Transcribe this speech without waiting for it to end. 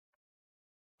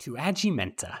To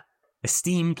Agimenta,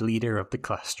 esteemed leader of the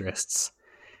Clusterists.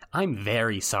 I'm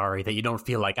very sorry that you don't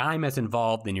feel like I'm as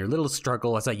involved in your little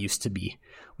struggle as I used to be.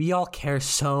 We all care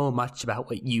so much about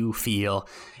what you feel,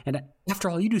 and after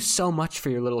all, you do so much for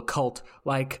your little cult,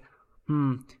 like,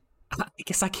 I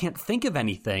guess I can't think of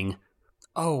anything.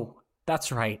 Oh,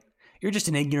 that's right. You're just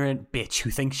an ignorant bitch who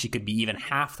thinks she could be even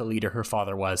half the leader her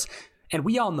father was, and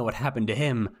we all know what happened to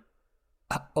him.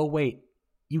 Oh wait,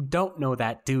 you don't know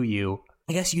that, do you?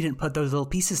 I guess you didn't put those little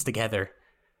pieces together.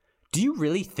 Do you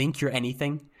really think you're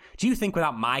anything? Do you think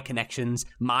without my connections,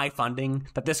 my funding,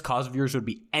 that this cause of yours would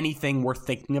be anything worth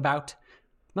thinking about?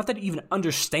 Not that you even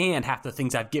understand half the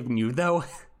things I've given you, though.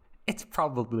 It's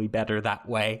probably better that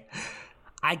way.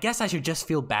 I guess I should just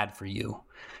feel bad for you.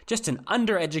 Just an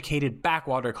undereducated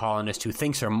backwater colonist who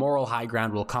thinks her moral high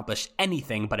ground will accomplish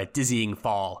anything but a dizzying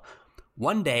fall.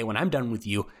 One day, when I'm done with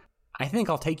you, I think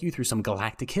I'll take you through some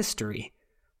galactic history.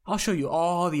 I'll show you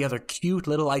all the other cute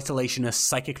little isolationist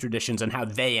psychic traditions and how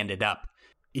they ended up.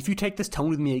 If you take this tone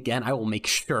with me again, I will make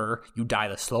sure you die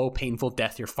the slow, painful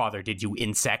death your father did, you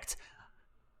insect.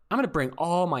 I'm going to bring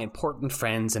all my important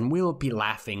friends and we'll be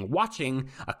laughing, watching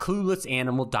a clueless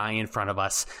animal die in front of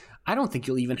us. I don't think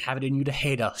you'll even have it in you to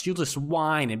hate us. You'll just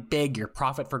whine and beg your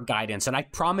prophet for guidance, and I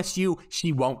promise you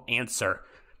she won't answer.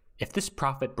 If this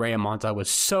prophet Breamonta was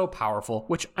so powerful,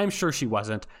 which I'm sure she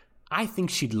wasn't, I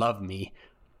think she'd love me.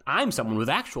 I'm someone with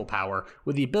actual power,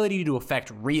 with the ability to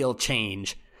affect real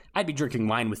change. I'd be drinking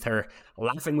wine with her,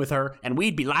 laughing with her, and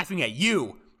we'd be laughing at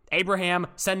you. Abraham,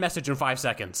 send message in 5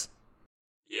 seconds.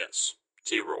 Yes,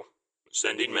 T-roll.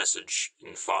 Sending message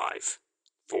in 5,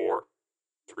 4,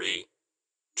 3,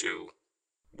 2,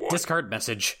 1. Discard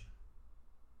message.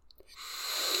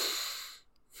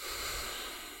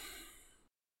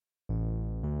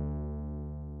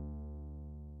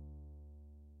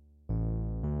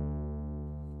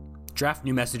 Draft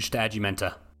new message to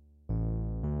Agimenta.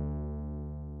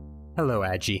 Hello,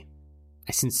 Agi.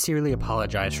 I sincerely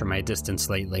apologize for my distance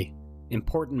lately.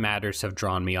 Important matters have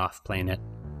drawn me off planet.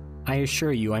 I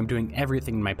assure you I'm doing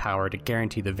everything in my power to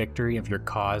guarantee the victory of your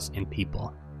cause and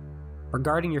people.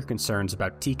 Regarding your concerns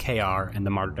about TKR and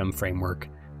the Martyrdom Framework,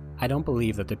 I don't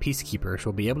believe that the Peacekeepers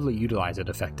will be able to utilize it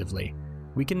effectively.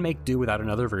 We can make do without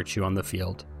another virtue on the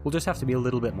field. We'll just have to be a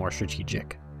little bit more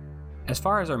strategic. As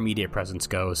far as our media presence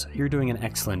goes, you're doing an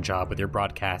excellent job with your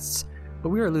broadcasts, but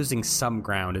we are losing some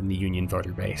ground in the Union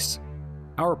voter base.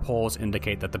 Our polls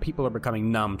indicate that the people are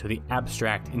becoming numb to the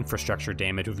abstract infrastructure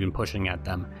damage we've been pushing at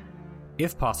them.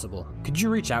 If possible, could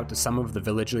you reach out to some of the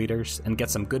village leaders and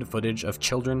get some good footage of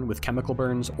children with chemical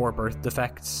burns or birth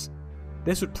defects?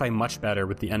 This would play much better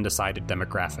with the undecided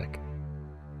demographic.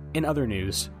 In other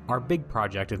news, our big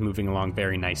project is moving along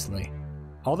very nicely.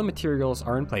 All the materials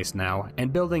are in place now,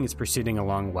 and building is proceeding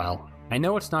along well. I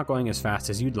know it's not going as fast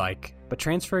as you'd like, but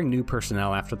transferring new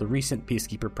personnel after the recent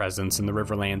Peacekeeper presence in the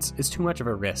Riverlands is too much of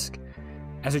a risk.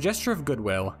 As a gesture of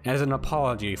goodwill, and as an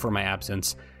apology for my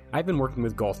absence, I've been working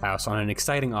with Goldhouse on an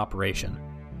exciting operation.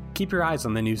 Keep your eyes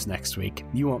on the news next week,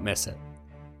 you won't miss it.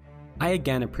 I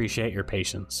again appreciate your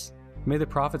patience. May the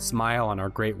Prophet smile on our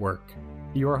great work.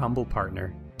 Your humble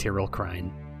partner, Tyrrell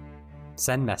Crine.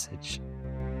 Send message.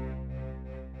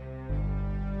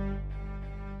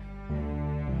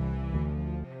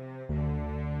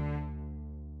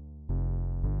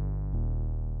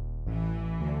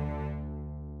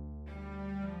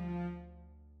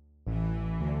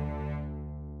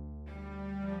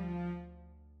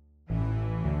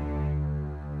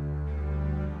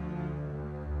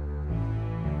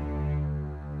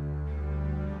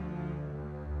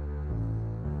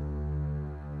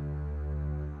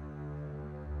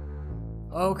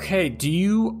 Okay, do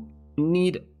you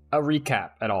need a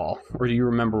recap at all? Or do you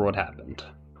remember what happened?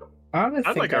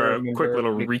 I'd like a quick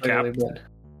little recap.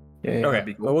 Yeah,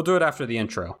 okay, cool. Well, we'll do it after the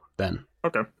intro, then.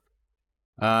 Okay.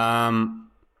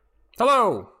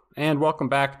 Hello, and welcome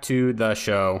back to the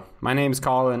show. My name's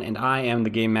Colin, and I am the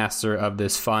game master of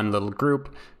this fun little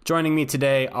group. Joining me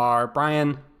today are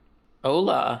Brian.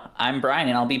 Hola, I'm Brian,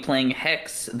 and I'll be playing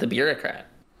Hex, the bureaucrat.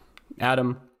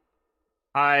 Adam.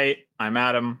 Hi, I'm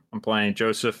Adam. I'm playing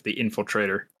Joseph, the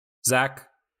infiltrator. Zach.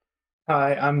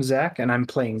 Hi, I'm Zach, and I'm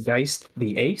playing Geist,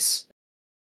 the ace.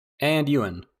 And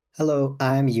Ewan. Hello,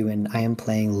 I'm Ewan. I am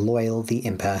playing Loyal, the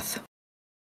empath.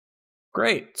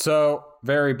 Great. So,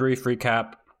 very brief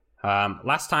recap.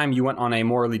 Last time you went on a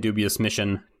morally dubious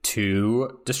mission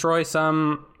to destroy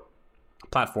some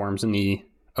platforms in the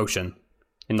ocean,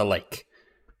 in the lake.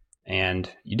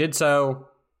 And you did so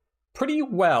pretty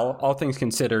well, all things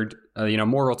considered,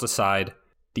 morals aside.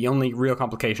 The only real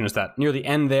complication is that near the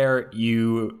end there,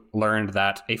 you learned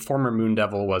that a former Moon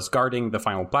Devil was guarding the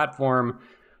final platform,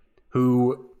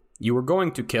 who you were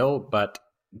going to kill, but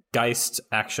Geist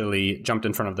actually jumped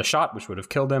in front of the shot, which would have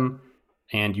killed him,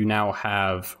 and you now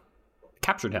have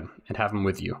captured him and have him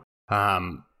with you.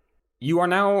 You are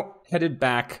now headed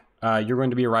back. You're going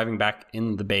to be arriving back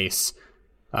in the base.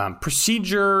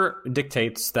 Procedure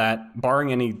dictates that,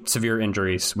 barring any severe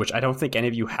injuries, which I don't think any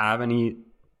of you have any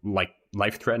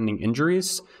life-threatening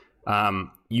injuries,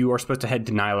 you are supposed to head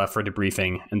to Nyla for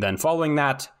debriefing, and then following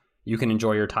that, you can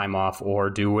enjoy your time off or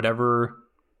do whatever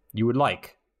you would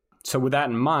like. So with that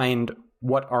in mind,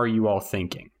 what are you all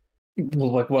thinking?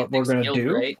 Well, like what we're going to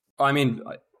do? Right? I mean,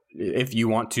 if you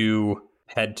want to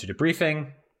head to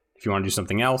debriefing, if you want to do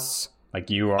something else, like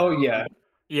you are... Oh, yeah.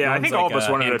 Yeah, I One's think all like, of us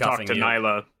wanted to talk handcuffing to you.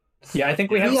 Nyla. Yeah, I think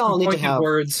we have We all some need to pointed have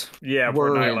words. Yeah, for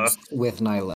Nyla. Words with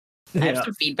Nyla. I have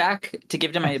some feedback to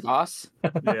give to my boss.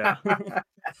 Yeah.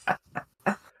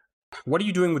 What are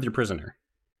you doing with your prisoner?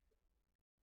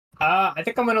 I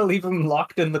think I'm going to leave him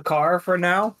locked in the car for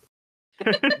now.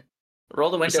 Roll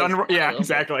the windows. down a Yeah, little bit.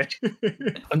 exactly.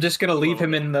 I'm just going to leave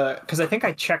him in the... Because I think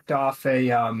I checked off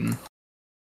a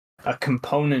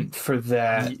component for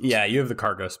that. Yeah, you have the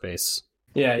cargo space.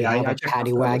 Yeah, We yeah. have I a checked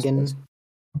paddy off wagon. those.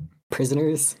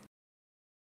 Prisoners.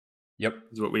 Yep.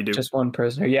 Is what we do. Just one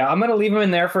prisoner. Yeah, I'm going to leave him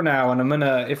in there for now, and I'm going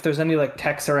to... If there's any,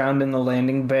 techs around in the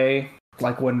landing bay,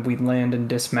 like when we land and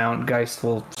dismount, Geist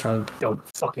will try to... Don't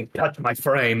fucking touch my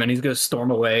frame, and he's going to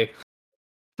storm away.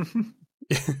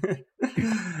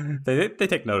 they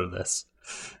take note of this.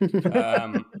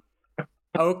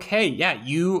 Okay, yeah,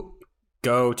 you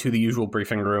go to the usual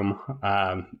briefing room.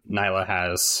 Nyla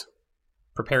has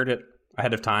prepared it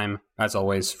ahead of time, as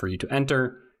always, for you to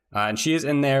enter. And she is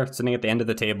in there, sitting at the end of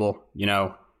the table,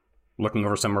 looking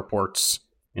over some reports.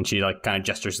 And she kind of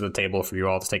gestures to the table for you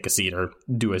all to take a seat or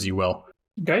do as you will.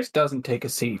 Geist doesn't take a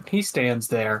seat. He stands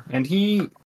there, and he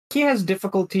has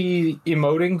difficulty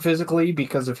emoting physically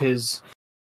because of his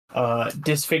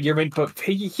disfigurement, but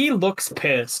he looks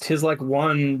pissed. His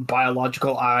one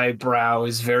biological eyebrow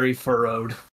is very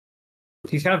furrowed.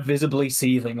 He's kind of visibly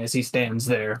seething as he stands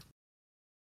there.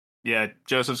 Yeah,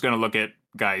 Joseph's going to look at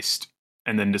Geist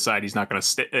and then decide he's not going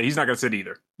to he's not going to sit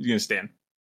either. He's going to stand.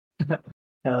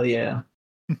 Hell yeah.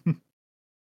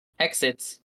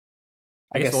 Exits.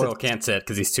 I guess guess Loyal can't sit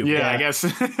because he's too Yeah, I big. guess.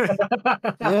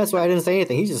 Yeah, that's why I didn't say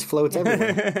anything. He just floats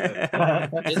everywhere.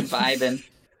 Just vibing.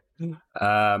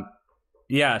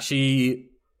 Yeah, she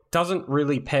doesn't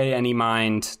really pay any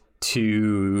mind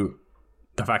to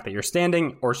the fact that you're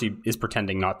standing, or she is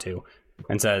pretending not to,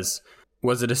 and says,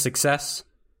 "Was it a success?"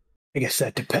 I guess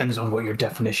that depends on what your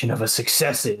definition of a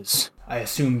success is. I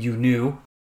assume you knew.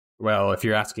 Well, if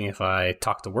you're asking if I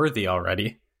talked to Worthy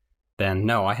already, then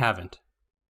no, I haven't.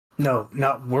 No,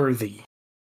 not worthy.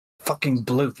 Fucking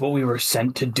Bluth, what we were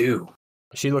sent to do.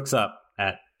 She looks up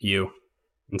at you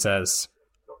and says,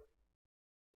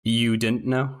 "You didn't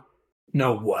know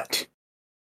Know what?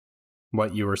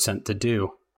 what you were sent to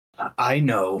do?" I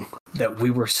know that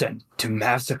we were sent to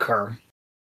massacre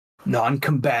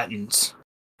non-combatants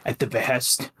at the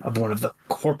behest of one of the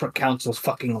corporate council's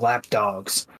fucking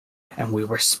lapdogs. And we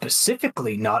were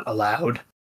specifically not allowed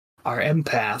our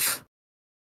empath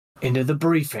into the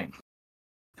briefing.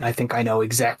 And I think I know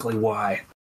exactly why.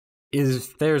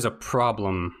 If there's a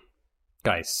problem,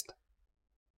 Geist,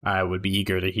 I would be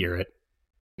eager to hear it.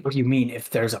 What do you mean, if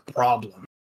there's a problem?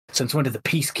 Since when did the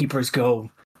peacekeepers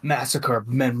go massacre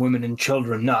men, women, and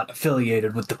children not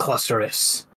affiliated with the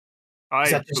clusterists?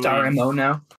 Is that just our MO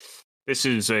now? This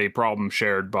is a problem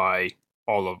shared by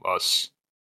all of us.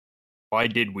 Why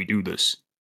did we do this?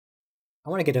 I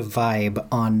want to get a vibe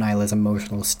on Nyla's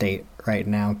emotional state right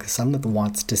now, because someone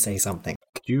wants to say something.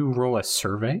 Could you roll a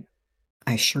survey?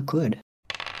 I sure could.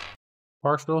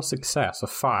 Partial success, a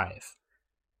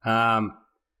 5.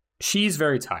 She's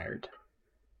very tired.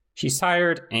 She's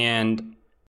tired and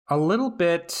a little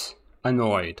bit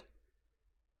annoyed.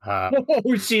 Oh,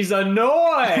 she's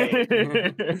annoyed!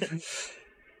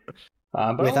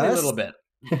 But With only a us? little bit.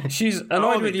 She's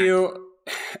annoyed with you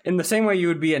in the same way you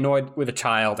would be annoyed with a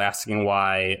child asking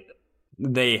why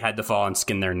they had to fall and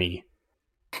skin their knee.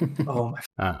 Oh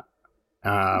my...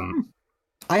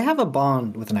 I have a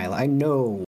bond with Nyla. I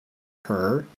know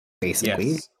her,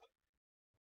 basically. Yes.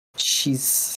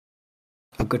 She's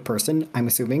a good person, I'm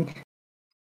assuming.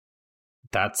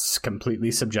 That's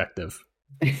completely subjective.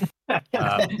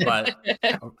 But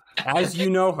as you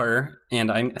know her,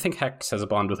 and I think Hex has a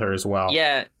bond with her as well.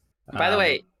 Yeah. By the Um,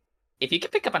 way, if you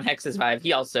can pick up on Hex's vibe,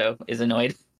 he also is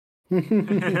annoyed. with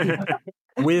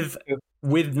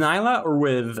Nyla or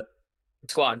with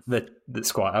Squad. the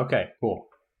squad? Okay, cool.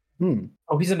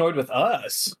 Oh, he's annoyed with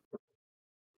us.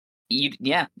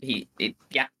 Yeah.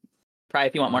 Probably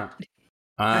if you want more.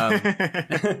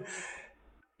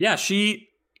 Yeah, she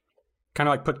kind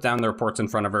of like puts down the reports in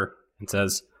front of her and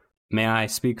says, "May I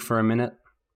speak for a minute?"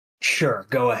 Sure,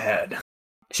 go ahead.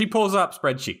 She pulls up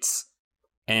spreadsheets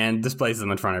and displays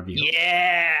them in front of you.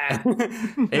 Yeah!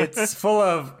 It's full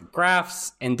of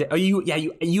graphs and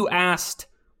you asked,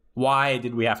 why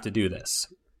did we have to do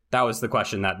this? That was the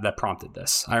question that prompted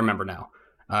this. I remember now.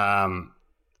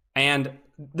 And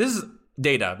this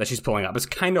data that she's pulling up is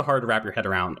kind of hard to wrap your head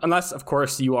around, unless, of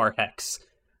course, you are Hex.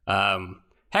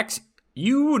 Hex,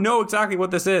 you know exactly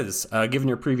what this is, given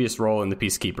your previous role in the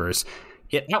Peacekeepers.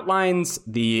 It outlines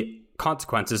the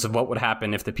consequences of what would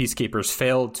happen if the Peacekeepers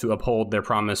failed to uphold their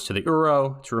promise to the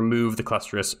Uro to remove the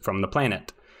Clusterus from the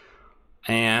planet.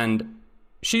 And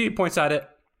she points at it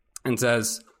and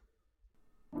says,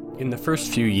 "In the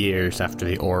first few years after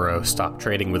the Uro stopped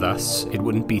trading with us, it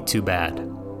wouldn't be too bad.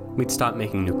 We'd stop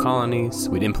making new colonies,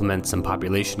 we'd implement some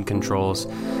population controls,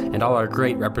 and all our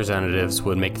great representatives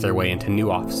would make their way into new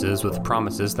offices with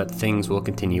promises that things will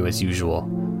continue as usual.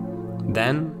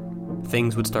 Then,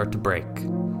 things would start to break.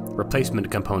 Replacement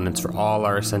components for all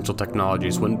our essential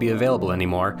technologies wouldn't be available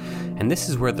anymore, and this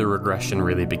is where the regression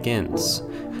really begins.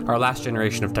 Our last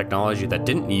generation of technology that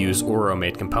didn't use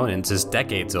Uro-made components is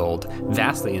decades old,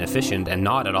 vastly inefficient, and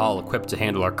not at all equipped to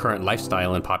handle our current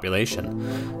lifestyle and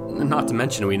population. Not to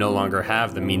mention we no longer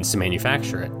have the means to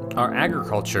manufacture it. Our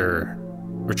agriculture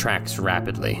retracts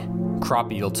rapidly.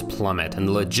 Crop yields plummet, and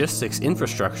the logistics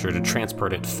infrastructure to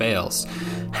transport it fails.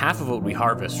 Half of what we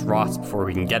harvest rots before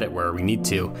we can get it where we need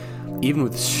to. Even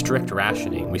with strict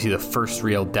rationing, we see the first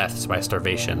real deaths by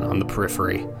starvation on the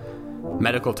periphery.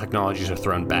 Medical technologies are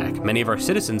thrown back. Many of our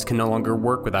citizens can no longer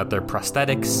work without their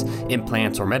prosthetics,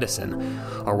 implants, or medicine.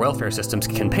 Our welfare systems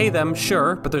can pay them,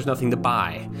 sure, but there's nothing to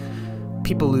buy.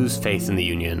 People lose faith in the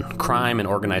Union. Crime and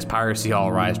organized piracy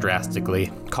all rise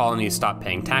drastically. Colonies stop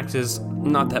paying taxes,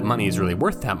 not that money is really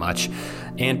worth that much,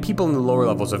 and people in the lower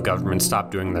levels of government stop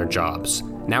doing their jobs.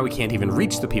 Now we can't even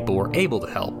reach the people we're able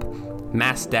to help.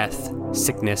 Mass death,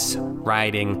 sickness,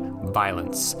 rioting,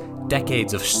 violence.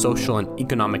 Decades of social and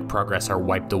economic progress are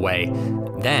wiped away.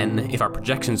 Then, if our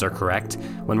projections are correct,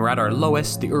 when we're at our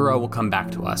lowest, the Uro will come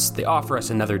back to us. They offer us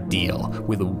another deal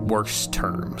with worse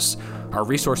terms. Our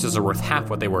resources are worth half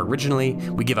what they were originally.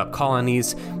 We give up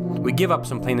colonies. We give up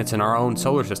some planets in our own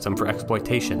solar system for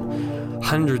exploitation.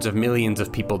 Hundreds of millions of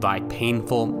people die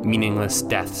painful, meaningless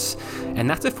deaths. And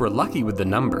that's if we're lucky with the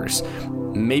numbers.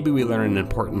 Maybe we learn an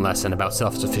important lesson about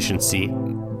self-sufficiency.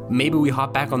 Maybe we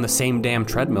hop back on the same damn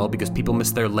treadmill because people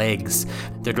miss their legs,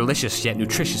 their delicious yet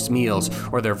nutritious meals,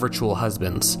 or their virtual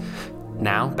husbands.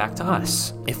 Now, back to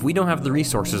us. If we don't have the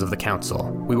resources of the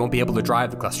Council, we won't be able to drive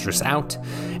the Clusterus out,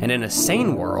 and in a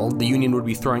sane world, the Union would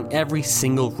be throwing every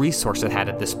single resource it had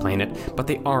at this planet, but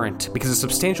they aren't, because a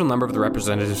substantial number of the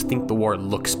representatives think the war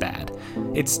looks bad.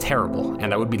 It's terrible,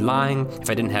 and I would be lying if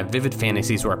I didn't have vivid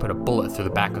fantasies where I put a bullet through the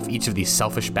back of each of these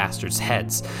selfish bastards'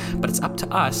 heads. But it's up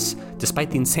to us, despite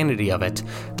the insanity of it,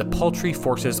 the paltry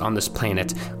forces on this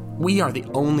planet. We are the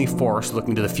only force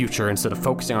looking to the future instead of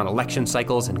focusing on election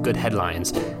cycles and good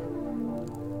headlines.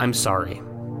 I'm sorry.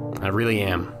 I really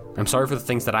am. I'm sorry for the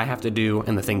things that I have to do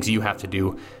and the things you have to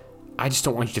do. I just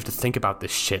don't want you to have to think about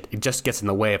this shit. It just gets in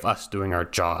the way of us doing our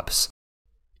jobs.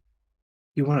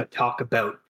 You want to talk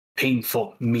about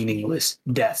painful, meaningless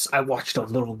deaths? I watched a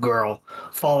little girl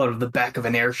fall out of the back of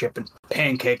an airship and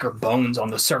pancake her bones on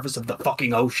the surface of the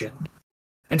fucking ocean.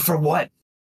 And for what?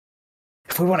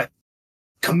 If we want to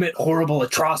commit horrible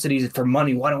atrocities for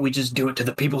money, why don't we just do it to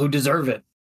the people who deserve it?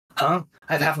 Huh?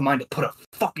 I have half a mind to put a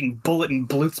fucking bullet in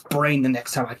Bluth's brain the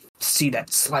next time I see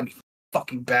that slimy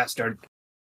fucking bastard.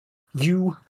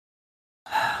 You...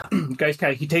 Guys,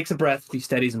 he takes a breath, he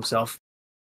steadies himself.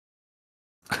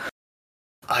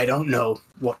 I don't know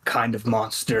what kind of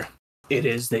monster it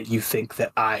is that you think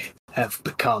that I have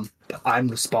become, but I'm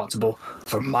responsible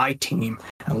for my team,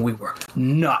 and we were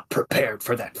not prepared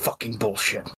for that fucking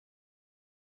bullshit.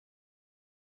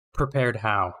 Prepared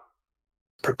how?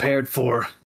 Prepared for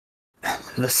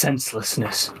the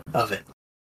senselessness of it.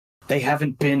 They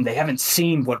haven't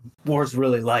seen what war's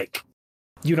really like.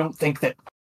 You don't think that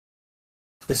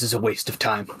this is a waste of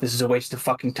time. This is a waste of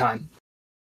fucking time.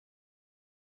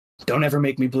 Don't ever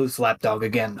make me Bluth's lapdog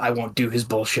again. I won't do his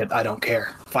bullshit. I don't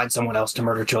care. Find someone else to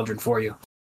murder children for you.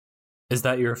 Is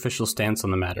that your official stance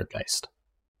on the matter, Geist?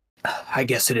 I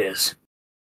guess it is.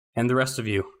 And the rest of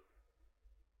you?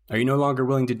 Are you no longer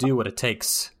willing to do what it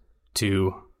takes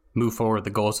to move forward the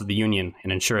goals of the Union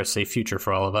and ensure a safe future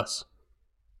for all of us?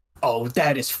 Oh,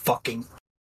 that is fucking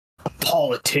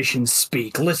politicians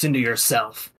speak. Listen to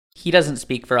yourself. He doesn't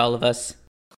speak for all of us.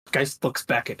 Geist looks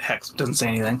back at Hex, doesn't say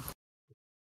anything.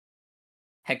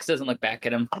 Hex doesn't look back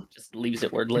at him, just leaves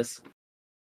it wordless.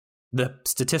 The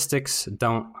statistics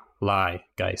don't lie,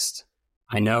 Geist.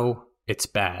 I know it's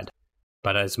bad,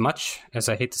 but as much as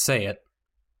I hate to say it,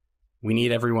 we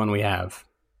need everyone we have,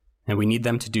 and we need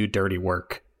them to do dirty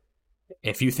work.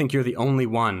 If you think you're the only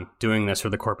one doing this for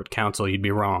the corporate council, you'd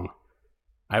be wrong.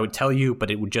 I would tell you,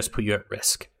 but it would just put you at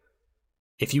risk.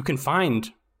 If you can find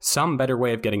some better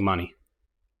way of getting money,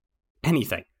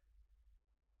 anything,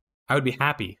 I would be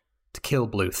happy to kill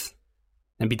Bluth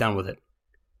and be done with it.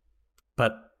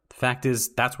 But the fact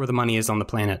is, that's where the money is on the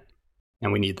planet,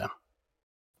 and we need them.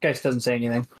 Geist doesn't say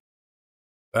anything.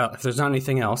 Well, if there's not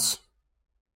anything else...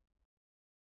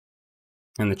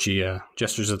 And that she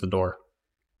gestures at the door.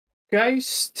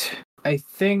 Geist, I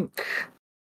think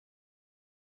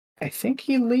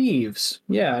he leaves.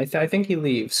 Yeah, I think he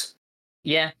leaves.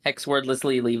 Yeah, Hex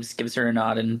wordlessly leaves, gives her a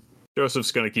nod, and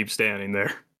Joseph's going to keep standing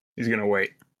there. He's going to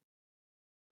wait.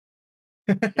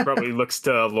 He probably looks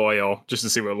to Loyal just to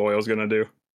see what Loyal's going to do.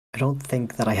 I don't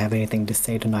think that I have anything to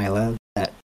say to Nyla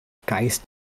that Geist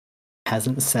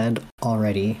hasn't said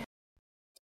already.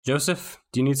 Joseph,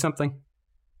 do you need something?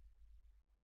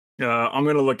 I'm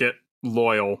going to look at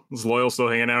Loyal. Is Loyal still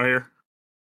hanging out here?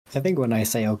 I think when I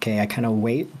say okay, I kind of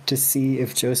wait to see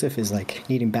if Joseph is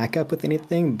needing backup with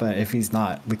anything, but if he's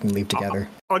not, we can leave together.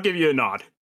 I'll give you a nod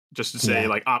just to say,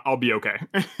 I'll be okay.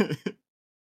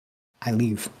 I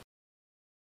leave.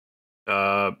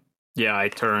 Yeah, I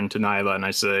turn to Nyla and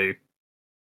I say,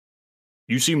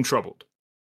 you seem troubled.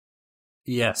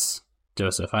 Yes,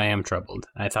 Joseph, I am troubled.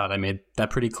 I thought I made that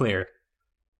pretty clear.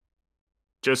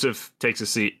 Joseph takes a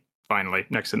seat, finally,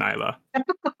 next to Nyla.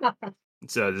 And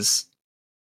says,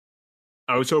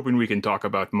 I was hoping we can talk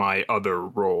about my other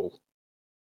role.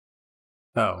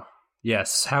 Oh,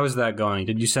 yes. How is that going?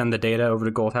 Did you send the data over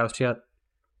to Goldhouse yet?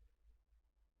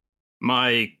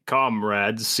 My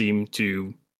comrades seem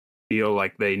to feel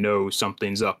like they know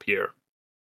something's up here.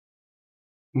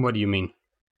 What do you mean?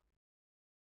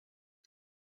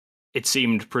 It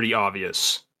seemed pretty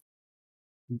obvious.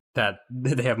 That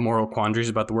they have moral quandaries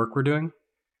about the work we're doing?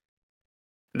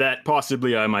 That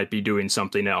possibly I might be doing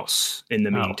something else in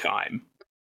the meantime.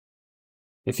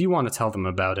 If you want to tell them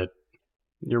about it,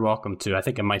 you're welcome to. I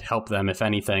think it might help them, if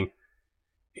anything.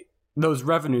 Those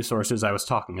revenue sources I was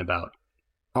talking about,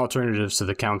 alternatives to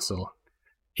the council.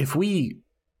 If we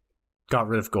got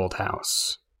rid of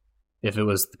Goldhouse, if it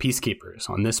was the Peacekeepers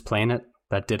on this planet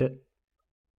that did it,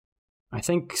 I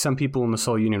think some people in the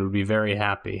Soul Union would be very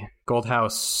happy.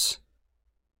 Goldhouse,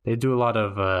 they do a lot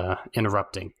of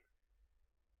interrupting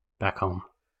back home.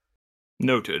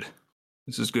 Noted.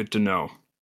 This is good to know.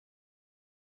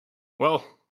 Well,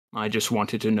 I just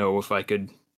wanted to know if I could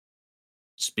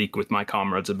speak with my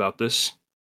comrades about this.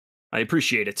 I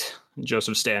appreciate it.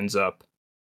 Joseph stands up.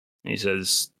 He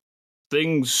says,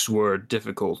 things were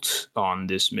difficult on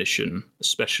this mission,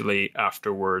 especially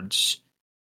afterwards.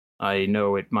 I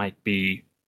know it might be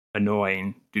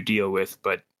annoying to deal with,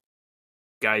 but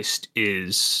Geist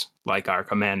is like our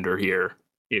commander here.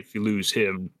 If you lose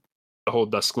him, the whole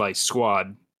Dusklight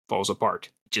squad falls apart.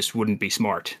 It just wouldn't be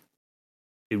smart.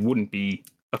 It wouldn't be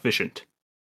efficient.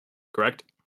 Correct?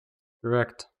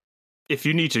 Correct. If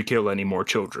you need to kill any more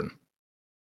children,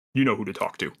 you know who to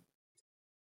talk to.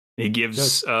 He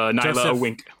gives Nyla Joseph. a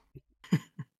wink.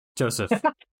 Joseph,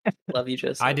 love you,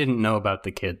 Joseph. I didn't know about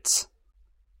the kids.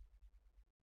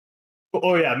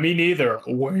 Oh yeah, me neither.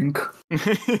 Wink.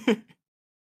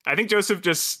 I think Joseph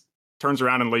just turns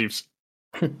around and leaves.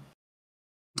 All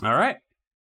right.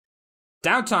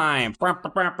 Downtime.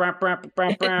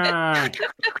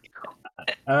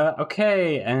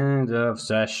 Okay, end of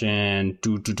session.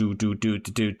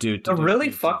 The really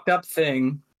fucked up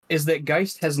thing is that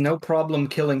Geist has no problem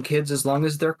killing kids as long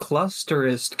as they're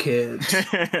clusterist kids.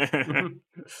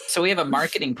 So we have a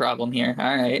marketing problem here.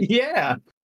 All right. Yeah.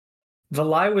 The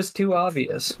lie was too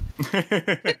obvious.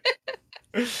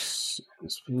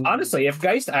 Honestly, if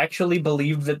Geist actually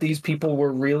believed that these people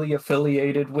were really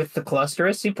affiliated with the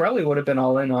clusterists, he probably would have been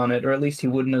all in on it, or at least he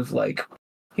wouldn't have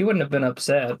been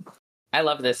upset. I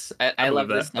love this. I love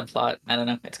this subplot. I don't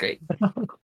know. It's great.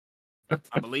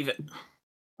 I believe it.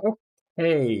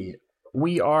 Hey,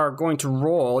 we are going to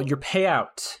roll your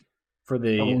payout for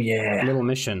the little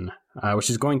mission, which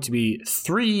is going to be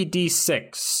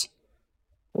 3d6.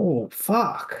 Oh,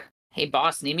 fuck. Hey,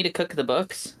 boss, need me to cook the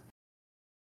books?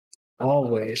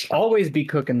 Always be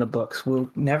cooking the books. We'll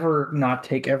never not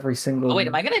take every single... Oh, wait,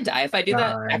 am I going to die if I do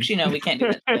that? Actually, no, we can't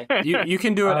do that today. You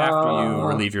can do it after you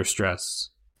relieve your stress.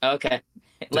 Okay.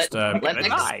 Just, let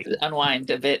X unwind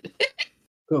a bit.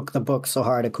 Cook the book so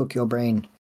hard to cook your brain.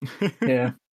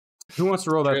 Yeah. Who wants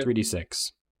to roll that True.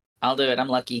 3d6? I'll do it. I'm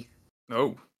lucky.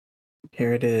 Oh,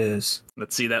 Here it is.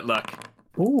 let's see that luck.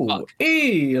 Ooh, Fuck.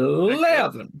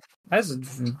 11.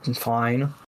 That's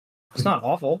fine. It's not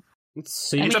awful. Let's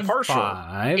see. It's a partial.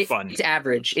 5. Fun. It's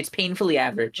average. It's painfully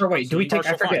average. Or wait, do we take?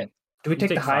 I Partial forget. fun. Do we You take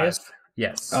the highest? 5.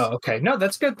 Yes. Oh, okay. No,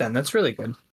 that's good then. That's really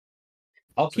good.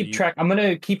 I'll So keep you- track. I'm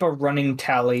gonna keep a running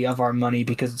tally of our money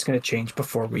because it's gonna change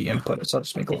before we input it. So I'll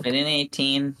just make a If little. it ain't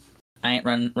 18, I ain't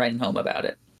writing home about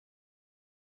it.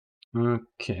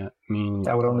 Okay. I mean,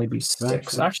 That would only be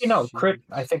 6. Actually, no. Crit.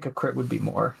 I think a crit would be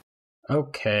more.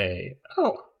 okay.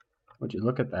 Oh, would you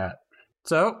look at that?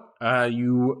 So,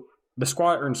 the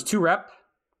squad earns 2 rep,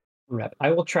 Rep.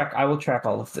 I will track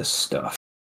all of this stuff.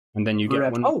 and then you get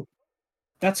Rep. 1. Oh,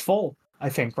 that's full. I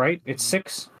think right. It's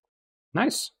 6.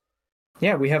 Nice.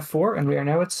 Yeah, we have 4, and we are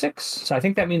now at 6. So I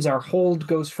think that means our hold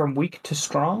goes from weak to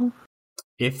strong.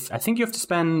 I think you have to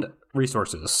spend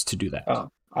resources to do that. Oh,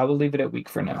 I will leave it at weak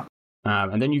for now.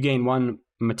 And then you gain 1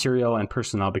 material and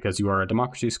personnel because you are a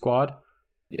democracy squad.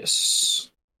 Yes.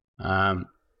 And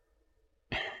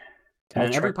I'll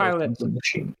every track those pilot, things in the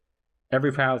machine.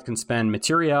 every pilot can spend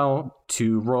material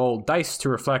to roll dice to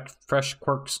reflect fresh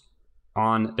quirks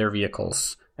on their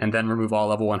vehicles, and then remove all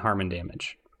level 1 harm and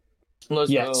damage. Let's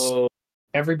Yes. go.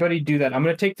 Everybody do that. I'm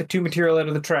going to take the 2 material out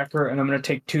of the tracker, and I'm going to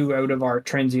take 2 out of our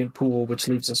transient pool, which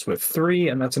leaves us with 3,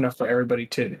 and that's enough for everybody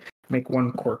to make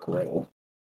 1 quirk roll.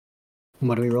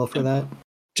 What do we roll for that?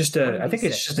 I think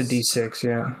it's just a D6,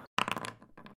 yeah.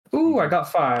 Ooh, I got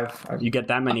 5. You get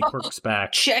that many quirks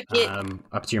back. Check it.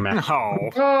 Up to your max. Oh.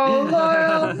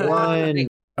 Oh, no! 1.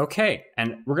 Okay,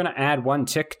 and we're going to add 1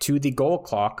 tick to the goal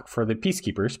clock for the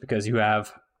peacekeepers because you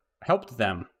have helped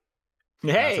them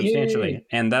Hey. substantially. Yay.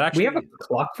 And that actually, We have a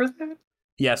clock for that?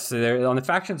 yes, there, on the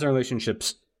factions and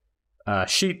relationships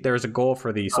sheet, there's a goal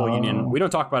for the Soul Oh. Union. We don't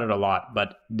talk about it a lot,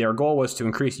 but their goal was to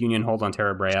increase Union hold on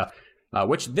Terra Brea,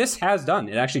 which this has done.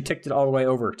 It actually ticked it all the way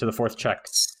over to the 4th check.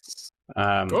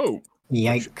 Oh.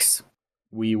 Yikes.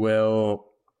 We will.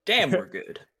 Damn, we're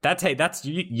good. That's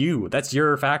you. That's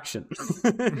your faction.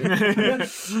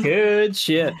 Good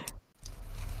shit.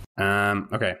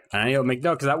 Okay, and I need to make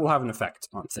note because that will have an effect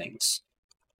on things.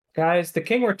 Guys, the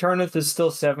King Returneth is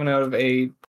still 7 out of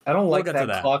 8. I don't like get to that,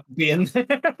 that. clock being there.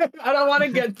 I don't want to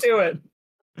get to it.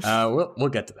 We'll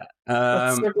get to that.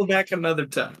 Let's circle back another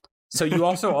time. So you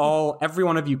also every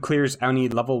one of you clears any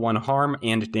level 1 harm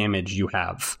and damage you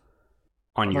have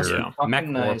on your Yeah. mech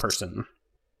Fucking or nice. person.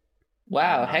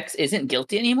 Wow, Hex isn't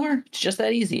guilty anymore? It's just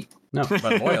that easy. No,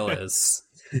 but loyal is.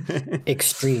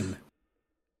 Extreme.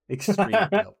 Extreme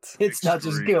guilt. It's not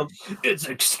just Extreme. guilt, it's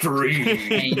extreme.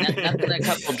 Hey, nothing a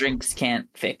couple drinks can't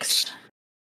fix.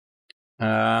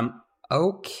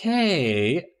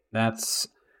 Okay, that's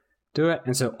do it.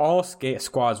 And so all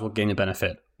squads will gain a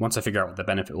benefit once I figure out what the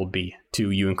benefit will be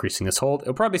to you increasing this hold.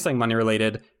 It'll probably be something money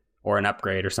related or an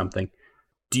upgrade or something.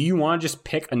 Do you want to just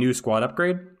pick a new squad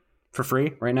upgrade for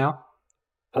free right now?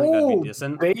 I think that'd Oh, be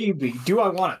decent. baby. Do I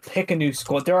want to pick a new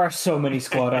squad? There are so many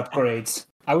squad upgrades.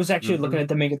 I was actually looking at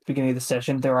them at the beginning of the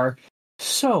session. There are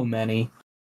so many.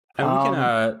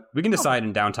 And we can decide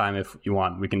in downtime if you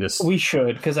want. We can just We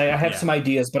should, because I have Yeah. some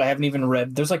ideas, but I haven't even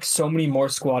read. There's like so many more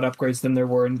squad upgrades than there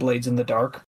were in Blades in the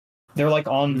Dark. They're like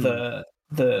on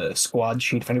the squad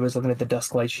sheet. If anybody's looking at the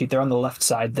Dusklight sheet, they're on the left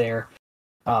side there.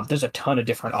 There's a ton of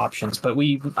different options, but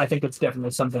I think it's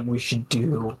definitely something we should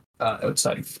do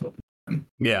outside of.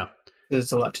 yeah.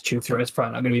 There's a lot to chew through. It's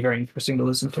probably not going to be very interesting to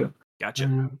listen to.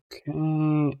 Gotcha.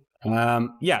 Okay.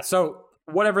 Yeah. So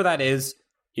whatever that is,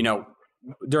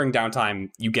 during downtime,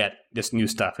 you get this new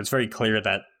stuff. It's very clear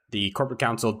that the corporate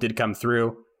council did come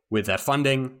through with that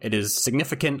funding. It is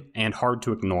significant and hard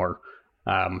to ignore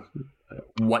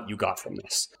what you got from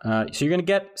this. So you're going to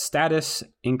get status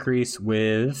increase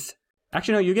with...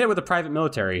 Actually, no, you get it with a private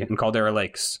military in Caldera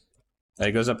Lakes.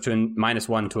 It goes up to a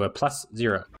 -1 to a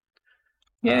 +0.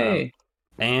 Yay.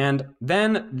 And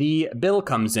then the bill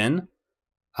comes in.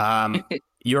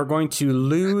 You're going to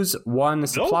lose 1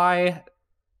 supply.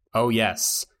 Oh,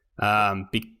 yes.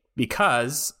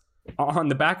 Because on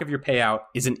the back of your payout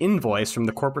is an invoice from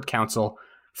the corporate council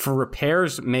for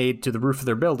repairs made to the roof of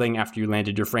their building after you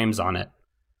landed your frames on it.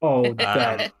 Oh,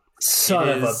 that son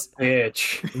it of a is-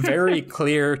 bitch. Very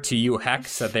clear to you,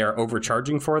 Hex, that they are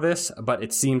overcharging for this, but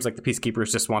it seems like the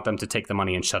Peacekeepers just want them to take the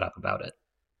money and shut up about it.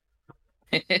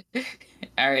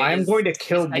 All right. I'm going to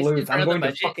kill is Bluth. in front I'm of the going to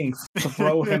budget? fucking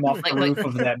throw him off the Like- roof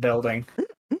of that building.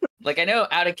 Like, I know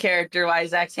out of character why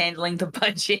Zach's handling the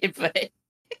budget, but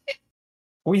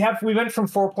We went from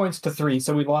 4 points to 3,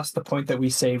 so we lost the point that we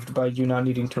saved by you not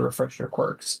needing to refresh your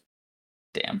quirks.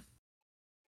 damn.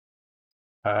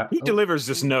 He delivers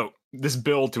this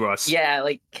bill to us. Yeah,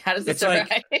 like, how does this It's like-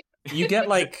 arrive? You get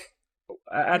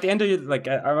at the end of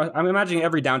I'm imagining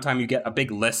every downtime you get a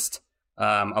big list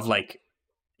of like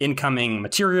incoming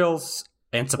materials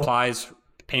and supplies,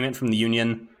 payment from the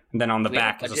union, and then on the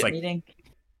back it's just like meeting?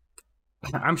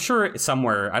 I'm sure it's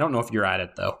somewhere. I don't know if you're at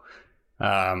it though.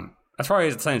 As far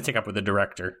as it's something to take up with the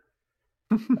director.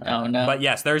 Oh no! But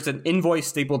yes, there's an invoice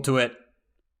stapled to it.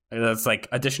 That's like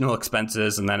additional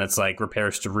expenses, and then it's like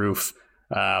repairs to roof,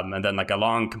 and then like a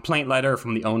long complaint letter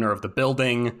from the owner of the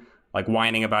building, like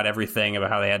whining about everything, about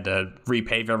how they had to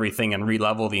repave everything and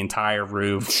re-level the entire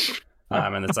roof.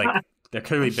 And it's like they're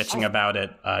clearly bitching about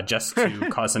it just to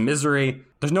cause some misery.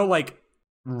 There's no like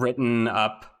written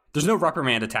up. There's no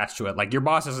reprimand attached to it. Like your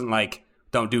boss isn't like,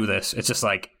 don't do this. It's just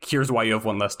like, here's why you have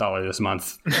 $1 less this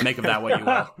month. Make of that what you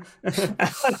will.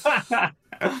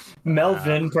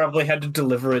 Melvin probably had to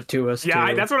deliver it to us. Yeah,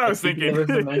 too. that's what I was thinking. We're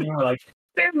like,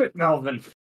 damn it, Melvin.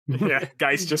 Yeah,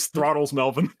 Geist just throttles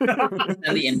Melvin.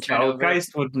 The intern over.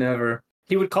 Geist would never.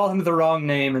 He would call him the wrong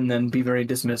name and then be very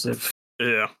dismissive.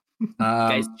 Yeah.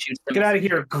 Guys, shoot them. Get out of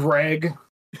here, Greg.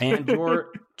 And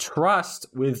your trust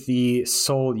with the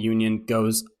Soul Union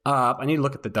goes up. I need to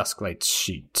look at the Dusklight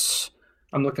sheet.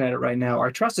 I'm looking at it right now. Our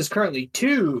trust is currently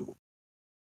 2.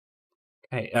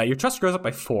 Okay, your trust goes up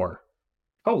by 4.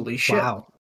 Holy shit. Wow.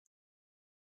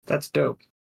 That's dope.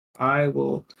 I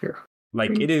will... Here.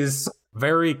 Like, it is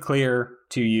very clear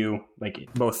to you, like,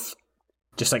 both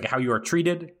just like how you are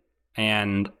treated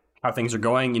and how things are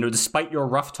going. You know, despite your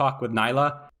rough talk with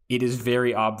Nyla, it is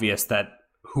very obvious that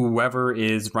whoever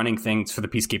is running things for the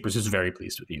Peacekeepers is very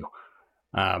pleased with you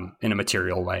in a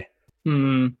material way.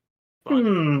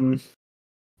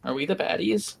 Are we the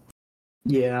baddies?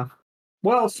 Yeah.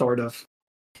 Well, sort of.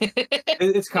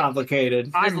 It's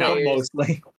complicated. I'm not.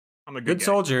 Mostly. I'm a Good guy.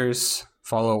 soldiers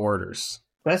follow orders.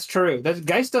 That's true.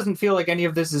 Geist doesn't feel like any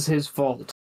of this is his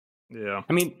fault. Yeah.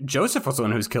 I mean, Joseph was the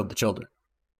one who's killed the children.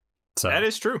 So That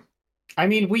is true. I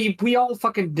mean, we all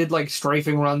fucking did like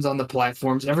strafing runs on the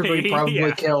platforms. Everybody probably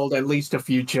Yeah. killed at least a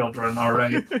few children, all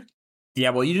right? yeah,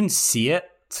 well, you didn't see it,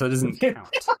 so it doesn't count.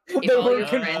 They all were your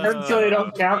confirmed, friends- so they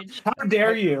don't count. How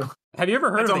dare you? Have you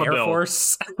ever heard That's of the on the Air bill.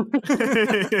 Force?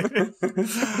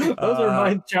 Those are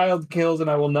my child kills, and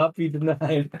I will not be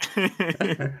denied.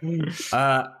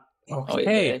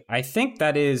 Okay, I think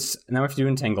that is... Now we have to do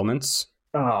entanglements.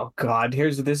 Oh God!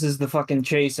 This is the fucking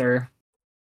chaser.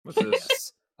 What's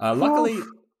this? Luckily,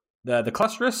 the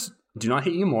clusters do not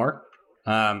hit you more.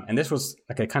 And this was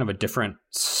like a kind of a different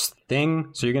thing.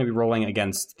 So you're going to be rolling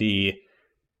against the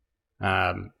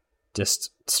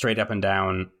just straight up and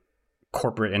down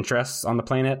corporate interests on the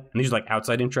planet. And these are like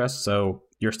outside interests. So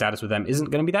your status with them isn't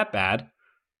going to be that bad.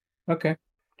 Okay.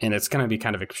 And it's going to be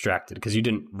kind of extracted because you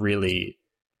didn't really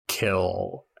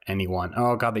kill anyone.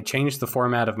 Oh God, they changed the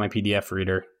format of my PDF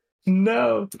reader.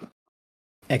 No.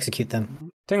 Execute them.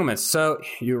 Entanglements. So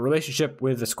your relationship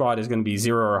with the squad is going to be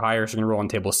 0 or higher. So you're going to roll on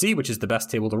table C, which is the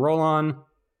best table to roll on.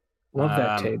 Love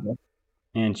that Um, table.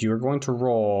 And you're going to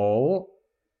roll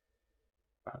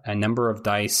a number of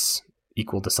dice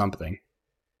equal to something.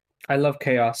 I love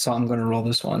chaos, so I'm going to roll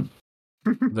this one.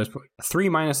 There's 3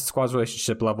 minus the squad's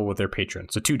relationship level with their patron.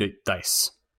 So 2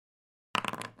 dice.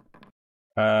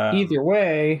 Either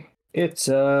way, it's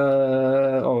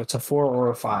it's a 4 or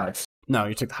a 5. No,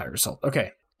 you took the higher result.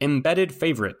 Okay. Embedded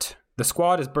favorite. The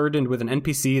squad is burdened with an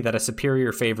NPC that a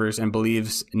superior favors and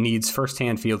believes needs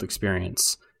first-hand field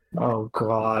experience. Oh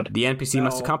God. The NPC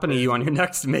must accompany you on your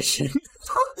next mission.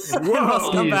 It Whoa.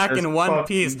 must come back Jesus in one fucking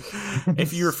piece.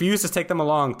 If you refuse to take them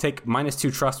along, take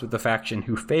 -2 trust with the faction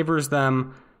who favors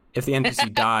them. If the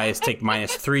NPC dies, take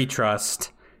 -3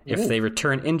 trust. If they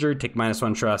return injured, take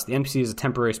 -1 trust. The NPC is a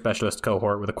temporary specialist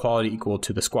cohort with a quality equal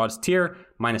to the squad's tier,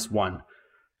 -1,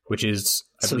 which is,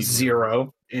 I So believe,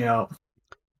 0. Yeah.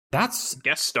 That's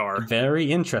Guest star.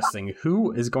 very interesting.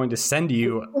 Who is going to send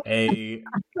you a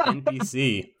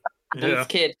NPC? Yeah.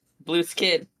 Blue's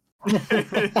kid.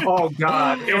 Oh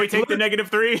God. Can we take the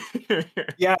 -3?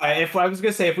 Yeah, if I was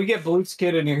gonna say if we get Blue's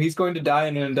kid in here, he's going to die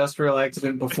in an industrial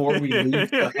accident before we leave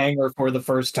the hangar for the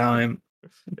first time.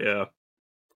 Yeah.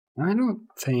 I don't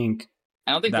think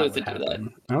I don't think that Blue's would would do that.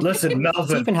 happen. I don't Listen, Does he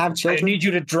Melvin, even have I children? need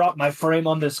you to drop my frame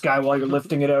on this guy while you're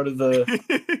lifting it out of the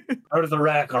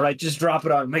rack. All right, just drop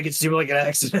it on. Make it seem like an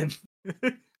accident.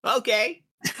 Okay.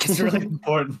 It's really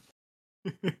important.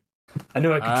 I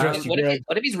knew I could trust you, What Greg.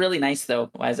 if he's really nice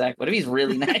though, Isaac? What if he's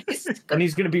really nice? And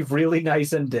he's gonna be really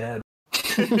nice and dead.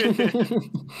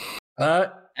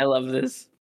 I love this.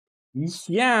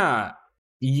 Yeah.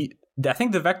 I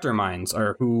think the Vector Mines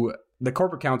are who the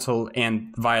corporate council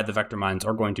and via the Vector Mines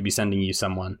are going to be sending you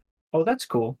someone. Oh, that's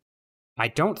cool. I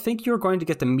don't think you're going to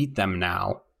get to meet them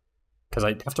now because I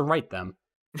have to write them.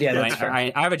 Yeah, that's fair.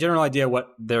 I have a general idea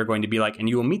what they're going to be like, and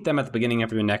you will meet them at the beginning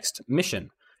of your next mission.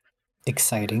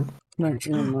 Exciting.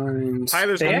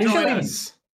 Tyler's They gonna join actually-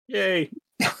 us. Yay.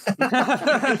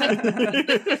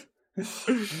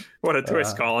 What a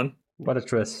twist, Colin. What a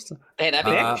twist. Hey,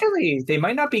 that'd be They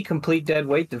might not be complete dead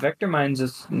weight. The Vector Mines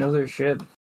just know their shit.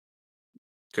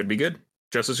 Could be good.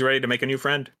 Joseph's ready to make a new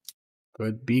friend.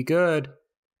 Could be good.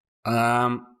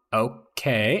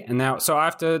 Okay. And now, so I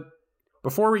have to,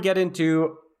 before we get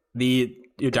into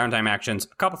your downtime actions,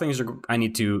 a couple things I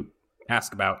need to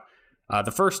ask about.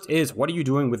 The first is, what are you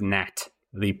doing with Nat?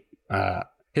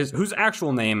 Whose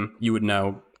actual name you would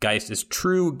know, Geist, is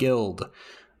True Guild,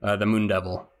 the Moon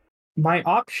Devil. My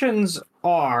options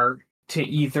are to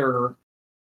either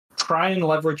try and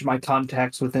leverage my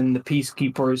contacts within the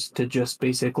Peacekeepers to just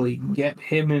basically get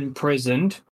him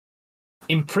imprisoned,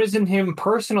 imprison him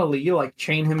personally, like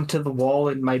chain him to the wall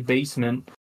in my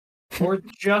basement, or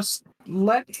just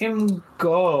let him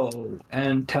go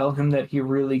and tell him that he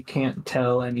really can't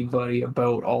tell anybody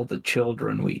about all the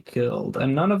children we killed.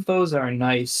 And none of those are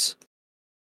nice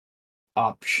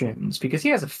options because he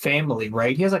has a family,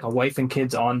 right? He has like a wife and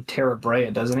kids on Terra Brea,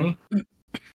 doesn't he?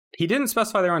 He didn't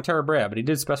specify they're on Terra Brea, but he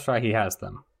did specify he has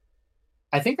them.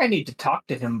 I think I need to talk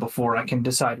to him before I can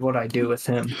decide what I do with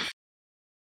him.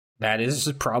 That is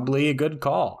probably a good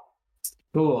call.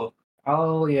 Cool.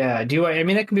 Oh yeah. I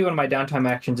mean that can be one of my downtime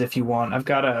actions if you want. I've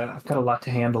got a lot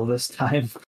to handle this time.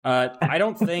 I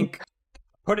don't think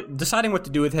deciding what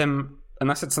to do with him,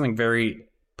 unless it's something very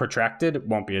protracted,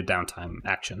 won't be a downtime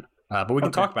action. But we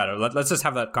can talk about it. Let's just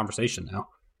have that conversation now.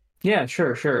 Yeah,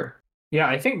 sure. Yeah,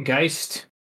 I think Geist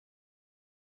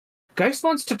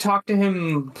wants to talk to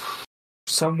him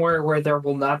somewhere where there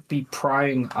will not be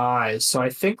prying eyes. So I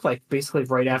think like basically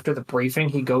right after the briefing,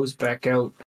 he goes back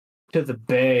out to the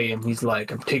bay and he's like,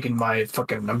 I'm taking it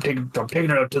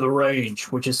out to the range,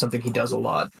 which is something he does a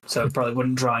lot. So it probably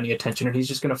wouldn't draw any attention. And he's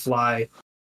just gonna fly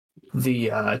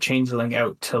the changeling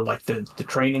out to like the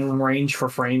training range for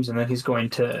frames, and then he's going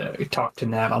to talk to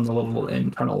Nat on the little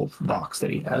internal box that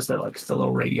he has, that like the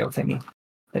little radio thingy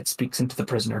that speaks into the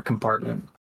prisoner compartment.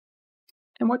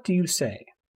 And what do you say?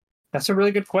 That's a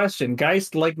really good question.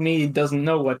 Geist, like me, doesn't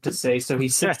know what to say, so he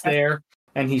sits there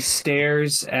and he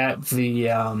stares at the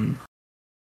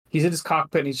he's in his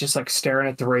cockpit and he's just like staring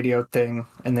at the radio thing,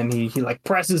 and then he like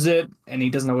presses it and he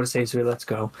doesn't know what to say, so he lets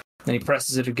go. Then he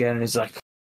presses it again and he's like,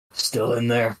 still in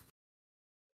there.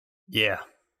 Yeah.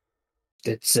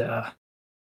 It's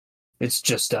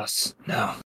just us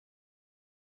now.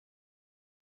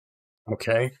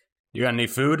 Okay. You got any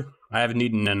food? I haven't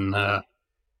eaten in, well,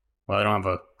 I don't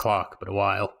have a clock, but a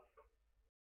while.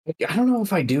 I don't know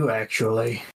if I do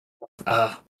actually.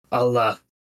 I'll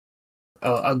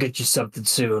get you something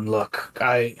soon. Look,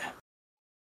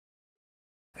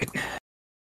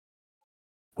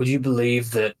 would you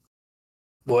believe that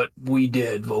what we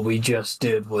just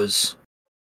did was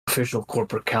official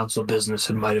corporate council business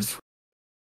and might have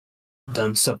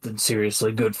done something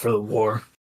seriously good for the war?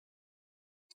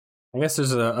 I guess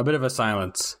there's a bit of a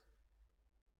silence.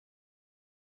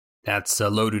 That's a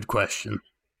loaded question.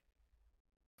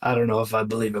 I don't know if I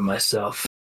believe it myself.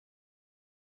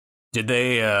 Did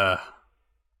they,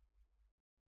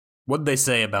 what'd they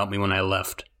say about me when I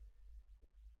left?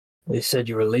 They said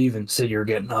you were leaving, said you were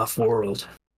getting off-world.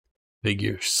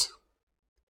 Figures.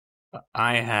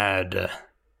 I had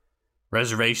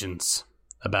reservations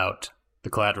about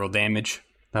the collateral damage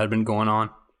that had been going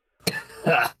on.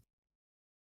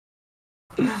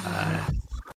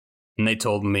 And they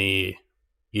told me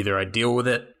either I deal with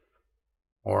it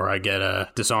or I get a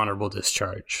dishonorable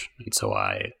discharge. And so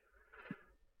I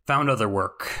found other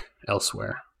work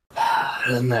elsewhere.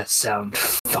 Doesn't that sound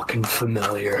fucking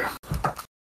familiar?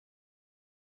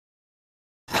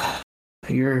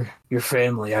 Your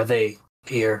family, are they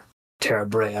here? Terra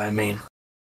Brea, I mean.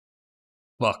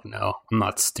 Fuck no, I'm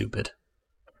not stupid.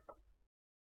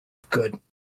 Good.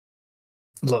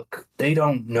 Look, they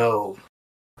don't know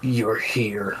you're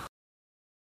here.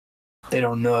 They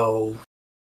don't know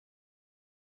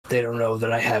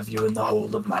that I have you in the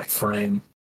hold of my frame.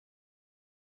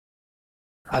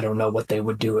 I don't know what they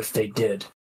would do if they did.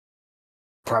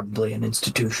 Probably an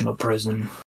institutional prison.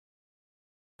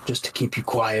 Just to keep you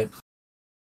quiet.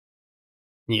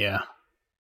 Yeah.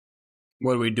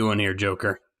 What are we doing here,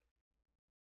 Joker?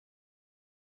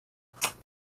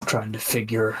 Trying to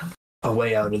figure a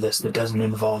way out of this that doesn't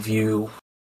involve you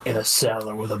in a cell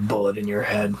or with a bullet in your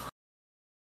head.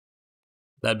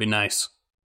 That'd be nice.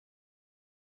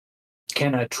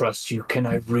 Can I trust you? Can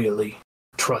I really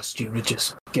trust you to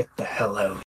just get the hell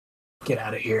out? Get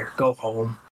out of here. Go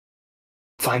home.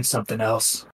 Find something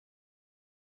else.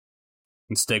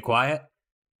 And stay quiet?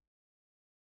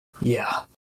 Yeah.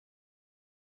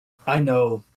 I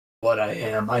know what I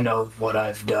am. I know what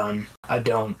I've done. I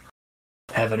don't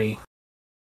have any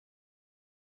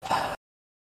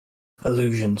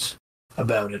illusions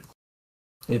about it.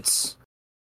 It's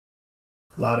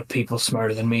a lot of people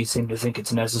smarter than me seem to think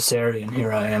it's necessary, and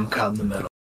here I am caught in the middle.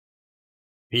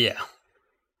 Yeah.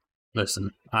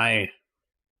 Listen, I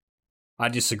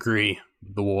disagree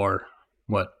with the war,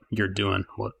 what you're doing,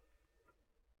 what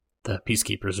the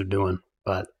peacekeepers are doing,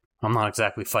 but I'm not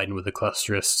exactly fighting with the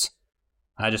clusterists.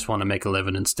 I just want to make a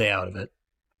living and stay out of it.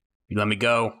 You let me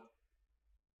go,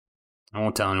 I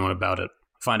won't tell anyone about it.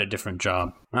 Find a different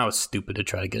job. I was stupid to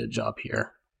try to get a job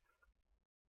here.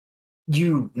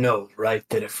 You know, right,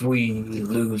 that if we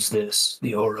lose this,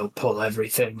 the Oro pull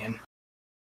everything, and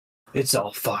it's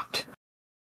all fucked.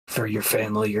 For your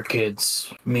family, your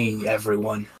kids, me,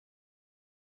 everyone.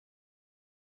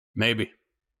 Maybe.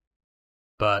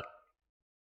 But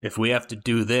if we have to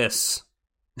do this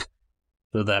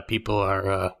so that people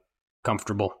are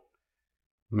comfortable,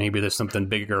 maybe there's something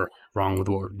bigger wrong with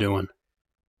what we're doing.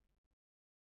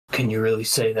 Can you really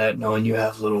say that knowing you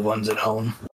have little ones at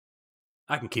home?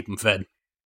 I can keep them fed.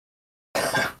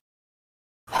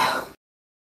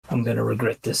 I'm gonna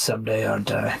regret this someday,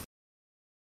 aren't I?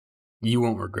 You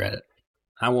won't regret it.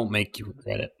 I won't make you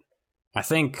regret it. I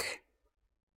think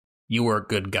you were a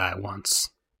good guy once,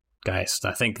 Geist.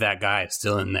 I think that guy is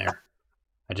still in there.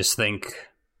 I think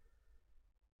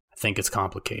it's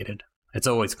complicated. It's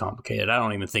always complicated. I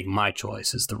don't even think my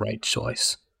choice is the right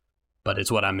choice. But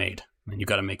it's what I made. And you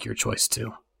gotta make your choice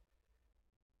too.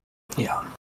 Yeah.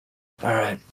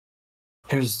 Alright.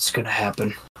 Here's what's gonna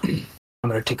happen. I'm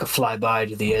gonna take a flyby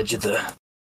to the edge of the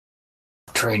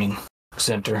training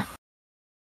center.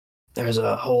 There's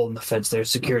a hole in the fence there.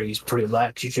 Security's pretty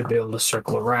lax. You should be able to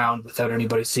circle around without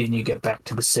anybody seeing you get back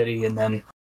to the city, and then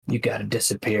you gotta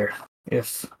disappear.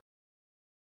 If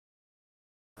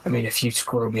you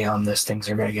screw me on this, things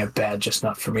are gonna get bad, just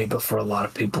not for me, but for a lot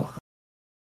of people.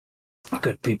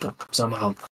 Good people,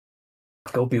 somehow.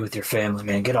 Go be with your family,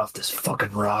 man. Get off this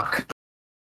fucking rock.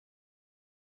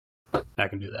 I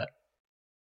can do that.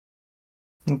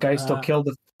 The guy still killed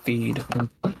the feed.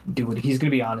 Do what he's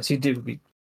gonna be honest.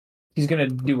 He's gonna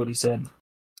do what he said.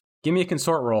 Give me a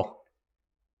consort roll.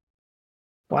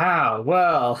 Wow.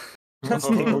 Well, let's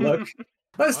take a look.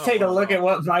 Let's take a look at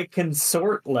what my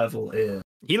consort level is.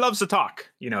 He loves to talk,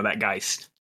 that Geist.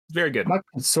 Very good. My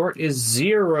consort is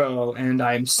 0, and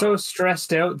I'm so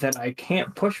stressed out that I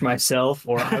can't push myself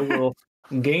or I will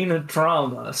gain a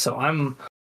trauma. So I'm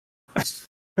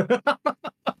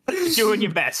doing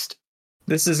your best.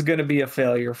 This is going to be a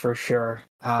failure for sure.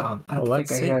 I don't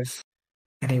think I have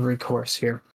any recourse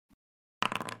here.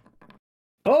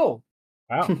 Oh!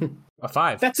 Wow. A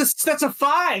 5. That's a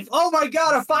 5! Oh my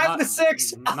god, a 5 and a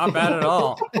 6! Not bad at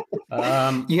all.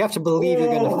 You have to believe you're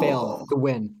going to fail to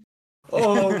win.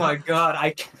 Oh my god, I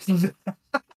can't.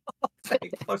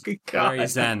 Thank fucking god. Very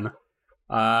zen.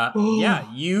 Yeah,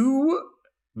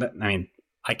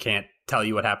 I can't tell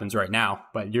you what happens right now,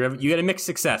 but you get a mixed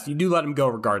success. You do let him go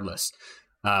regardless.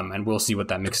 And we'll see what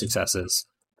that mixed success is.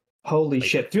 Holy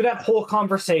shit. Through that whole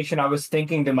conversation, I was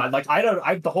thinking to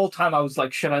the whole time I was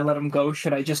like, should I let him go?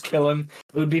 Should I just kill him?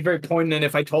 It would be very poignant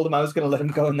if I told him I was going to let him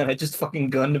go and then I just fucking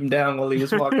gunned him down while he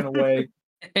was walking away.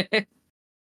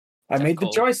 I made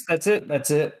the choice. That's it.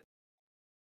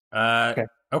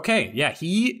 Okay. Yeah,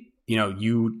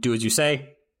 you do as you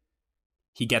say.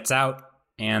 He gets out,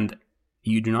 and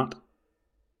you do not.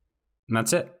 And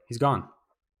that's it. He's gone.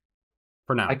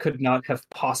 For now. I could not have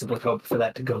possibly hoped for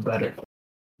that to go better.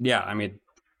 Yeah,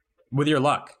 with your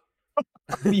luck.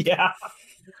 Yeah.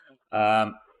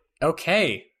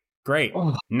 Okay, great.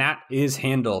 Oh. Nat is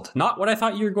handled. Not what I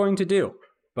thought you were going to do,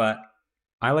 but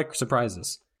I like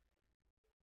surprises.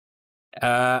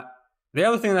 The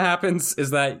other thing that happens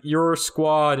is that your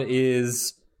squad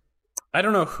is... I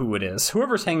don't know who it is.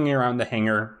 Whoever's hanging around the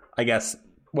hangar, I guess,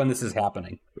 when this is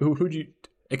happening. Who'd you...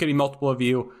 It could be multiple of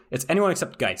you. It's anyone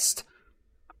except Geist.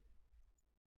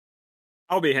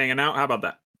 I'll be hanging out. How about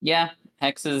that? Yeah,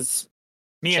 Hex is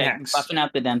Me and Hex. buffing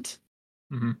up the dent.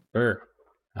 Mm-hmm. Sure.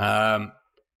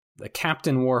 The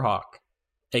Captain Warhawk,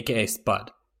 a.k.a.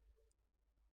 Spud.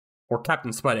 Or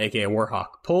Captain Spud, a.k.a.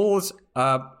 Warhawk,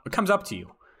 comes up to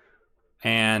you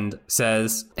and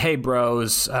says, "Hey,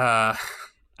 bros, I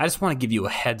just want to give you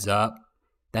a heads up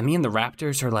that me and the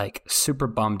Raptors are, super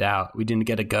bummed out. We didn't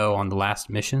get to go on the last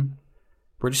mission.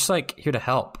 We're just, here to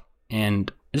help,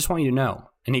 and I just want you to know."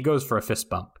 And he goes for a fist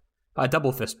bump. A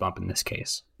double fist bump in this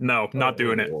case. No, not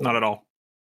doing it. Not at all.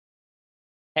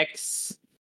 Hex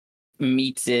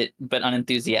meets it, but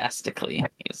unenthusiastically.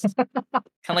 He's kind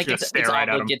of like Just it's stare right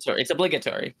at him. obligatory. It's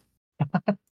obligatory.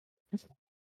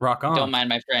 Rock on. Don't mind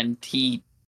my friend. He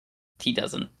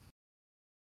doesn't.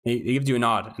 He gives you a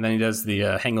nod, and then he does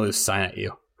the hang loose sign at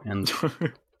you, and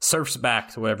surfs back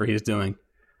to whatever he's doing.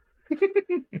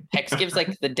 Hex gives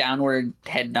like the downward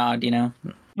head nod,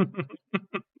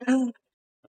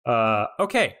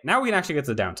 Okay, now we can actually get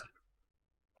to the downtime.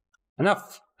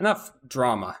 Enough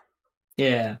drama.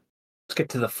 Yeah. Let's get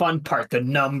to the fun part, the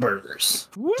numbers.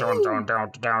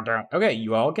 Down. Okay,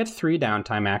 you all get 3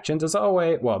 downtime actions as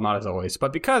always. Well, not as always,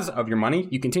 but because of your money,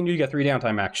 you continue to get 3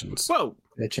 downtime actions. Whoa.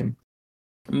 Bitchin'.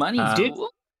 Money.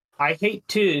 I hate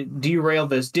to derail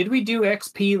this. Did we do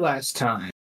XP last time?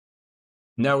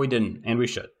 No, we didn't, and we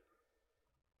should.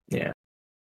 Yeah.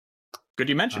 Good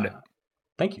you mentioned it.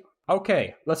 Thank you.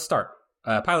 Okay, let's start.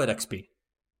 Pilot XP.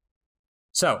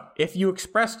 So, if you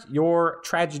expressed your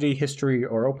tragedy, history,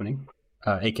 or opening,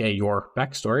 aka your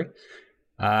backstory,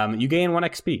 you gain 1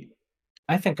 XP.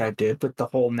 I think I did with the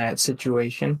whole Nat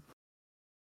situation.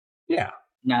 Yeah.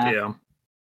 Nah. Yeah.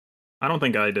 I don't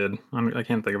think I did. I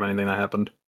can't think of anything that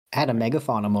happened. I had a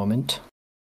megafauna moment.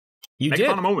 You Megafauna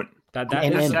did. moment. That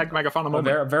And- is Hashtag Megafauna a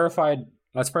moment. verified.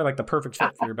 That's probably like the perfect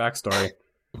fit for your backstory.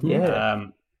 Yeah.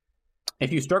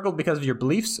 If you struggled because of your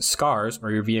beliefs, scars,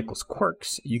 or your vehicle's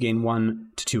quirks, you gain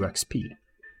 1 to 2 XP.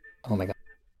 Oh my god.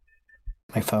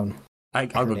 My phone. I'll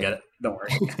go get it. Don't worry.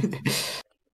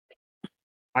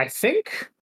 I think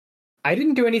I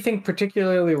didn't do anything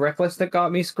particularly reckless that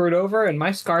got me screwed over, and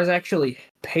my scars actually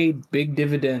paid big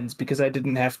dividends because I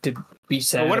didn't have to be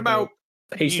sad. Well, what about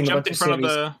you pacing a jumped bunch in front of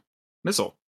cities. the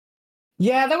missile?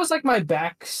 Yeah, that was like my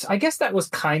backs. I guess that was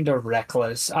kind of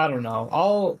reckless. I don't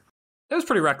know. It was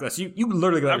pretty reckless. You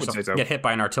literally I let would yourself say so. get hit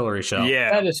by an artillery shell.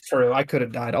 Yeah. That is true. I could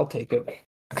have died. I'll take it.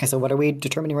 Okay, so what are we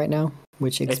determining right now?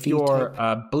 Which XP If your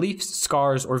type? beliefs,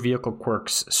 scars, or vehicle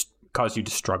quirks cause you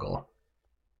to struggle.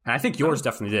 And I think yours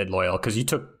definitely did, Loyal, because you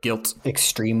took guilt.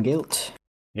 Extreme guilt.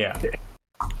 Yeah.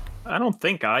 I don't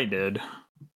think I did.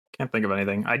 Can't think of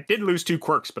anything. I did lose 2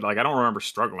 quirks, but I don't remember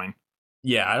struggling.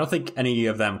 Yeah, I don't think any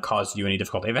of them caused you any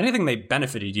difficulty. If anything, they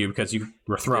benefited you because you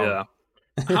were thrown. Yeah.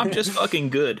 I'm just fucking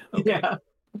good. Okay. Yeah.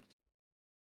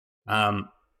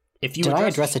 If you Did I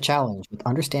address a challenge with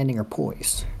understanding or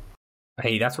poise?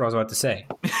 Hey, that's what I was about to say.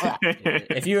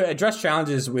 If you address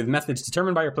challenges with methods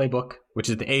determined by your playbook, which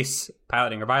is the ACE,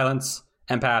 piloting or violence,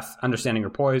 empath, understanding or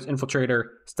poise, infiltrator,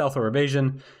 stealth or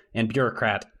evasion, and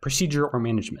bureaucrat, procedure or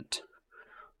management,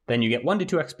 then you get 1 to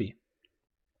 2 XP.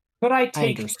 But I I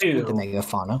take understood the 2.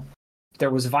 megafauna. There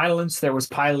was violence, there was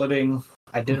piloting.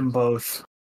 I did them both.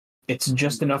 It's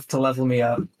just enough to level me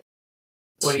up.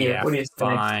 What do you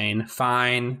think?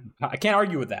 Fine. I can't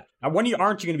argue with that. When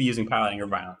aren't you going to be using piloting or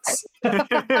violence?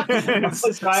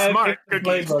 That's why I Smart picked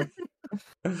the cookie.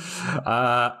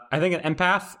 playbook. I think an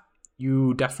empath,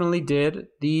 you definitely did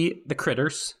the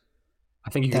critters. I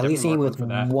think you could At least definitely me mark with one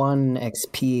for that. 1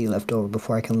 XP left over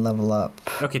before I can level up.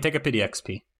 Okay, take a pity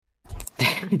XP.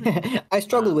 I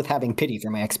struggled with having pity for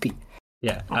my XP.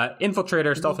 Yeah.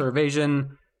 Infiltrator, stealth or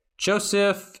evasion.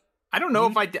 Joseph. I don't know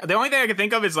if the only thing I can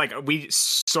think of is like we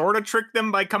sort of tricked them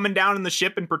by coming down in the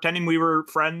ship and pretending we were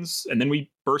friends, and then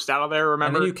we burst out of there.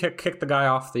 Remember? And then you kick the guy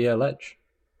off the ledge.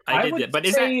 I I did would that, but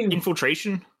is that say-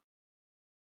 infiltration?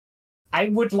 I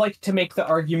would like to make the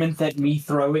argument that me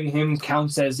throwing him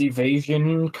counts as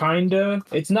evasion, kinda.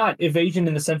 It's not evasion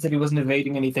in the sense that he wasn't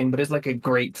evading anything, but it's like a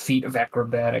great feat of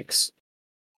acrobatics.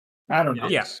 I don't know.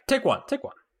 Yeah, take one.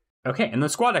 Okay, and then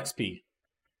squad XP.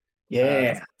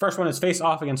 Yeah. First one is face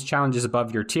off against challenges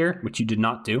above your tier, which you did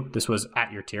not do. This was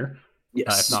at your tier,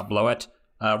 Yes. if not below it.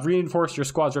 Reinforce your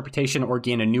squad's reputation or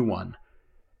gain a new one.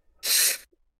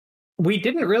 We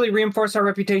didn't really reinforce our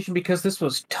reputation because this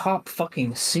was top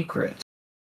fucking secret.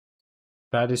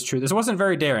 That is true. This wasn't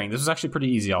very daring. This was actually pretty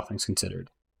easy, all things considered.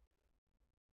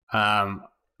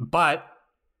 But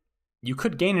you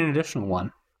could gain an additional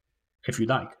one if you'd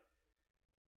like,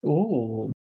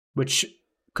 Ooh. which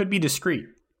could be discreet.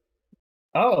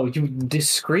 Oh, you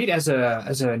discreet as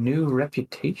a new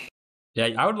reputation. Yeah,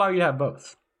 I would allow you to have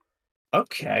both.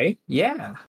 Okay.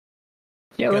 Yeah.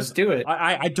 Yeah, let's Because do it.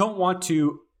 I don't want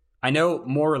to. I know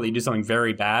morally do something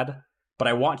very bad, but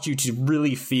I want you to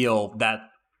really feel that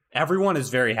everyone is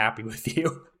very happy with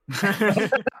you.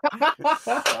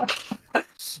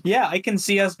 Yeah, I can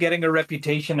see us getting a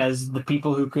reputation as the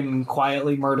people who can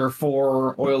quietly murder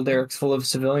 4 oil derricks full of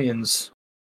civilians.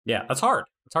 Yeah, that's hard.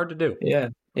 It's hard to do. Yeah,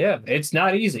 it's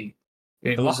not easy.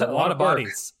 It A was lot of work.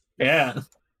 bodies. Yeah.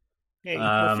 Hey,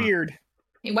 we're feared.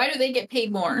 Hey, why do they get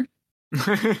paid more?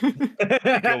 Kill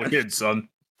the kids, son.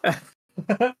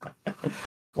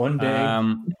 One day. I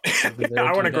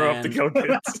want to grow up to kill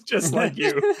kids just like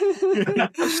you.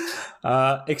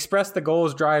 Express the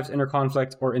goals, drives, inner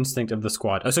conflict, or instinct of the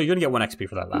squad. Oh, so you're going to get 1 XP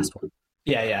for that last one.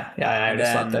 Yeah. I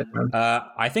just thought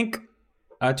that. I think 2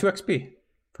 XP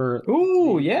for.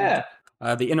 Ooh, yeah.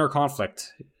 The inner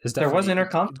conflict is There was inner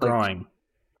conflict. growing.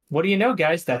 What do you know,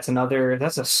 guys? That's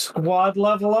a squad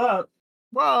level up.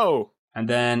 Whoa. And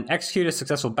then execute a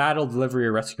successful battle, delivery,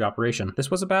 or rescue operation.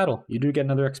 This was a battle. You do get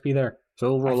another XP there. So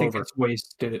it'll roll I think over. it's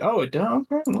wasted. Oh, it does.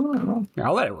 Okay. Yeah,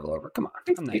 I'll let it roll over. Come on.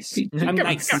 I'm nice. I'm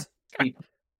nice.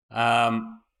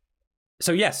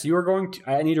 So yes, you are going to...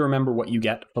 I need to remember what you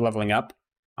get for leveling up.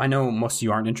 I know most of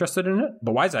you aren't interested in it,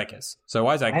 but ATYK is. So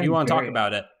ATYK, if you want to talk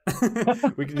about it,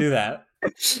 we can do that.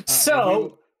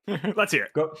 So... Let's hear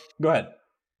it. Go ahead.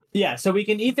 Yeah, so we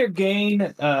can either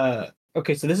gain...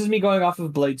 Okay, so this is me going off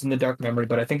of Blades in the Dark Memory,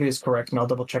 but I think it is correct, and I'll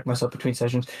double check myself between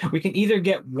sessions. We can either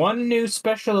get 1 new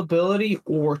special ability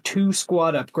or 2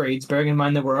 squad upgrades, bearing in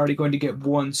mind that we're already going to get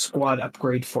 1 squad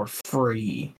upgrade for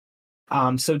free.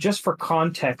 So just for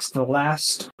context, the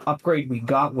last upgrade we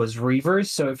got was Reavers,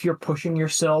 so if you're pushing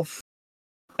yourself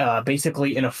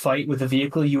basically in a fight with a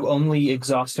vehicle, you only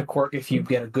exhaust a quirk if you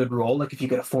get a good roll, like if you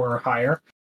get a 4 or higher,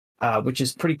 which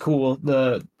is pretty cool.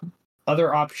 The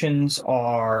other options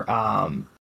are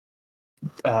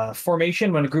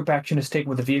formation. When a group action is taken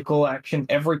with a vehicle action,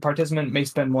 every participant may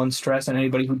spend 1 stress, and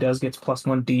anybody who does gets plus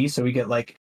 1d. So we get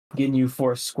like Ginyu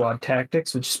Force Squad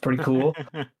Tactics, which is pretty cool.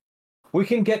 We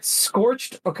can get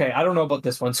Scorched. Okay, I don't know about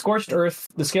this one. Scorched Earth.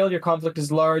 The scale of your conflict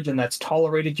is large, and that's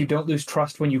tolerated. You don't lose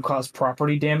trust when you cause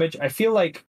property damage. I feel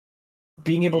like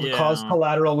being able to cause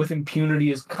collateral with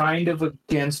impunity is kind of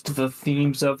against the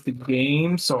themes of the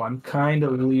game, so I'm kind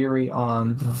of leery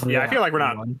on that. Yeah, I feel like we're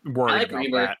not worried about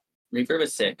that. Reaver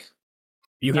was sick.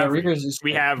 You have Reavers.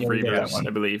 We have Reavers,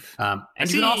 I believe. And you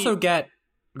can also get...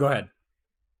 Go ahead.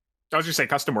 I was just saying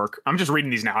custom work. I'm just reading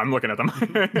these now. I'm looking at them.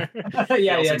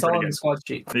 yeah, it's all on the squad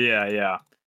sheet. Yeah.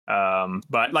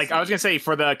 But like I was gonna say,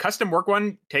 for the custom work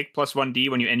one, take plus 1d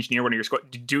when you engineer one of your squad.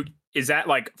 Is that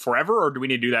like forever, or do we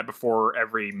need to do that before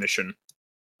every mission?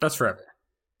 That's forever.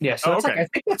 Yeah, so that's like, I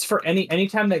think that's for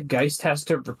anytime that Geist has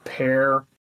to repair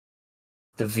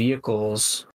the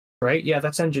vehicles, right? Yeah,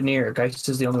 that's engineer. Geist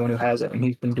is the only one who has it, and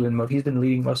he's been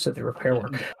leading most of the repair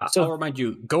work. So I'll remind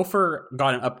you, Gopher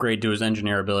got an upgrade to his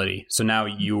engineer ability, so now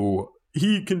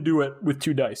he can do it with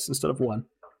 2 dice instead of 1.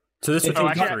 So this would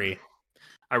be 3.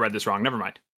 I read this wrong. Never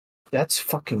mind. That's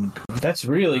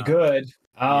really good.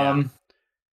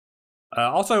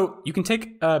 Also, you can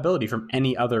take ability from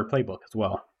any other playbook as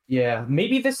well. Yeah,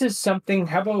 maybe this is something.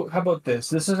 How about this?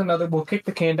 This is another. We'll kick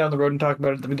the can down the road and talk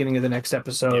about it at the beginning of the next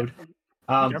episode.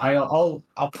 Yeah. I'll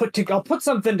put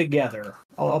something together.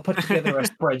 I'll put together a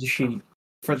spreadsheet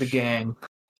for the gang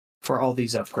for all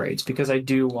these upgrades because I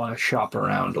do want to shop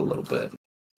around a little bit.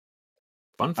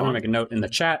 I'm going to make a note in the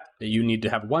chat that you need to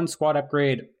have 1 squad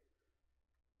upgrade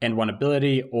and 1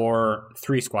 ability, or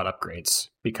 3 squad upgrades,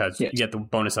 because you get the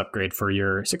bonus upgrade for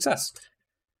your success.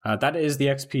 That is the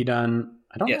XP done.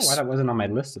 I don't know why that wasn't on my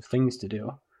list of things to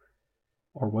do.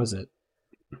 Or was it?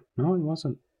 No, it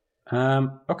wasn't.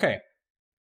 Okay.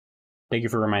 Thank you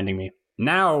for reminding me.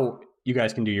 Now you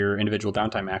guys can do your individual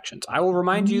downtime actions. I will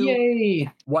remind you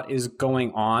what is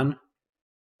going on.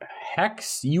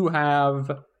 Hex, you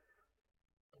have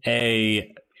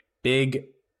a big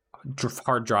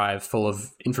hard drive full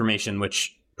of information,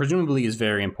 which presumably is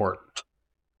very important,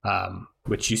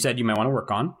 which you said you might want to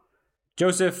work on.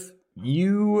 Joseph,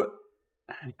 you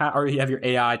already have your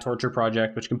AI torture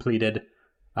project, which completed.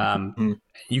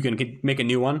 You can make a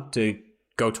new one to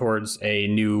go towards a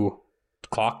new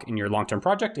clock in your long-term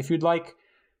project if you'd like.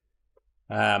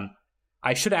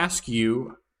 I should ask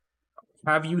you,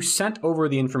 have you sent over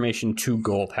the information to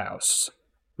Goldhouse?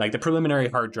 Like the preliminary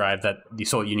hard drive that the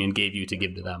Soul Union gave you to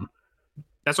give to them.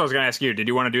 That's what I was going to ask you. Did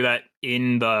you want to do that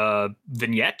in the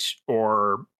vignette,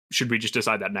 or should we just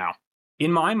decide that now?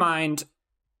 In my mind,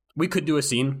 we could do a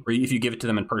scene where if you give it to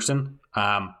them in person,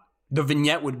 the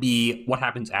vignette would be what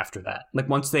happens after that. Like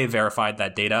once they verified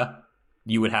that data,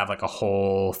 you would have like a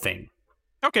whole thing.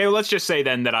 Okay, well, let's just say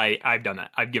then that I've done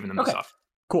that. I've given them the stuff.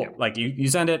 Cool. Yeah. Like you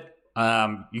send it,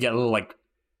 you get a little like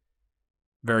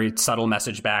very subtle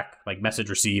message back, like message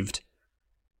received.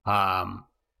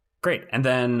 Great. And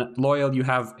then Loyal, you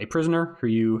have a prisoner who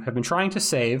you have been trying to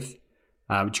save,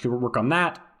 but you could work on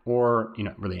that or,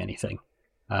 really anything.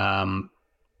 And,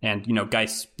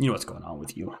 guys, you know what's going on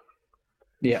with you.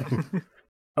 Yeah.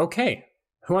 Okay.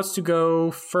 Who wants to go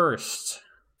first?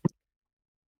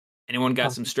 Anyone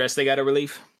got some stress they got to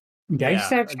relieve?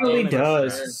 Geist actually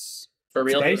does. For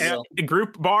real? A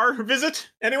group bar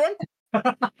visit? Anyone?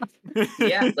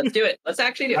 Yeah, let's do it. Let's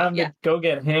actually do it. I'm Yeah. gonna go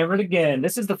get hammered again.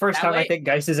 This is the first That time I way- think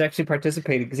Geist has actually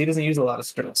participated because he doesn't use a lot of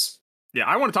stress. Yeah,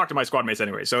 I want to talk to my squad mates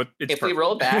anyway, so it's If we perfect.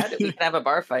 roll bad, we can have a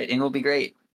bar fight and it'll be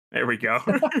great. There we go.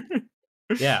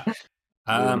 Yeah. We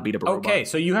wanna beat up a Okay, robot.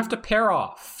 so you have to pair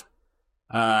off.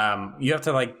 You have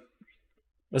to like.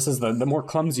 This is the more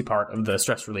clumsy part of the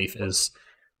stress relief is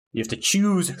you have to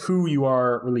choose who you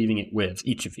are relieving it with,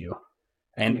 each of you.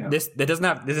 And Yeah. this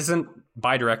isn't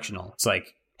bi-directional. It's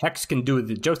like Hex can do it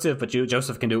with Joseph, but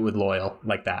Joseph can do it with Loyal,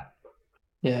 like that.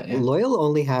 Yeah, yeah. Loyal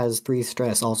only has 3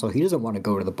 stress. Also, he doesn't want to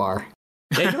go to the bar.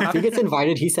 Yeah, you don't If have he gets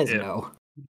invited, he says Yeah. no.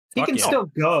 He Fuck can yeah. still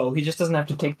go. He just doesn't have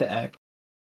to take the act.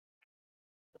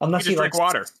 Unless You he just like drink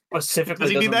water.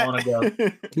 specifically Does he do doesn't want to go.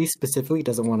 that? He specifically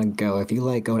doesn't want to go. If you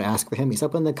like go to ask for him, he's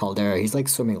up in the caldera. He's like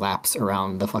swimming laps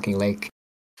around the fucking lake.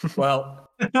 Well,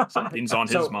 Something's on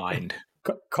So- his mind.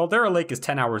 Caldera Lake is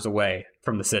 10 hours away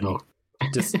from the city. Oh.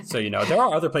 Just so you know, there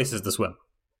are other places to swim,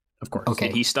 of course. Okay.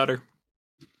 Did he stutter?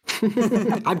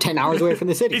 I'm 10 hours away from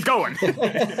the city. He's going.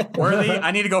 Worthy,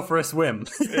 I need to go for a swim.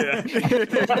 Yeah.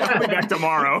 I'll be back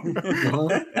tomorrow.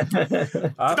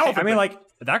 I mean, like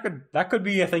that could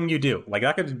be a thing you do. Like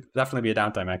that could definitely be a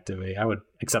downtime activity. I would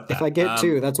accept that. If I get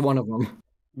 2, that's one of them.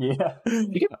 yeah, You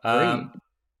get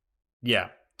yeah.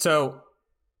 So,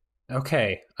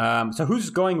 okay. So who's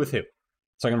going with who?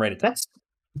 So I can write it down.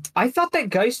 I thought that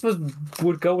Geist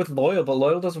would go with Loyal, but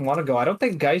Loyal doesn't want to go. I don't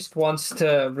think Geist wants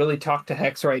to really talk to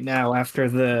Hex right now after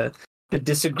the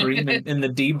disagreement in the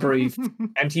debrief,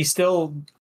 and he still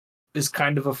is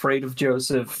kind of afraid of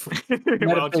Joseph. Well,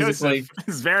 Metaphysically. Joseph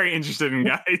is very interested in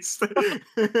guys.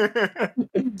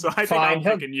 So I think Fine, I'm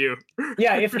he'll- picking you.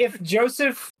 Yeah, if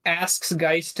Joseph asks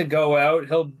Geist to go out,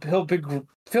 he'll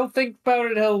think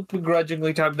about it. He'll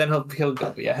begrudgingly talk. Then he'll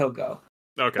go. Yeah, he'll go.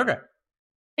 Okay.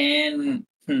 And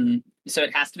so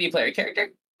it has to be a player character?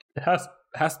 It has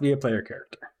to be a player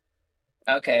character.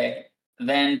 Okay.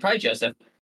 Then probably Joseph.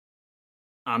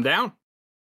 I'm down.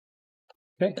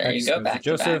 Okay. There you next go, goes back to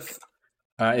Joseph.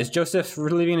 Is Joseph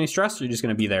relieving any stress, or are you just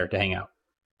going to be there to hang out?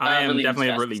 I am relieving definitely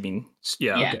stress. relieving.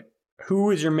 Yeah. Yeah. Okay.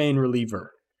 Who is your main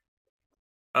reliever?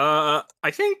 I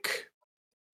think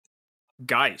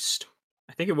Geist.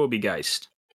 I think it will be Geist.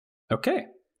 Okay.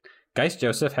 Geist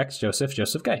Joseph, Hex Joseph,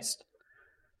 Joseph Geist.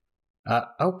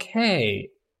 Okay.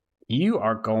 You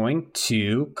are going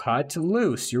to cut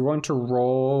loose. You're going to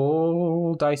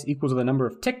roll dice equals the number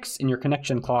of ticks in your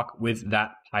connection clock with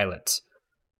that pilot.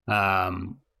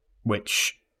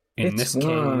 Which in It's this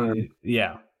one. case,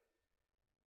 yeah.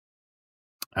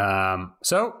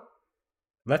 So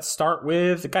let's start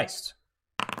with the Geist.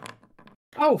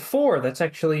 Oh, 4. That's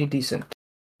actually decent.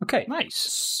 Okay.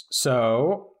 Nice.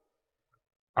 So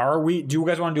do you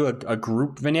guys want to do a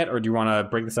group vignette, or do you want to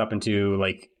break this up into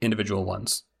like individual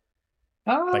ones?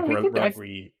 Like We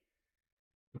could-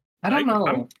 I don't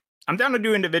know. I'm down to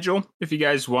do individual if you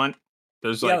guys want.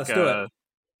 There's Yeah, like let's do it.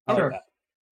 I like Sure. that.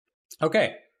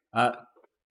 Okay.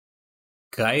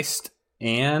 Geist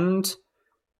and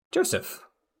Joseph.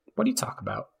 What do you talk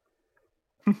about?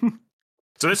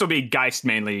 So this will be Geist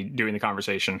mainly doing the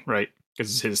conversation, right?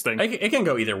 Because it's his thing. It can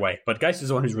go either way, but Geist is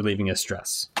the one who's relieving his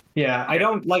stress. Yeah, I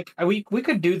don't like. We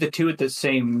could do the 2 at the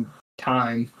same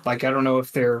time. Like, I don't know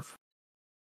if they're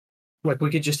like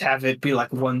we could just have it be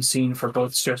like one scene for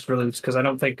both stress reliefs because I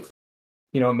don't think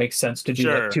it makes sense to do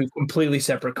Sure. like 2 completely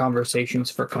separate conversations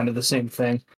for kind of the same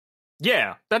thing.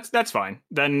 Yeah, that's fine.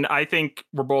 Then I think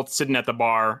we're both sitting at the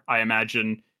bar. I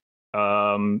imagine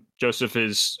Joseph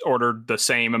has ordered the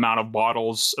same amount of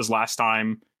bottles as last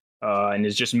time, and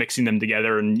is just mixing them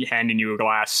together and handing you a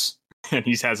glass, and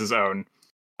he has his own.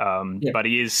 Yeah. But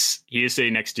he is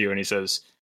sitting next to you, and he says,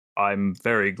 "I'm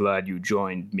very glad you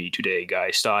joined me today,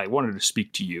 Geist. I wanted to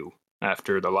speak to you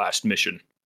after the last mission."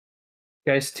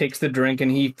 Geist takes the drink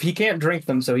and he can't drink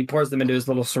them, so he pours them into his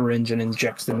little syringe and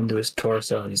injects them into his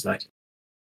torso. And he's like,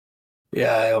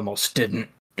 "Yeah, I almost didn't."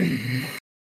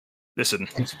 Listen,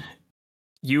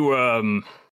 you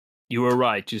were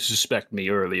right to suspect me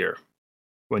earlier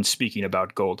when speaking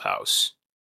about Gold House.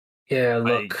 Yeah,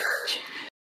 look.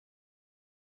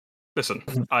 Listen,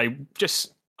 I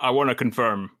want to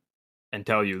confirm and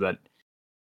tell you that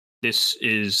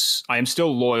I am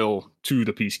still loyal to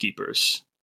the Peacekeepers.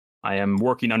 I am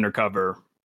working undercover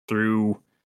through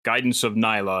guidance of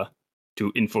Nyla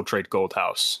to infiltrate Gold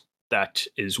House. That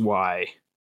is why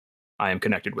I am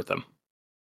connected with them.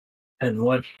 And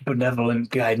what benevolent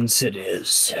guidance it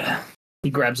is. He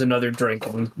grabs another drink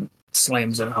and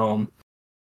slams it home.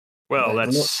 Well, Right.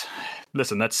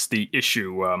 that's the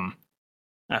issue.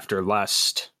 After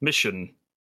last mission,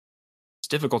 it's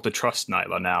difficult to trust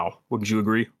Nyla now. Wouldn't you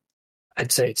agree?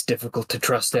 I'd say it's difficult to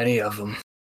trust any of them.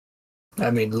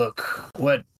 I mean, look,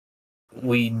 what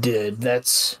we did,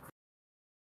 it's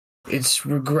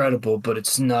regrettable, but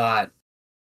it's not.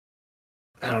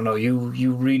 I don't know,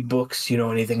 you read books, you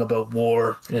know anything about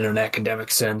war in an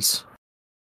academic sense.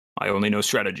 I only know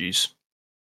strategies.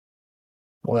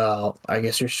 Well, I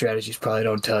guess your strategies probably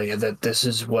don't tell you that this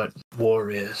is what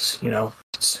war is, you know?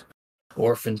 It's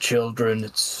orphan children,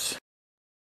 it's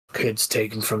kids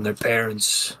taken from their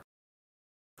parents.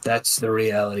 That's the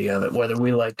reality of it, whether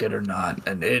we like it or not.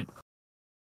 And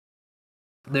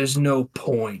there's no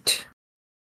point,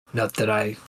 not that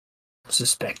I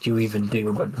suspect you even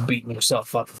do, but beating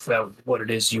yourself up about what it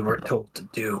is you were told to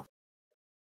do.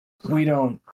 We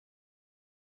don't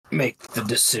make the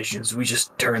decisions, we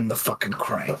just turn the fucking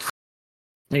crank.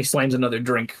 And he slams another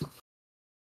drink.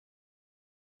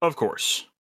 Of course.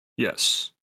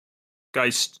 Yes.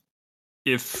 Geist,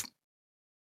 if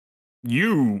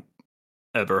you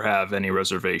ever have any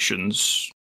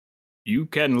reservations, you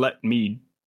can let me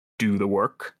do the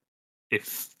work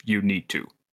if you need to.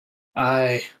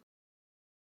 I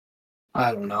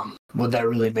don't know. Would that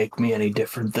really make me any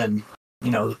different than,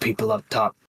 you know, the people up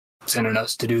top sending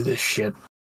us to do this shit?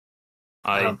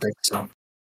 I don't think so.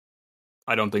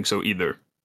 I don't think so either.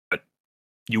 But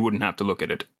you wouldn't have to look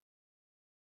at it.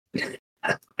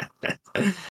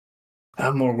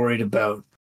 I'm more worried about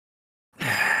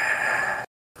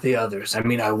the others. I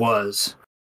mean, I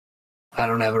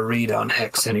don't have a read on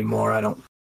Hex anymore. I don't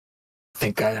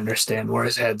think I understand where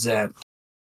his head's at.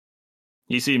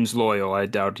 He seems loyal. I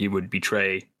doubt he would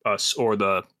betray us or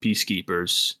the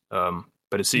peacekeepers.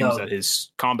 But it seems that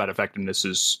his combat effectiveness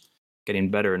is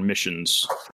getting better in missions.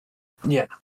 Yeah.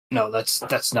 No,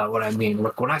 that's not what I mean.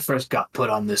 Look, when I first got put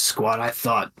on this squad, I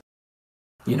thought,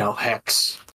 you know,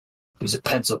 Hex, he's a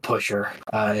pencil pusher.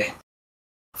 I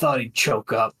thought he'd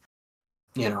choke up,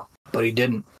 you know, but he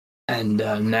didn't. And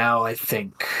now I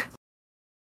think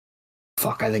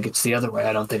it's the other way.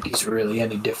 I don't think he's really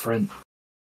any different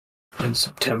than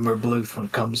September Bluth when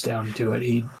it comes down to it.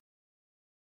 He'd,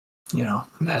 you know,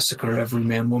 massacre every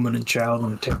man, woman, and child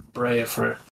and take Brea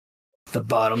for the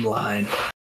bottom line.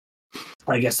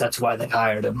 I guess that's why they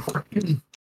hired him.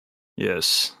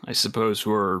 Yes, I suppose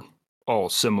we're all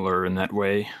similar in that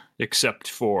way, except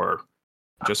for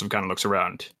Joseph kind of looks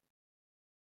around.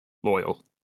 Loyal.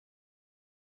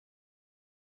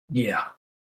 Yeah.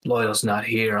 Loyal's not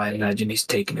here. I imagine he's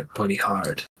taking it pretty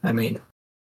hard. I mean,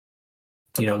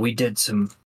 you know, we did some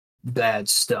bad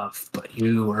stuff, but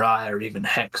you or I or even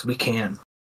Hex, we can't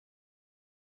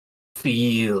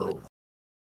feel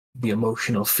the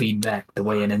emotional feedback the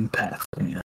way an empath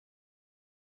can.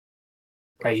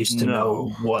 I used to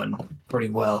know one pretty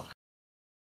well.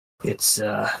 It's,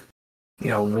 you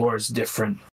know, war's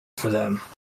different for them.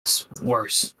 It's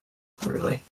worse,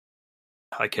 really.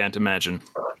 I can't imagine.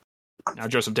 Now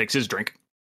Joseph takes his drink.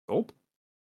 Oh.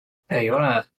 Hey,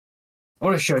 I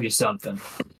want to show you something.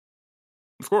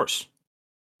 Of course.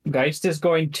 Geist is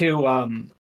going to,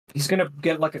 he's going to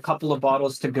get like a couple of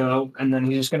bottles to go, and then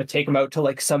he's just going to take them out to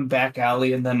like some back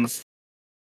alley and then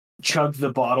chug the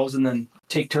bottles and then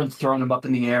take turns throwing them up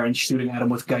in the air and shooting at him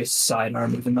with Geist's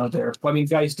sidearm, even though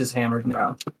Geist is hammered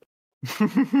now.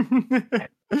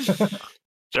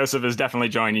 Joseph is definitely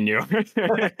joining you.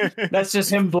 That's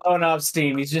just him blowing off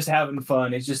steam. He's just having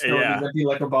fun. He's just throwing these empty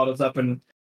liquor bottles up, and,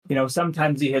 you know,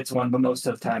 sometimes he hits one, but most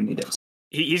of the time he does.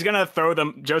 He's going to throw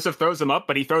them. Joseph throws them up,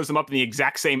 but he throws them up in the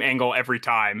exact same angle every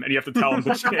time, and you have to tell him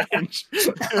to change.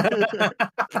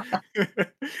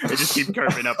 They just keep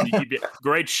curving up, and you keep it.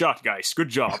 Great shot, guys. Good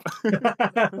job.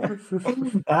 I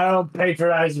don't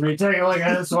patronize me. Take a look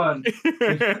at this one.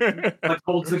 Like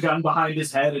holds the gun behind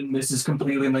his head and misses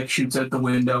completely, and like shoots out the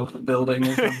window of the building.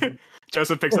 Or something.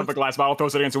 Joseph picks up a glass bottle,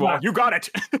 throws it against the wall. You got it.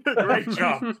 Great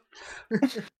job.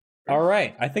 All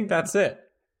right, I think that's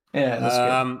it. Yeah, that's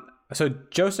good. So,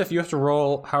 Joseph, you have to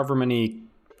roll however many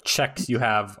checks you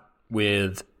have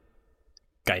with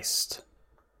Geist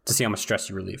to see how much stress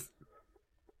you relieve.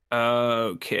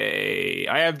 Okay.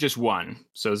 I have just one.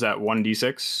 So is that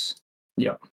 1d6?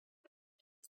 Yeah.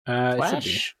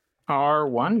 Flash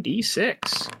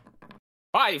R1d6.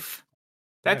 5.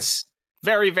 That's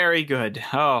very, very good.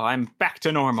 Oh, I'm back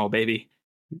to normal, baby.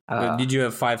 Did you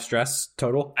have 5 stress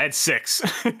total? I had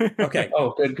 6. Okay.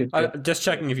 Oh, good. Just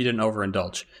checking if you didn't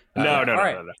overindulge. No.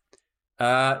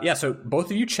 Yeah, so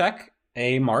both of you check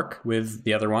a mark with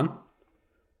the other one.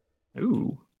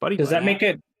 Ooh, buddy. Does that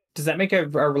make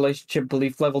our relationship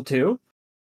belief level 2?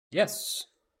 Yes.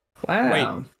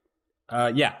 Wow.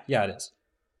 Wait. Yeah, it is.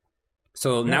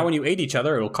 So now when you aid each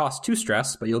other, it'll cost 2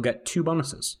 stress, but you'll get 2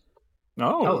 bonuses. That's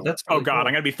oh really God, cool. I'm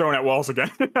gonna be thrown at walls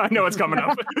again. I know it's coming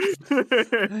up.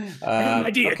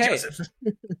 Idea, okay. Joseph.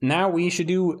 Now we should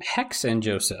do Hex and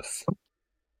Joseph.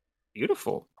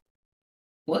 Beautiful.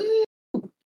 What?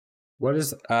 What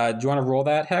is? Do you want to roll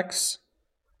that, Hex?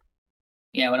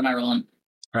 Yeah, what am I rolling?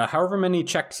 However many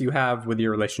checks you have with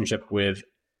your relationship with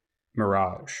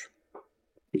Mirage.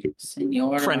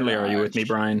 Senor Friendly, are you with me, Mirage.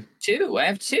 Brian? 2. I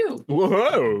have 2.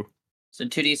 Whoa! So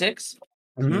 2d6.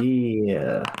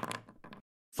 Yeah.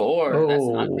 4. That's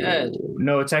not good.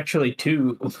 No, it's actually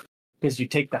 2 because you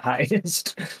take the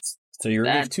highest. So you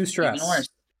relieve That's 2 stress. even worse.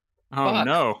 Oh Fuck.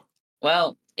 no!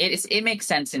 Well, it makes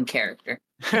sense in character.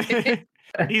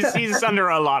 he's under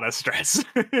a lot of stress.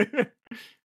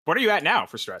 What are you at now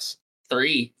for stress?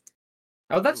 3.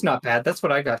 Oh, that's not bad. That's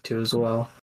what I got to as well.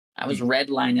 I was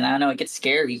redlining. I don't know. It gets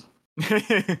scary.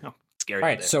 Scary. All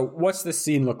right. So what's the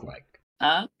scene look like?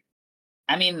 I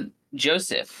mean,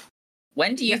 Joseph,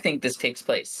 when do you think this takes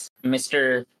place,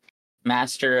 Mr.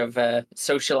 Master of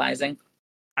socializing?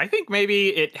 I think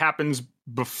maybe it happens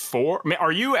before.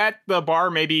 Are you at the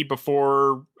bar maybe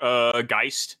before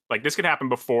Geist? Like this could happen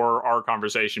before our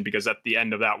conversation because at the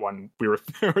end of that one we were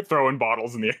throwing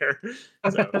bottles in the air.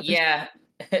 So. Yeah.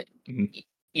 Mhm.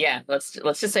 Yeah, let's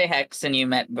just say Hex and you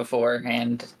met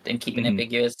beforehand and keep it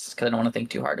ambiguous because I don't want to think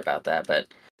too hard about that. But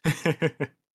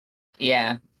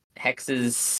yeah, Hex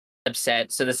is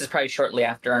upset. So this is probably shortly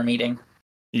after our meeting.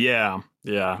 Yeah.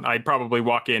 I'd probably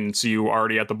walk in and see you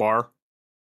already at the bar.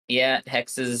 Yeah,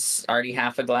 Hex is already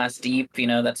half a glass deep. You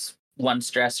know, that's one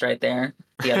stress right there.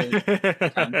 The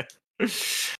other.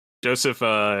 Joseph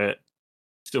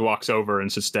still walks over and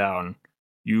sits down.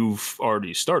 You've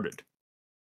already started.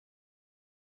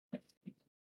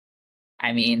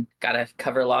 I mean, gotta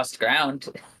cover lost ground.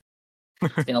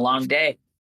 It's been a long day.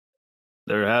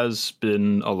 There has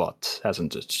been a lot,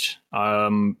 hasn't it?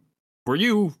 Were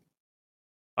you...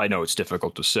 I know it's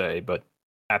difficult to say, but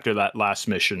after that last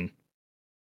mission,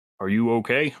 are you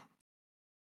okay?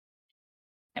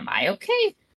 Am I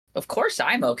okay? Of course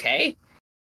I'm okay.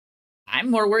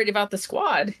 I'm more worried about the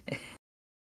squad.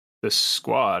 The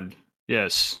squad,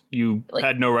 yes. You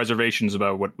had no reservations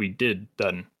about what we did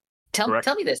then. Tell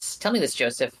me this,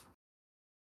 Joseph.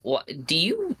 What do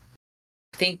you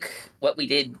think what we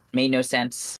did made no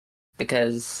sense?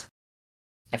 Because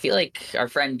I feel like our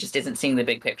friend just isn't seeing the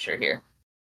big picture here.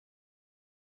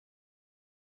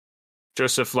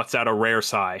 Joseph lets out a rare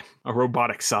sigh, a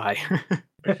robotic sigh.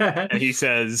 And he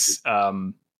says,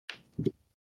 I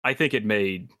think it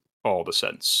made all the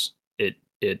sense.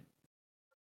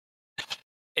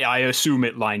 I assume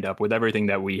it lined up with everything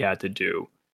that we had to do.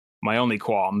 My only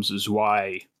qualms is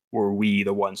why were we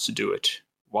the ones to do it?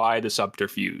 Why the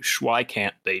subterfuge? Why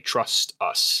can't they trust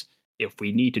us? If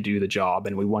we need to do the job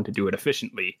and we want to do it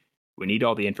efficiently, we need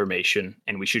all the information,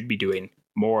 and we should be doing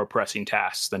more pressing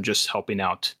tasks than just helping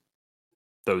out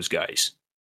those guys.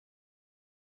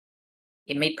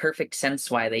 It made perfect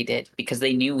sense why they did, because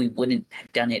they knew we wouldn't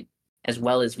have done it as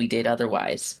well as we did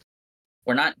otherwise.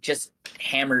 We're not just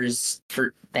hammers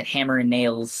for that hammer and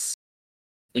nails.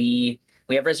 We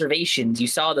have reservations. You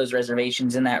saw those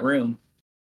reservations in that room.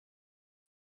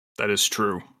 That is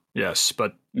true. Yes,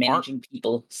 but managing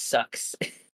people sucks.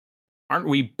 Aren't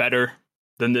we better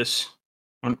than this?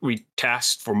 Aren't we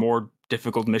tasked for more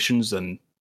difficult missions than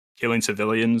killing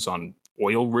civilians on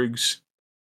oil rigs?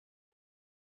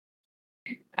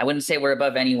 I wouldn't say we're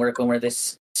above any work when we're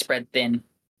this spread thin.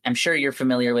 I'm sure you're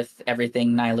familiar with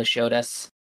everything Nyla showed us.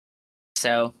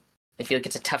 So I feel like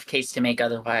it's a tough case to make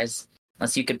otherwise.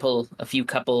 Unless you could pull a few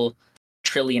couple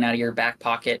trillion out of your back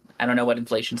pocket. I don't know what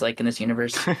inflation's like in this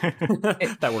universe.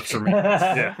 That works for me.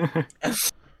 Yeah.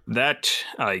 That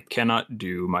I cannot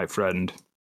do, my friend.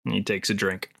 He takes a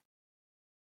drink.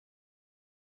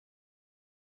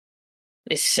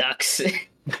 This sucks.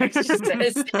 It just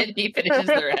says, and he finishes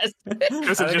the rest.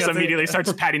 Joseph just immediately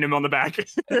starts patting him on the back.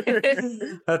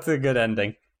 That's a good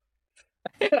ending.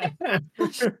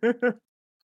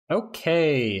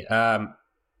 Okay.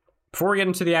 Before we get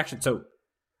into the action, so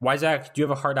Wyzak, do you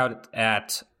have a hard out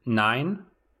at 9?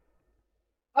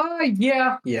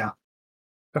 Yeah.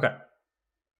 Okay.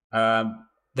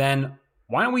 Then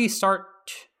why don't we start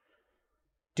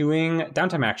doing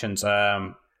downtime actions? Do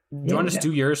you want to just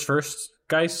do yours first,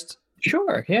 Geist?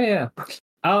 Sure. Yeah.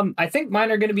 I think mine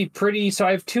are going to be pretty. So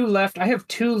I have 2 left. I have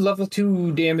 2 level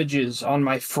 2 damages on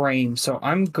my frame. So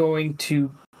I'm going to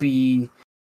be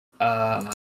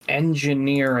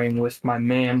engineering with my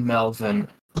man Melvin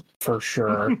for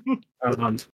sure.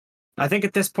 I think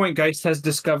at this point, Geist has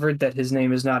discovered that his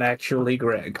name is not actually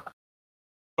Greg.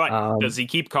 But does he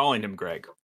keep calling him Greg?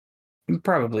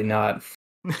 Probably not.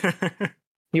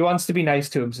 He wants to be nice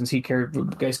to him since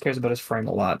cares about his frame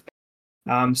a lot.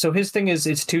 So his thing is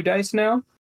it's 2 dice now?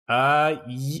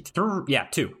 Yeah,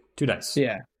 two dice.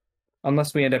 Yeah.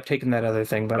 Unless we end up taking that other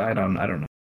thing, but I don't know.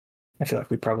 I feel like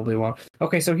we probably won't.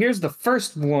 Okay, so here's the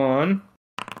first one.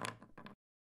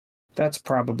 That's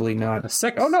probably not A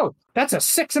 6. Oh no, that's a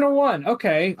 6 and a 1.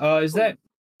 Okay, is that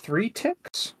 3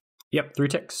 ticks? Yep, 3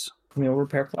 ticks. The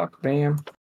repair clock. Bam,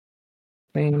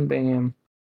 bam, bam,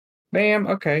 bam.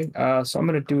 Okay, so I'm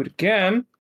gonna do it again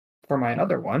for my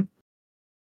other one.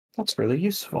 That's really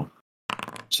useful.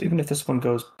 So even if this one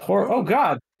goes poor, oh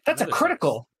god, that's a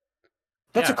critical.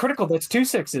 6. That's a critical. That's 2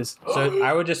 6s. So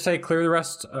I would just say clear the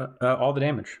rest, all the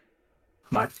damage.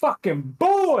 My fucking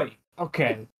boy.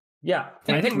 Okay. Yeah,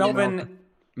 and I think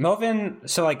Melvin.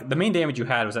 So like the main damage you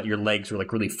had was that your legs were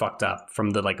like really fucked up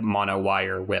from the like mono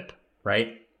wire whip,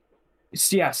 right?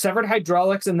 Yeah, severed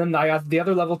hydraulics, and then the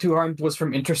other level 2 harm was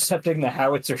from intercepting the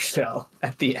howitzer shell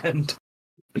at the end.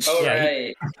 Oh,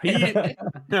 Yeah,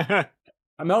 right.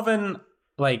 Melvin,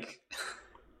 like,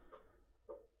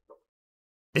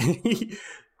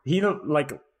 he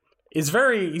like he's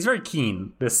very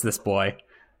keen. This boy,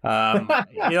 he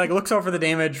like looks over the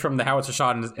damage from the howitzer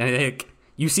shot, and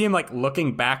you see him like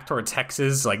looking back towards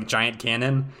Hex's like giant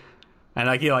cannon, and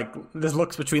like he like just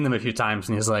looks between them a few times,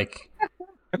 and he's like,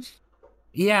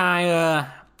 "Yeah,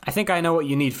 I think I know what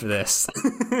you need for this."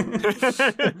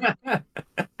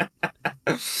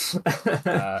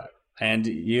 And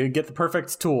you get the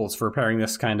perfect tools for repairing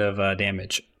this kind of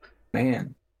damage.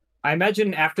 Man. I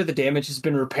imagine after the damage has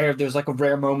been repaired, there's like a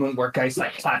rare moment where guys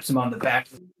like claps him on the back.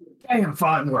 Damn,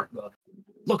 fine work, bud.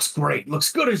 Looks great.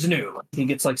 Looks good as new. He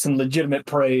gets like some legitimate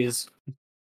praise.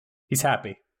 He's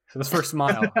happy. For this first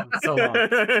smile. So long.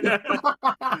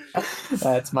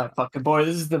 That's my fucking boy.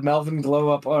 This is the Melvin glow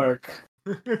up arc.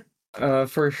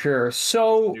 For sure.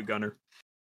 So New gunner.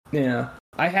 yeah.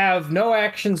 I have no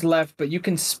actions left, but you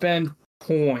can spend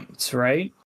points,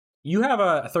 right? You have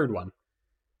a third one.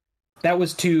 That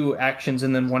was 2 actions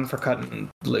and then 1 for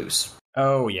cutting loose.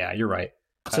 Oh, yeah, you're right.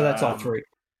 So that's all 3.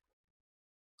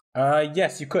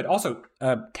 Yes, you could. Also,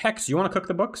 Hex, you want to cook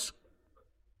the books?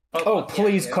 Oh,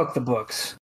 please cook the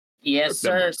books. Yes,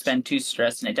 sir. Spend 2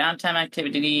 stress in a downtime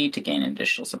activity to gain an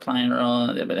additional supply and roll.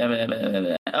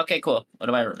 Okay, cool. What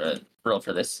do I roll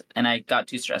for this? And I got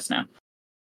 2 stress now.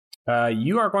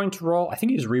 You are going to roll. I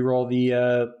think you just re-roll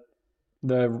the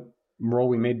roll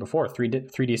we made before,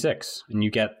 3d6, and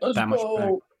you get Let's that much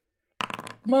go.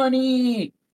 back.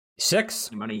 Money.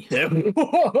 6. Money.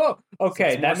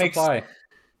 Okay, that makes supply.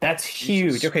 that's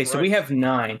huge. Jesus Okay, so we Christ. have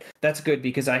 9. That's good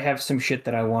because I have some shit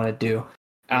that I want to do.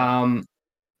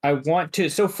 I want to.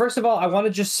 So first of all, I want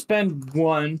to just spend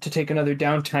 1 to take another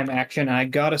downtime action. And I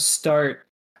gotta start.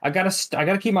 I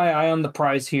gotta keep my eye on the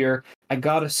prize here. I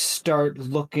gotta start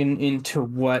looking into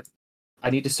what I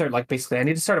need to start. Like basically, I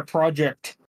need to start a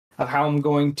project of how I'm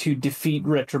going to defeat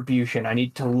Retribution. I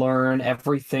need to learn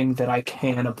everything that I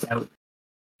can about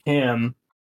him.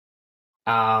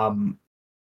 And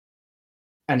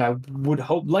I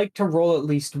would like to roll at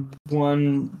least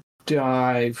 1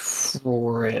 die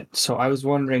for it. So I was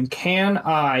wondering,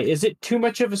 is it too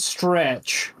much of a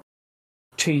stretch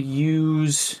to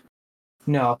use?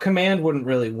 No, command wouldn't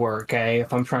really work,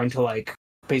 if I'm trying to like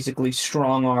basically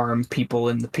strong arm people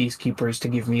in the Peacekeepers to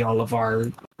give me all of our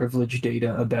privilege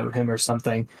data about him or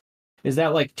something. Is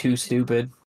that like too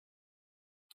stupid?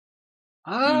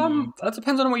 That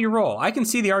depends on what you roll. I can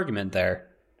see the argument there.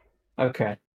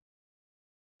 Okay.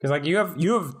 Because like you have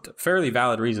fairly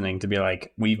valid reasoning to be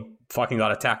like, we fucking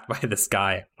got attacked by this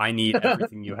guy. I need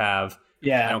everything you have.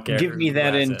 Yeah, I don't care give me who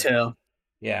that has it. intel.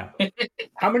 Yeah.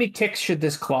 How many ticks should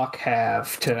this clock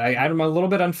have? I'm a little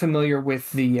bit unfamiliar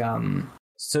with the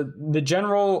So the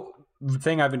general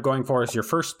thing I've been going for is your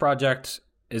first project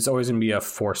is always going to be a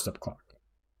 4-step clock.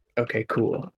 Okay,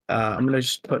 cool. I'm gonna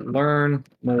just put learn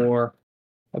more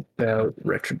about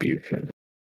Retribution.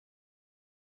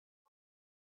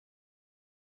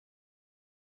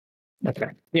 Okay.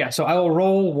 Yeah, so I will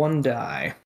roll 1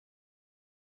 die.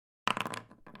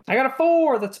 I got a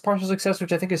 4. That's a partial success,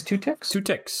 which I think is 2 ticks. 2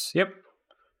 ticks. Yep.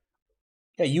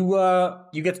 Yeah,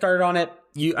 you get started on it.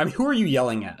 Who are you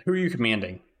yelling at? Who are you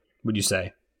commanding? Would you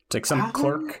say it's like some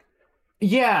clerk?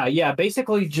 Yeah.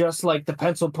 Basically, just like the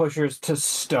pencil pushers to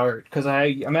start, because I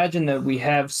imagine that we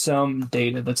have some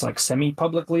data that's like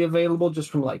semi-publicly available,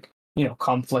 just from like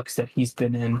conflicts that he's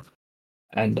been in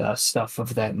and stuff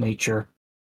of that nature.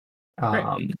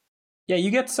 Yeah, you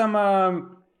get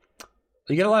some.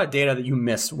 You get a lot of data that you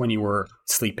missed when you were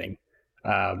sleeping,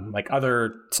 like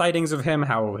other sightings of him,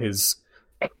 how his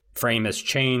frame has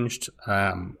changed.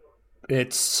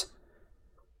 It's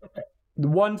The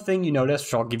one thing you notice,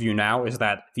 which I'll give you now, is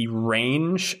that the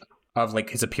range of like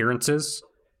his appearances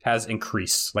has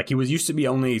increased. Like he was used to be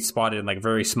only spotted in like a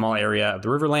very small area of the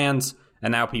Riverlands,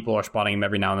 and now people are spotting him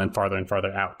every now and then farther and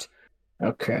farther out.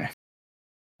 Okay.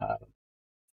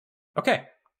 Okay,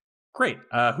 great.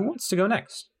 Who wants to go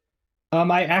next?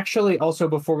 I actually also,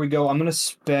 before we go, I'm gonna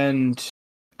spend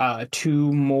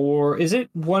 2 more. Is it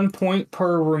 1 point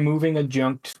per removing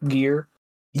adjunct gear?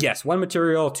 Yes, 1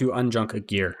 material to unjunk a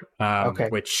gear. Okay.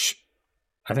 Which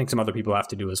I think some other people have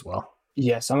to do as well.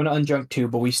 Yes, I'm gonna unjunk 2,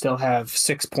 but we still have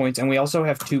 6 points, and we also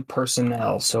have 2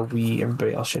 personnel, so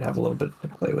everybody else should have a little bit to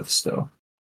play with still.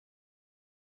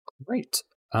 Great.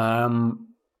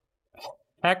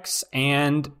 Hex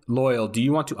and Loyal, do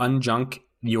you want to unjunk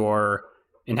your...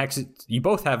 In Hex, you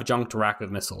both have junked rack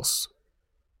of missiles.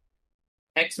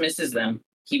 Hex misses them.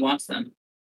 He wants them.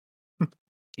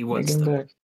 He wants them.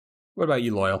 What about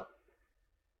you, Loyal?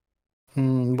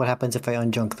 What happens if I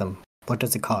unjunk them? What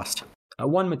does it cost?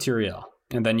 1 material,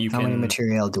 and then you How can... many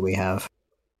material do we have?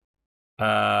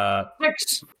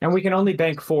 6! And we can only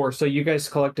bank 4, so you guys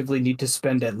collectively need to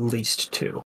spend at least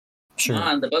 2. Sure. Come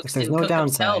on, the books If there's didn't no cook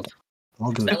downside, themselves.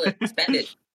 I'll do Spell it. it. Spend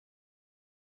it.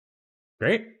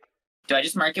 Great. Do I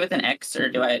just mark it with an X, or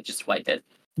do I just wipe it?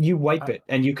 You wipe it,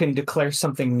 and you can declare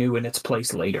something new in its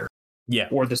place later, Yeah.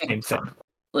 or the same thing.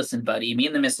 Listen, buddy, me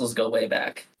and the missiles go way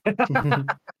back.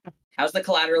 How's the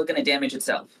collateral going to damage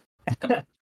itself? Come on.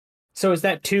 So is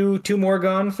that two more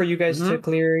gone for you guys to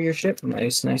clear your ship?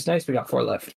 Nice. We got 4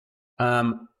 left.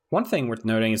 One thing worth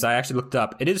noting is I actually looked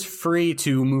up. It is free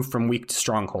to move from weak to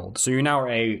stronghold. So you're now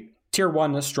a tier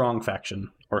 1 strong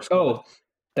faction. Or squad. Oh,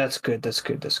 that's good.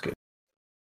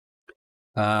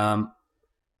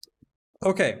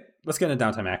 Okay, let's get into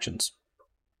downtime actions.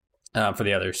 For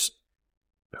the others.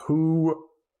 Who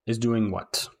is doing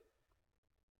what?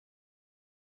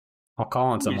 I'll call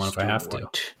on someone if I have to.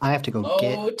 I have to go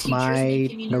get teachers my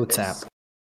making me notes app.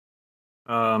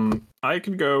 nervous. I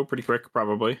can go pretty quick,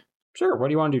 probably. Sure, what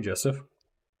do you want to do, Joseph?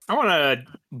 I want to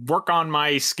work on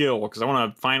my skill because I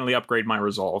want to finally upgrade my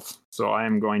resolve. So I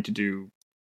am going to do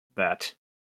that.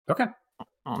 Okay.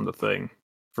 On the thing.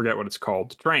 Forget what it's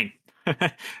called. Train.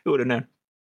 Who would have known?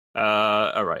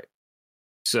 All right.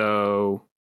 So,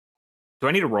 do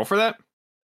I need to roll for that?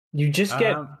 You just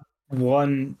get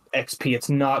 1 XP. It's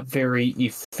not very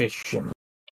efficient.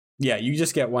 Yeah, you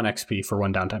just get 1 XP for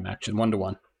 1 downtime action, 1 to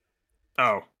 1.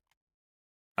 Oh.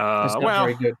 It's not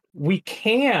very good. We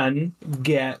can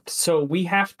get, so we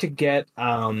have to get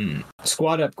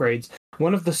squad upgrades.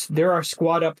 There are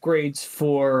squad upgrades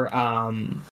for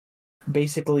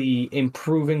basically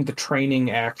improving the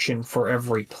training action for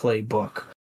every playbook.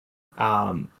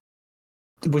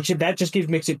 Which that just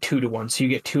makes it 2 to 1, so you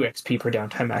get 2 XP per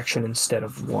downtime action instead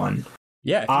of 1.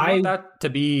 Yeah, if you want that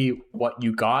to be what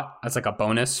you got as like a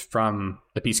bonus from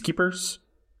the Peacekeepers,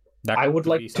 I would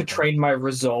like to train my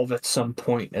resolve at some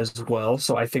point as well.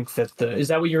 So I think that is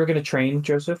that what you were going to train,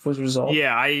 Joseph? Was resolve?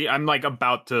 Yeah, I'm like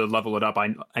about to level it up.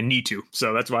 I need to,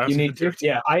 so that's why you need to.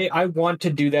 Yeah, I want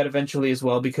to do that eventually as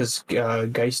well because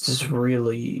Geist is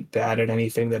really bad at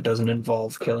anything that doesn't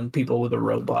involve killing people with a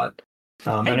robot.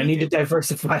 And I need to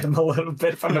diversify them a little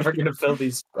bit if I'm ever going to fill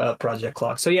these project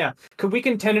clocks. So yeah, we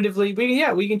can tentatively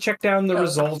we can check down the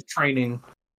resolve training.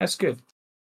 That's good.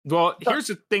 Well, here's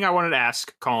the thing I wanted to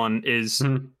ask, Colin, is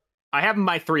I have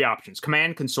my 3 options: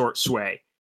 command, consort, sway.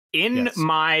 In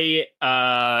my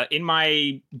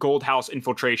Gold House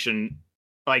infiltration,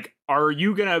 like, are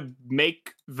you gonna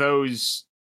make those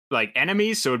like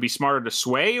enemies so it'd be smarter to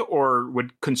sway, or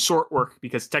would consort work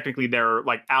because technically they're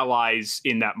like allies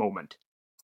in that moment?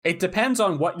 It depends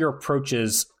on what your approach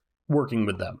is working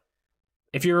with them.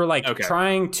 If you're like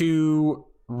trying to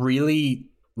really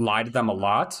lie to them a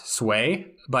lot,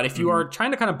 sway. But if you are trying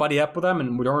to kind of buddy up with them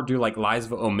and we don't do like lies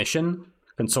of omission,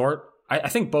 consort, I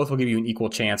think both will give you an equal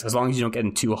chance as long as you don't get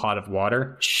in too hot of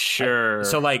water. Sure.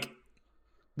 So like,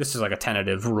 this is like a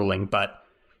tentative ruling, but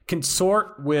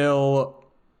consort will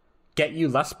get you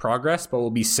less progress, but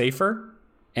will be safer.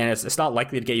 And it's not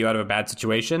likely to get you out of a bad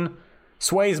situation.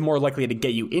 Sway is more likely to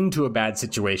get you into a bad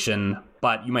situation,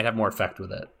 but you might have more effect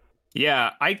with it.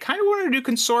 Yeah, I kind of want to do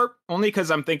consort only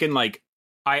because I'm thinking like,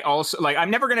 I also like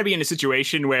I'm never going to be in a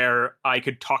situation where I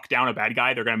could talk down a bad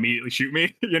guy. They're going to immediately shoot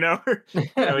me, you know? So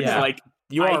it's like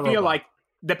I feel like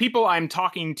the people I'm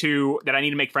talking to that I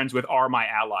need to make friends with are my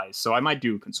allies. So I might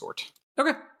do consort.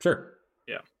 Okay, sure.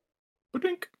 Yeah.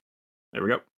 Ba-dink. There we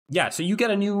go. Yeah, so you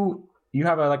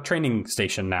have a like training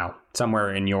station now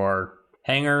somewhere in your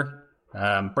hangar.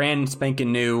 Brand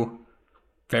spanking new.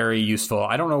 Very useful.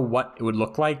 I don't know what it would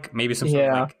look like. Maybe some sort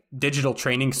of like digital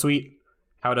training suite.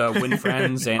 How to win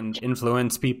friends and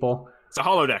influence people. It's a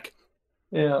holodeck.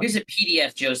 Yeah. Here's a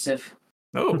PDF, Joseph.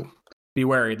 Oh. Be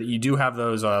wary that you do have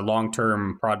those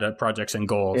long-term projects and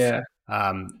goals. Yeah.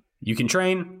 You can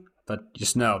train, but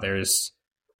just know there's...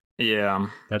 Yeah.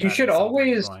 You should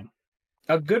always...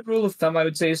 A good rule of thumb, I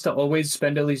would say, is to always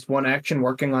spend at least one action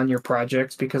working on your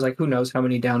projects, because, like, who knows how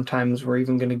many downtimes we're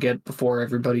even going to get before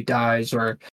everybody dies,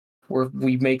 or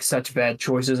we make such bad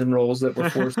choices and roles that we're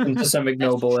forced into some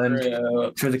ignoble end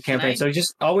for the campaign. So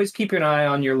just always keep an eye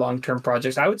on your long-term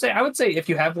projects. I would say if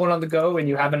you have one on the go and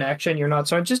you have an action, you're not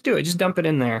sorry, just do it. Just dump it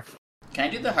in there. Can I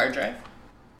do the hard drive?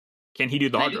 Can he do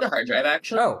the hard drive? Can I do the hard drive,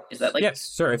 actually? Oh, is that like...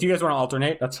 Yes, sure. If you guys want to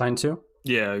alternate, that's fine too.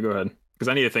 Yeah, go ahead. Because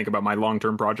I need to think about my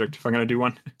long-term project if I'm going to do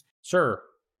one. Sure.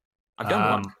 I've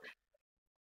done one.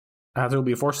 There will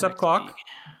be a 4-step clock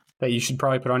that you should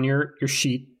probably put on your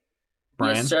sheet,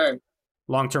 Brian. Yes, sir.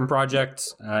 Long-term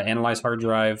project, analyze hard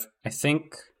drive. I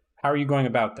think, how are you going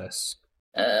about this?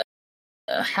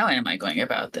 How am I going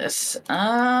about this?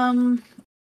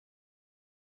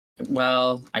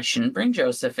 Well, I shouldn't bring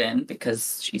Joseph in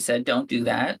because she said don't do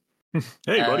that.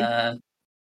 Hey, buddy.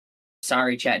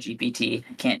 Sorry, ChatGPT.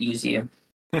 I can't use you.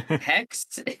 Hex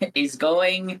is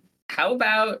going... How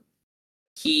about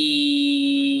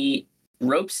he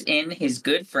ropes in his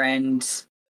good friend...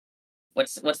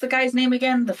 What's the guy's name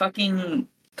again? The fucking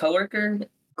coworker?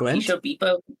 Glenn?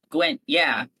 Beepo? Gwent,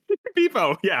 yeah.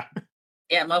 Beepo, yeah.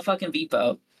 Yeah, motherfucking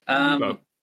Beepo. Beepo.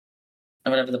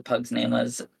 Whatever the pug's name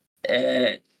was.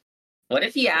 What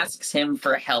if he asks him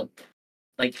for help?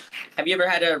 Like, have you ever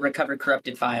had to recover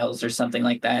corrupted files or something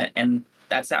like that? And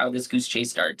that's how this goose chase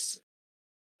starts.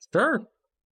 Sure.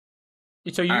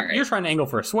 So you're trying to angle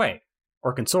for a sway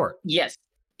or consort? Yes.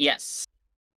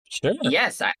 Sure.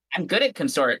 Yes, I'm good at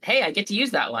consort. Hey, I get to use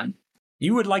that one.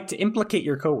 You would like to implicate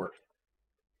your coworker?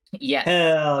 Yes.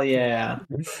 Hell yeah.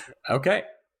 Okay.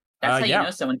 That's how you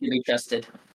know someone can be trusted.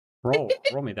 Roll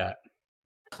me that.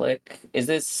 Click.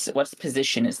 What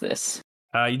position is this?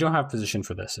 You don't have position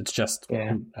for this. It's just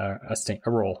a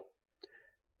roll.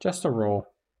 Just a roll.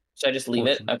 Should I just leave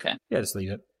it? Okay. Yeah, just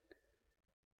leave it.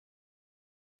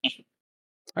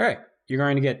 All right. You're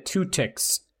going to get 2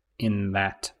 ticks in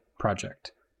that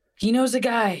project. He knows a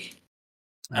guy.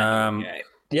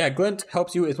 Yeah, Glint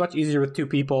helps you. It's much easier with 2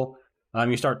 people.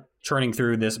 You start churning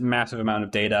through this massive amount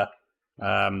of data.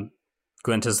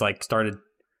 Glint has started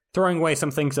throwing away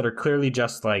some things that are clearly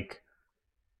just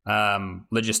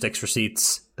logistics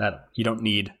receipts that you don't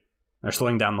need. They're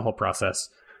slowing down the whole process.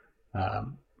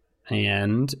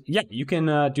 And yeah, you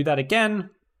can do that again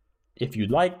if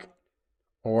you'd like,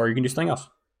 or you can do something else.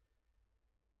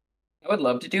 I would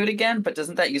love to do it again, but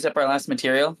doesn't that use up our last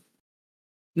material?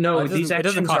 No, these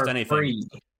actions doesn't cost are anything. free.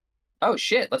 Oh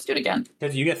shit, let's do it again.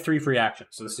 Because you get 3 free actions,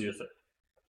 so this is your 3rd.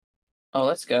 Oh,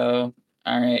 let's go.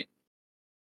 All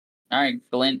right,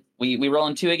 Glint. We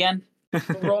rolling 2 again?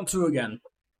 We're rolling 2 again.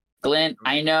 Glint,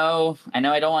 I know I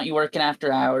don't want you working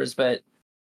after hours, but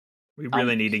we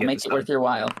really need to get make this it done. worth your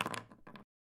while.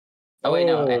 Oh wait,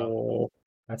 no.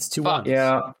 That's 2 Fuck. ones.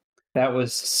 Yeah, that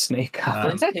was Snake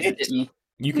Glint's pissed at me.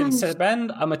 You can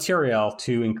spend a material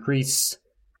to increase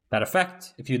that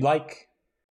effect if you'd like.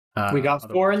 We got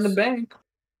 4 in the bank.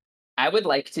 I would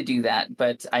like to do that,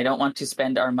 but I don't want to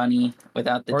spend our money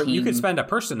without the or team. you could spend a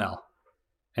personnel.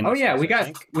 Oh yeah, we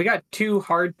got 2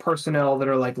 hard personnel that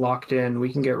are locked in.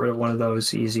 We can get rid of one of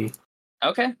those easy.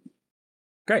 Okay.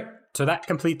 Great. So that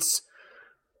completes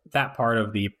that part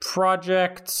of the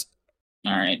project.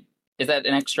 All right. Is that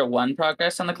an extra 1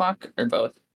 progress on the clock, or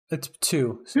both? It's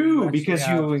 2. So 2 because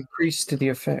you increased the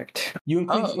effect. You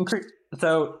increase.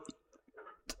 So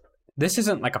this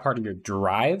isn't a part of your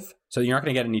drive, so you're not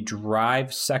going to get any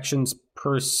drive sections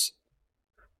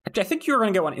Actually, I think you're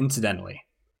going to get one incidentally.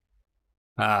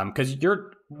 Because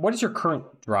what is your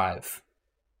current drive?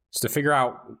 It's to figure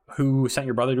out who sent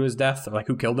your brother to his death, or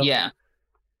who killed him. Yeah.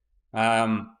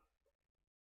 I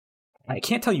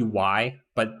can't tell you why,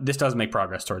 but this does make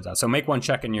progress towards that. So make 1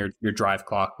 check in your drive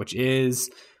clock, which is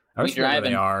I wish where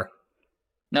they are.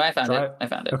 No, I found it.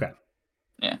 Okay.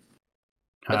 Yeah.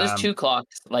 But there's 2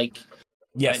 clocks.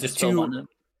 Yes, there's 2.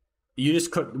 You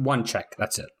just click 1 check.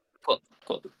 That's it. Cool.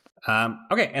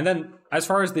 Okay, and then as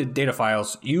far as the data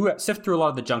files, you sift through a lot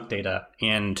of the junk data,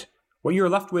 and what you're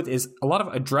left with is a lot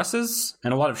of addresses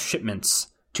and a lot of shipments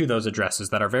to those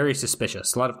addresses that are very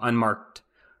suspicious. A lot of unmarked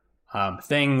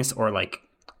things or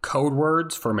code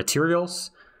words for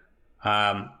materials.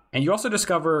 And you also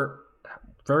discover,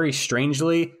 very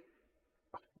strangely,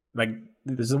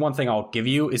 this is the one thing I'll give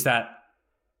you, is that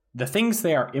the things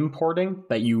they are importing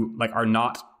that you are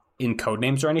not in code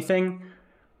names or anything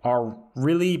are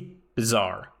really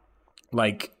bizarre.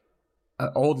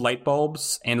 old light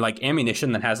bulbs and like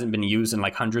ammunition that hasn't been used in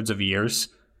like hundreds of years,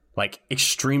 like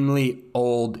extremely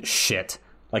old shit,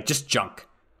 like just junk,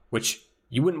 which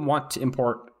you wouldn't want to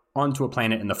import onto a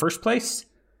planet in the first place.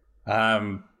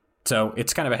 So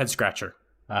it's kind of a head scratcher.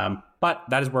 But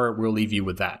that is where we'll leave you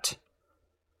with that.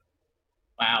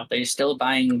 Wow, they're still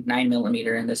buying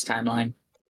 9mm in this timeline.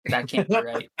 That can't be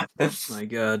right. My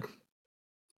God.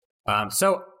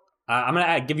 So I'm going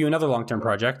to give you another long-term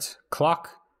project, Clock,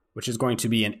 which is going to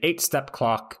be an 8-step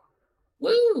clock.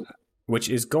 Woo! Which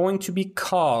is going to be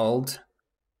called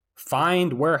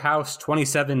Find Warehouse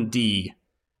 27D.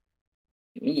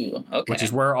 Ooh, okay. Which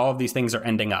is where all of these things are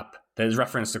ending up. That is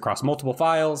referenced across multiple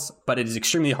files, but it is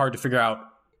extremely hard to figure out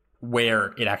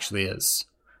where it actually is.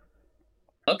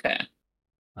 Okay.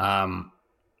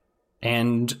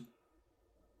 And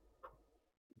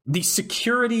the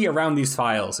security around these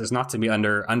files is not to be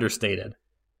understated.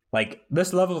 Like,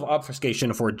 this level of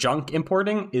obfuscation for junk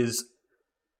importing is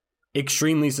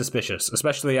extremely suspicious,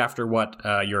 especially after what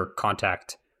your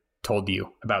contact told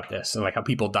you about this, and like how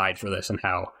people died for this, and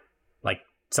how like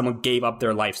someone gave up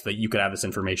their life so that you could have this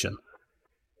information.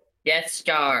 Death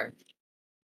Star.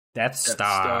 Death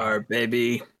Star,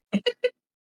 baby.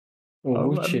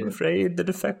 Oh, I'm shit. afraid the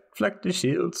deflector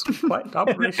shield's quite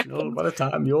operational by the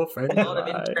time your friends A lot of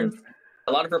arrive. interns,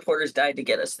 a lot of reporters died to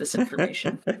get us this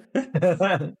information.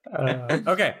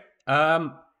 Okay.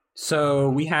 So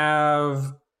we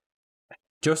have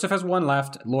Joseph has 1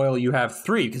 left. Loyal, you have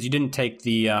 3 because you didn't take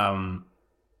the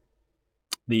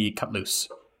cut loose.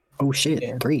 Oh shit,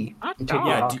 Yeah. 3.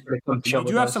 Yeah, you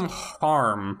do have some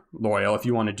harm, Loyal, if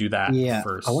you want to do that Yeah,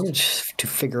 first. I wanted to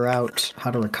figure out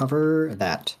how to recover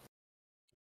that.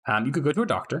 You could go to a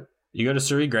doctor. You go to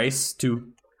Surrey Grace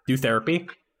to do therapy.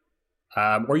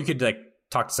 Or you could like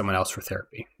talk to someone else for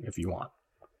therapy if you want.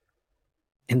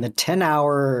 In the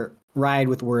 10-hour ride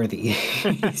with Worthy.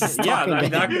 Yeah,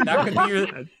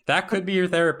 that could be your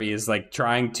therapy, is like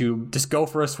trying to just go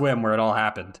for a swim where it all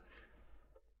happened.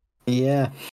 Yeah.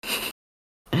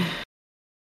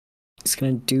 It's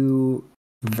gonna do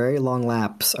very long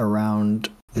laps around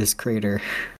this crater.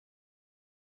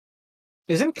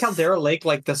 Isn't Caldera Lake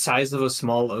like the size of a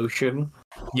small ocean?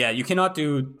 Yeah, you cannot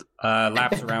do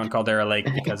laps around Caldera Lake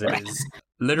because it is It's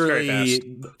literally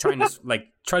trying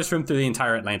to swim through the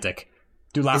entire Atlantic.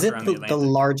 Do laps Is it around the, the the Atlantic.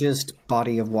 largest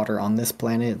body of water on this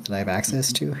planet that I have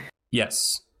access to?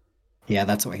 Yes. Yeah,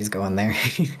 that's why he's going there.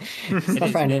 It Not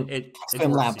is- trying to it's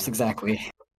swim worth laps, seeing.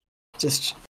 exactly.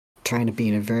 Just trying to be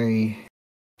in a very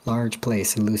large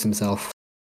place and lose himself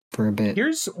for a bit.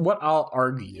 Here's what I'll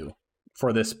argue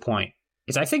for this point.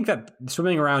 Is I think that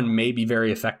swimming around may be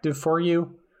very effective for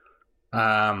you,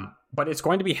 but it's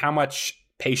going to be how much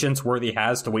patience Worthy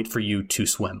has to wait for you to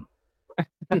swim.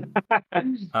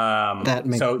 That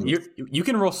makes so sense. you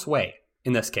can roll sway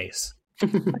in this case.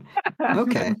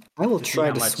 Okay, I will See try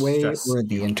how to much sway stress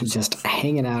Worthy into comes just off.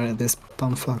 hanging out at this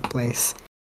bumfuck place.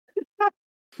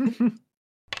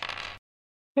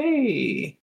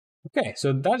 Hey. Okay,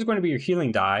 so that is going to be your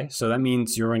healing die. So that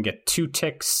means you're going to get 2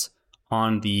 ticks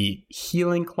on the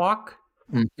healing clock,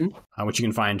 Mm-hmm. which you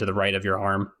can find to the right of your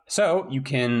arm. So you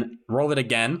can roll it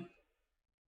again,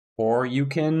 or you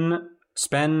can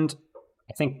spend,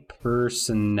 I think,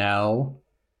 personnel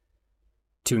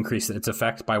to increase its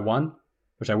effect by 1,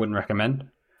 which I wouldn't recommend.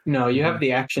 No, you have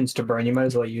the actions to burn. You might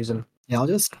as well use them. Yeah, I'll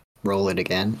just roll it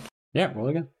again. Yeah, roll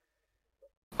again.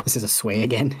 This is a sway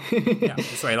again. Yeah,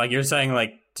 this way, like you're saying,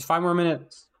 like just 5 more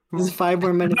minutes. This is 5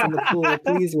 more minutes in the pool,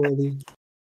 please, Worthy.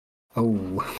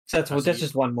 Oh, So that's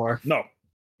just one more. No,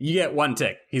 you get 1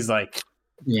 tick. He's like,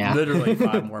 yeah. literally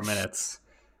 5 more minutes.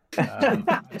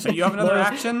 So you have another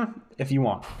action if you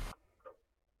want.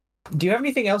 Do you have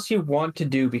anything else you want to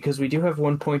do? Because we do have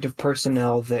 1 point of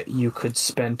personnel that you could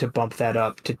spend to bump that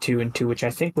up to 2 and 2, which I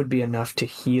think would be enough to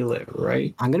heal it,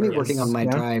 right? I'm going to be Yes. working on my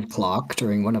Yeah. drive clock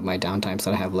during one of my downtimes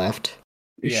that I have left.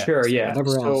 Yeah. Sure, yeah.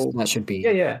 Whatever else, So, that should be.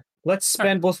 yeah. We'll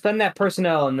spend that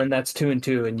personnel, and then that's 2 and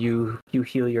 2, and you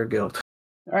heal your guilt.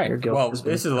 All right. Your guilt Well, has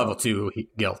been this is level 2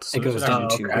 guilt. So It goes this down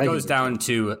actually- to It goes down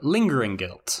to lingering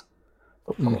guilt.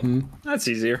 Mm-hmm. That's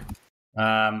easier.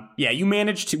 Yeah, you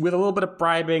managed to, with a little bit of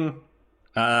bribing,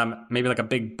 maybe like a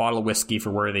big bottle of whiskey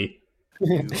for Worthy,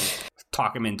 you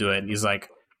talk him into it. And he's like,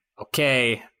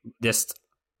 okay,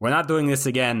 we're not doing this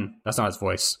again. That's not his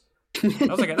voice.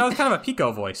 That was kind of a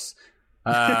Pico voice.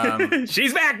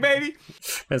 She's back, baby.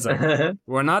 It's like,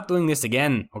 we're not doing this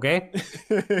again, okay?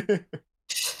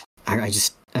 I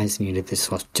just needed this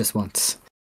just once.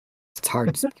 It's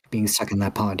hard being stuck in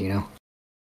that pod, you know?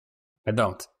 I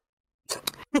don't.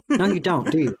 No, you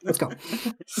don't, do you? Let's go.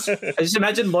 I just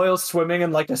imagine Loyal swimming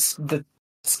in like the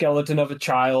skeleton of a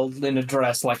child in a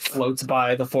dress like floats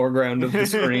by the foreground of the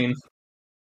screen.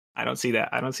 I don't see that.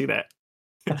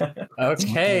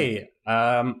 Okay.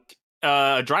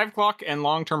 Drive clock and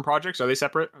long-term projects, are they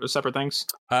separate? Are they separate things?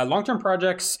 Long-term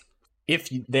projects, if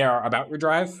they are about your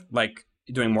drive, like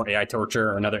doing more AI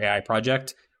torture or another AI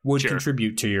project, would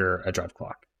contribute to your drive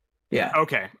clock. Yeah.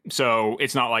 Okay. So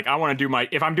it's not like I want to do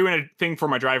if I'm doing a thing for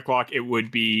my drive clock, it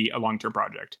would be a long-term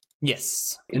project.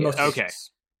 Yes. In most okay.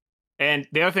 cases. And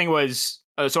the other thing was,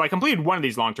 so I completed one of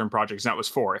these long-term projects, and that was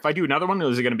 4. If I do another one,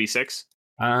 is it going to be 6?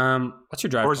 What's your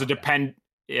drive? Or does it depend?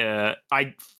 Just at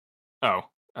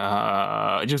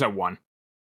 1.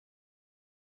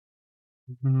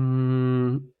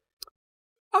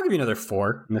 I'll give you another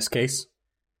 4 in this case.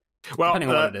 Well, depending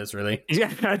on what it is, really.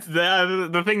 Yeah, that's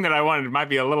the thing that I wanted might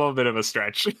be a little bit of a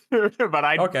stretch, but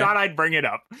I thought I'd bring it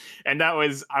up. And that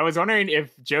was, I was wondering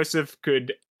if Joseph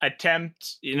could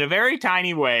attempt in a very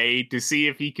tiny way to see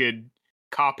if he could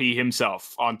copy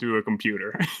himself onto a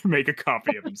computer, make a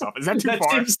copy of himself. Is that too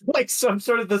far? Seems like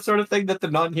the sort of thing that the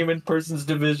non-human persons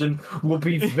division will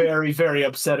be very, very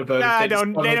upset about. They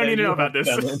don't need to know about this.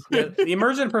 The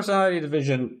emergent personality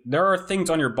division, there are things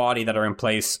on your body that are in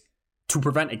place to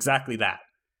prevent exactly that.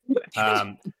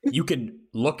 You could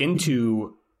look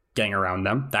into getting around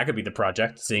them. That could be the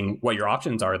project, seeing what your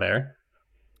options are there.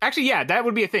 Actually, yeah, that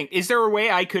would be a thing. Is there a way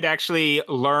I could actually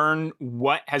learn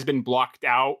what has been blocked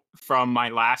out from my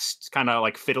last kind of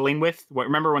like fiddling with?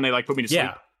 Remember when they like put me to sleep?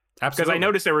 Yeah, absolutely. Because I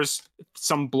noticed there was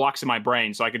some blocks in my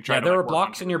brain, so I could try. Yeah, there were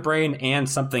blocks in your brain, and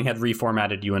something had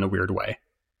reformatted you in a weird way.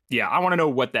 Yeah, I want to know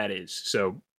what that is.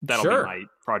 So that'll be my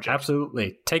project.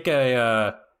 Absolutely. Take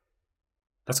a.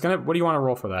 What do you want to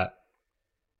roll for that?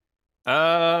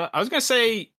 I was gonna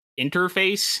say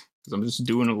interface because I'm just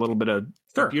doing a little bit of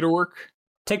computer work.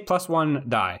 Take +1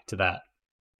 die to that.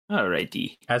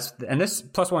 Alrighty. And this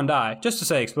 +1 die, just to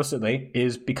say explicitly,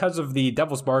 is because of the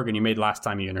devil's bargain you made last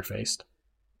time you interfaced.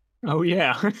 Oh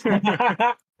yeah.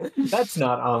 That's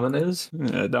not ominous.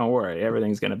 Don't worry,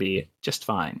 everything's gonna be just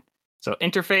fine. So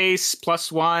interface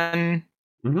 +1,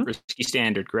 risky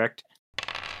standard, correct?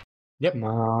 Yep.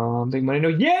 Big money. No,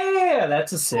 yeah,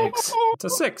 that's a 6. It's a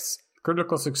 6.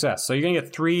 Critical success. So you're gonna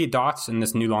get 3 dots in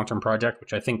this new long-term project,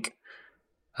 which I think.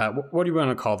 What do you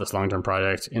want to call this long-term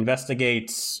project?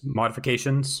 Investigates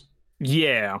modifications?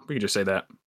 Yeah, we could just say that.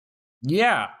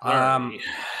 Yeah.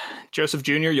 Joseph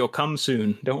Jr., you'll come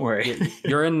soon. Don't worry.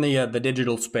 You're in the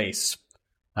digital space.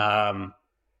 And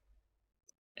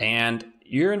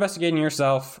you're investigating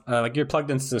yourself. Like you're plugged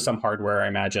into some hardware, I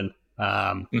imagine.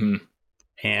 And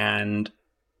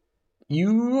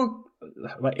you...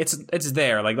 It's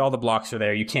there. Like all the blocks are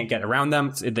there. You can't get around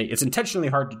them. It's intentionally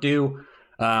hard to do.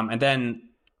 And then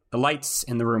the lights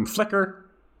in the room flicker,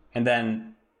 and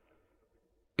then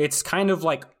it's kind of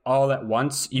like all at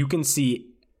once. You can see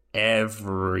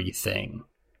everything.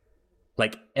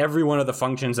 Like every one of the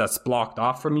functions that's blocked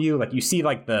off from you. Like you see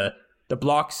like the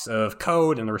blocks of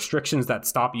code and the restrictions that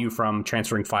stop you from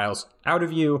transferring files out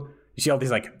of you. You see all these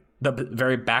like the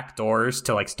very back doors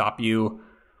to like stop you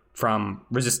from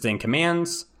resisting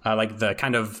commands. Like the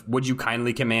kind of would you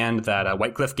kindly command that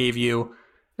Whitecliff gave you.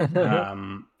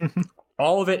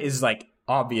 All of it is like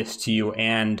obvious to you,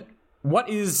 and what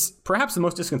is perhaps the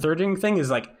most disconcerting thing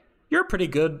is like you're a pretty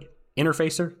good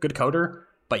interfacer, good coder,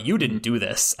 but you didn't do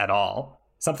this at all.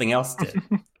 Something else did.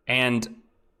 And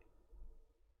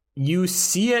you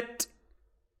see it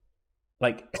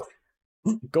like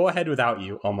go ahead without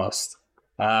you almost,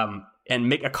 and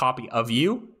make a copy of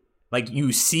you. Like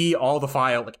you see all the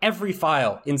file, like every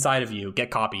file inside of you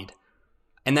get copied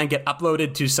and then get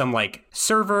uploaded to some like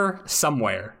server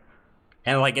somewhere.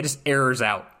 And like it just errors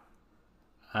out.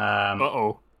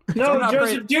 No,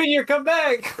 Joseph Jr., come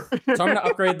back! So I'm going to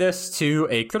upgrade this to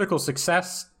a critical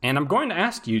success, and I'm going to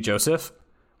ask you, Joseph,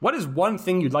 what is one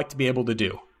thing you'd like to be able to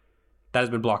do that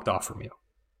has been blocked off from you?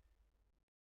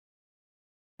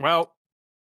 Well,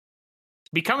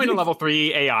 becoming a level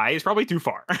 3 AI is probably too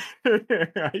far.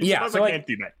 Yeah, so I can't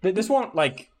do that. This won't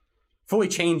like fully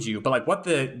change you, but like what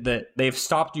they've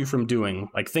stopped you from doing,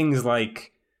 like things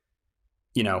like,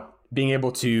 you know, being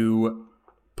able to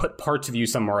put parts of you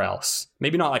somewhere else.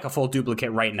 Maybe not like a full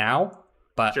duplicate right now,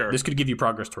 but this could give you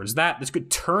progress towards that. This could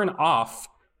turn off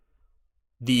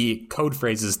the code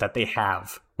phrases that they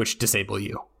have, which disable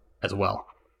you as well.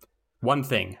 One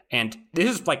thing. And this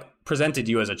is like presented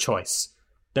to you as a choice.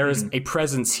 There is a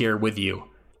presence here with you.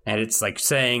 And it's like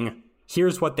saying,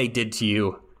 here's what they did to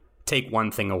you. Take one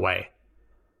thing away.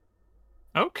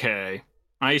 Okay.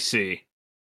 I see.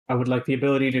 I would like the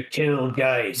ability to kill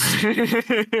guys.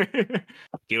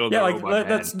 Yeah, like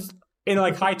that's in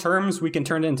like high terms, we can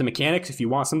turn it into mechanics if you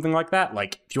want something like that.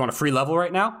 Like if you want a free level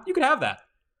right now, you could have that.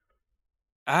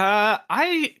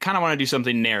 I kind of want to do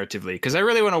something narratively because I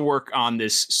really want to work on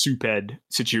this Suped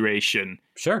situation.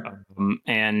 Sure.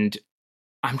 And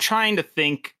I'm trying to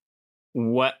think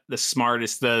what the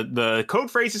smartest, the code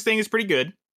phrases thing is pretty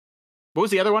good. What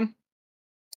was the other one?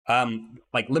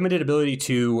 Like limited ability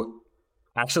to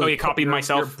actually copy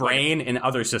myself, your brain in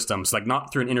other systems, like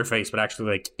not through an interface, but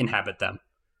actually like inhabit them.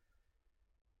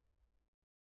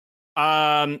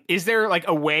 Is there like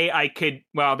a way I could?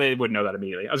 Well, they would know that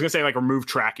immediately. I was gonna say like remove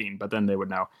tracking, but then they would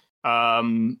know.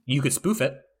 You could spoof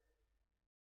it.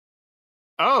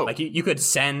 Oh, like you could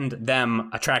send them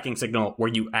a tracking signal where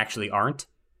you actually aren't.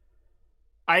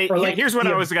 Here's what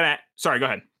I was gonna. Sorry, go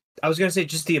ahead. I was gonna say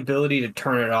just the ability to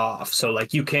turn it off, so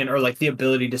like you can, or like the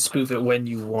ability to spoof it when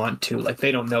you want to. Like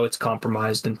they don't know it's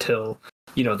compromised until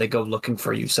they go looking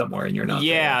for you somewhere and you're not.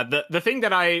 Yeah, the thing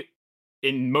that I,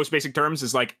 in most basic terms,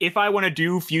 is like if I want to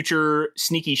do future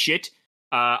sneaky shit,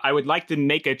 I would like to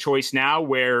make a choice now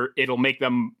where it'll make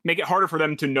it harder for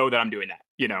them to know that I'm doing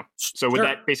that. So would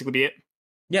that basically be it?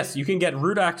 Yes, you can get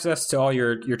root access to all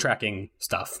your tracking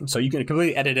stuff. So you can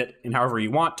completely edit it in however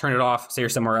you want, turn it off, say you're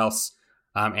somewhere else,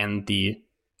 and the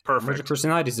Merged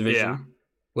Personalities Division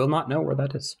will not know where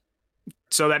that is.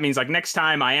 So that means like next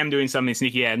time I am doing something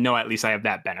sneaky, I know at least I have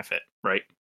that benefit, right?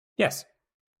 Yes.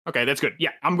 Okay, that's good.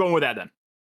 Yeah, I'm going with that then.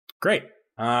 Great.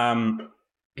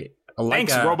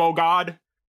 Thanks, Robo God.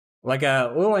 Like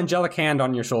a little angelic hand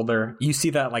on your shoulder, you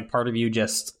see that like part of you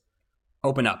just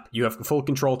open up. You have full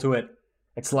control to it.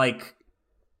 It's like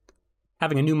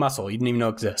having a new muscle you didn't even know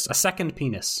exists. A second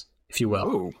penis, if you will.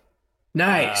 Ooh.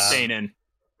 Nice.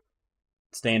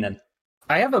 Staying in.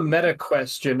 I have a meta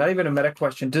question, not even a meta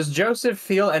question. Does Joseph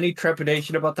feel any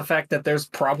trepidation about the fact that there's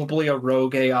probably a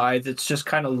rogue AI that's just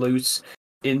kind of loose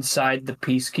inside the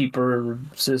Peacekeeper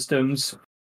systems?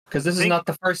 Because this is not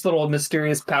the first little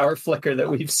mysterious power flicker that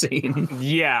we've seen.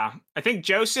 Yeah. I think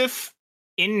Joseph,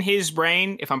 in his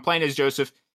brain, if I'm playing as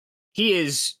Joseph, he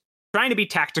is trying to be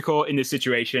tactical in this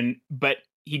situation, but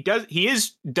he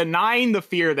is denying the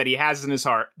fear that he has in his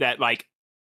heart that like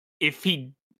if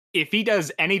he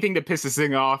does anything to piss this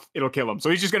thing off, it'll kill him. So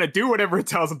he's just going to do whatever it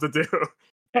tells him to do.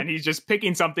 And he's just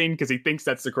picking something because he thinks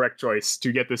that's the correct choice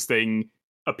to get this thing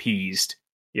appeased,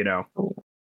 Good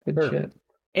shit.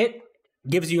 It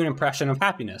gives you an impression of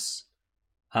happiness,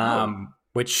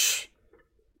 which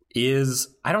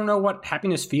is, I don't know what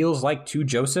happiness feels like to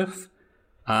Joseph,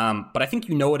 but I think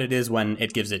you know what it is when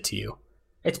it gives it to you.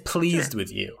 It's pleased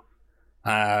with you.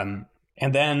 And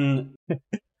then,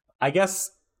 I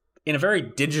guess, in a very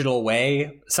digital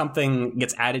way, something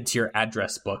gets added to your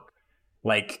address book.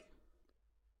 Like,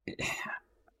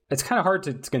 it's kind of hard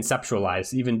to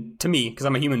conceptualize, even to me, because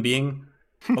I'm a human being.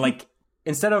 But like,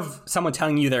 instead of someone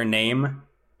telling you their name,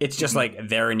 it's just like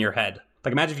there in your head.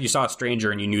 Like, imagine if you saw a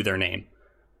stranger and you knew their name.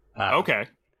 Okay,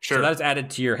 sure. So that is added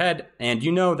to your head, and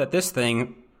you know that this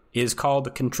thing is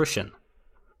called contrition.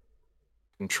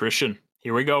 Contrition.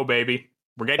 Here we go, baby.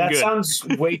 We're getting That good. sounds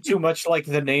way too much like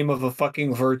the name of a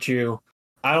fucking virtue.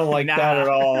 I don't like that at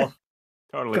all.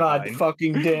 Totally God fine.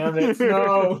 fucking damn it.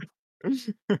 No.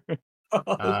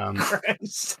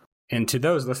 Christ. And to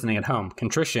those listening at home,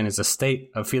 contrition is a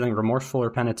state of feeling remorseful or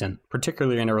penitent,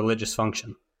 particularly in a religious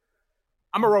function.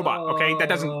 I'm a robot, okay? That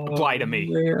doesn't apply to me.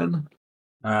 Man.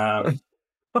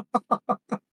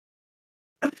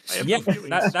 Yeah,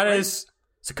 that is...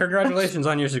 So congratulations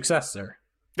on your success, sir.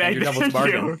 And your devil's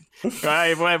bargain.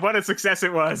 What a success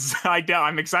it was.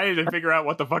 I'm excited to figure out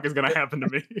what the fuck is going to happen to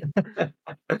me.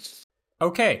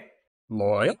 Okay.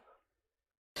 Loyal.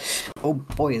 Oh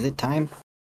boy, is it time?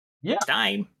 Yeah.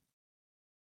 Time.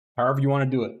 However you want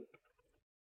to do it.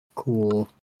 Cool.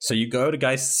 So you go to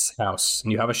Geist's house,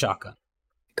 and you have a shotgun.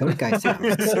 Go to Guy's house.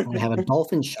 I have a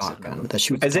dolphin shotgun that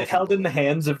shoots. Is it held in the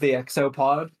hands of the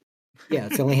exopod? Yeah,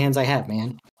 it's the only hands I have,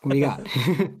 man. What do you got? What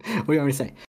do you want me to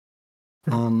say?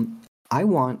 I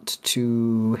want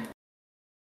to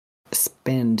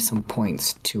spend some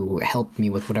points to help me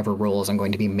with whatever rolls I'm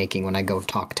going to be making when I go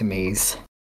talk to Maze.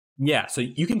 Yeah, so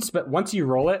you can once you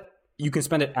roll it, you can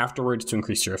spend it afterwards to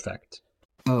increase your effect.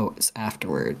 Oh, it's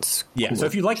afterwards. Yeah, Cool. so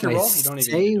if you like your Should I roll, you don't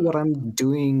even say do what I'm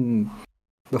doing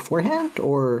beforehand,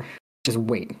 or just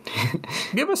wait?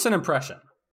 Give us an impression.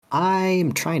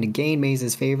 I'm trying to gain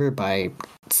Maze's favor by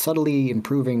subtly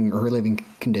improving her living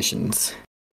conditions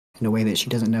in a way that she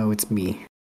doesn't know it's me,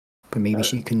 but maybe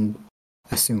she can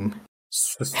assume.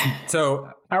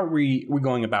 So how are we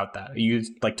going about that? Are you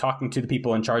like talking to the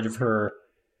people in charge of her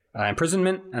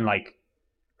imprisonment and like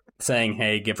saying,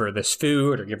 hey, give her this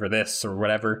food or give her this or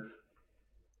whatever?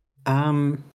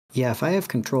 Yeah, if I have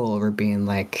control over being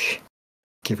like,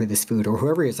 give her this food, or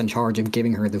whoever is in charge of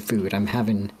giving her the food, I'm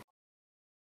having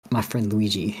my friend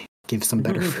Luigi give some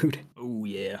better food. Oh,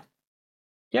 yeah.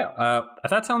 Yeah,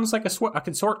 that sounds like a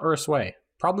consort or a sway.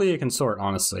 Probably a consort,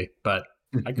 honestly, but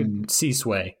I could see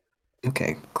sway.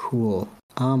 Okay, cool.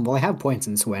 Well, I have points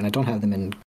in sway, and I don't have them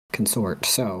in consort,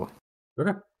 so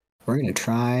Okay. we're gonna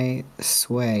try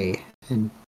sway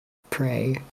and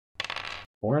pray.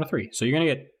 4 out of 3. So you're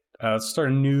gonna get let's start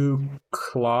a new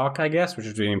clock, I guess, which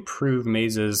is to improve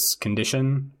Maze's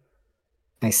condition.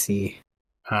 I see.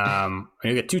 And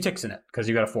you get 2 ticks in it because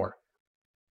you got a 4.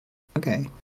 Okay.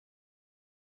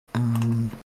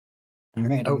 All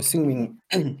right. I'm assuming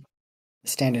the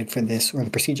standard for this, or the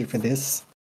procedure for this,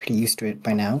 pretty used to it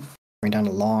by now. Going down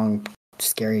a long,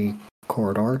 scary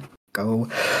corridor. Go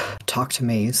talk to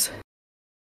Maze.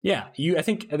 Yeah, I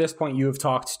think at this point you have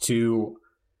talked to.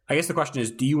 I guess the question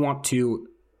is, do you want to,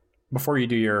 before you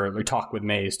do your talk with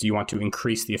Maze, do you want to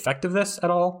increase the effect of this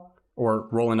at all, or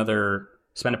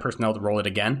spend a personnel to roll it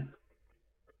again?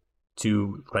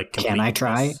 To like. Can I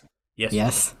try? This? Yes.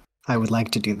 Yes, I would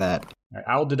like to do that. Right,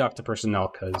 I'll deduct the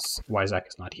personnel because Wyzak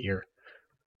is not here.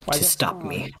 To stop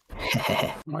me.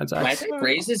 Wyzak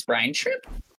raises brine shrimp?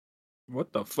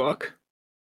 What the fuck?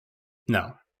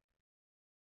 No.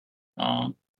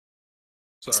 Oh.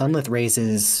 Sorry. Sunlith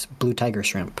raises blue tiger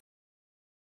shrimp.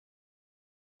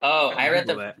 Oh, I read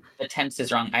Google the tense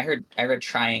is wrong. I read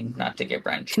trying not to get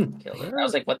brine shrimp killed. I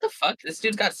was like, what the fuck? This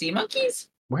dude's got sea monkeys?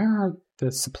 Where are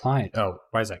the supplies? Oh,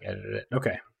 Wyzak edited it.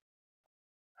 Okay.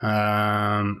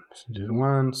 So do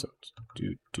 1. So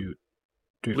do.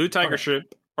 Blue tiger Okay.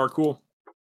 shrimp are cool.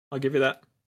 I'll give you that.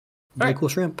 Very Alright. cool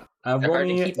shrimp. They're Roll hard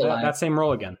to me keep alive. that same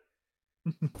roll again.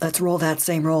 Let's roll that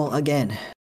same roll again.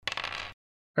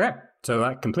 Okay, so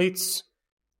that completes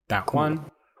that Cool.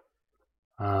 one.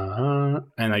 And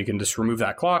now you can just remove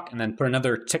that clock and then put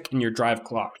another tick in your drive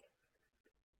clock.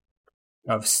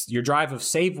 Of your drive of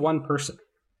save one person.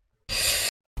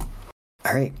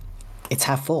 All right, it's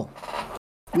half full.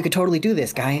 We could totally do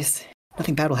this, guys.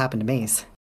 Nothing bad will happen to Maze.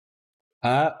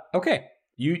 Okay.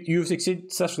 You've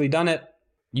successfully done it.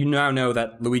 You now know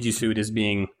that Luigi's food is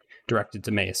being directed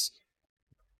to Mace.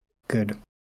 Good.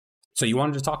 So you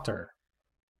wanted to talk to her.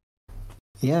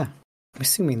 Yeah, I'm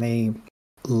assuming they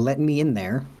let me in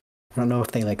there. I don't know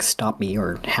if they stop me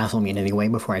or hassle me in any way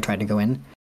before I tried to go in.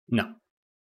 No.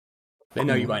 They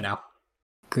know you by now.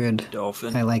 Good.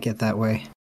 Dolphin. I like it that way.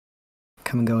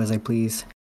 Come and go as I please.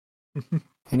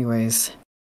 Anyways,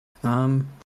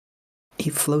 he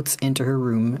floats into her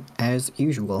room as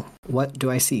usual. What do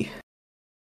I see?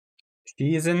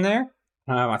 She is in there.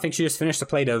 I think she just finished a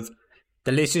plate of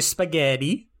delicious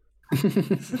spaghetti.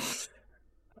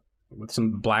 With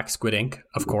some black squid ink,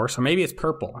 of course. Or maybe it's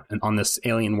purple on this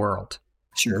alien world.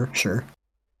 Sure.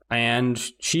 And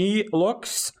she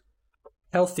looks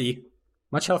healthy.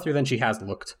 Much healthier than she has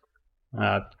looked.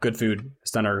 Good food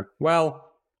has done her well.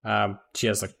 She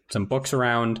has some books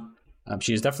around.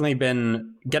 She's definitely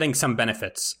been getting some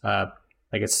benefits.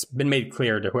 It's been made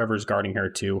clear to whoever's guarding her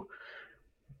to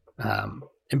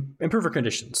improve her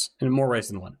conditions in more ways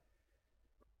than one.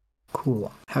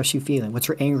 Cool. How's she feeling? What's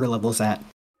her anger levels at?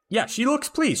 Yeah, she looks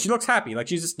pleased. She looks happy.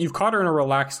 You've caught her in a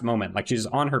relaxed moment. She's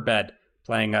on her bed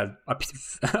playing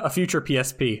a future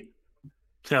PSP.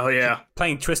 Hell yeah.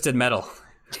 Playing Twisted Metal.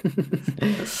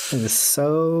 It was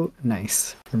so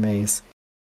nice for Maze.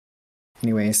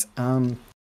 Anyways,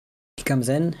 he comes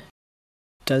in,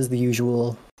 does the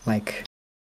usual,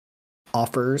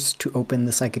 offers to open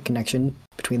the psychic connection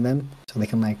between them so they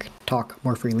can, talk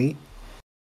more freely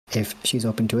if she's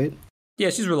open to it. Yeah,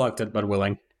 she's reluctant but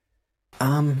willing.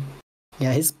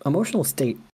 Yeah, his emotional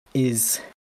state is,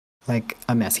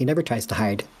 a mess. He never tries to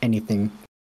hide anything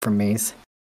from Maze,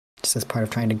 just as part of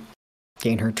trying to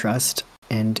gain her trust,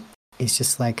 and it's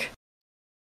just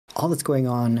all that's going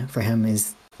on for him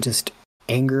is just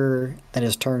anger that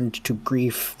has turned to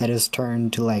grief, that has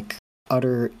turned to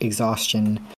utter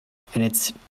exhaustion, and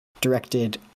it's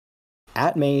directed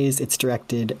at Maze, it's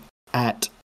directed at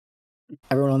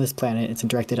everyone on this planet, it's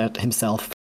directed at himself.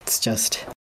 It's just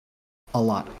a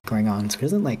lot going on. So he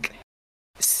doesn't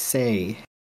say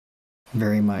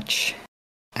very much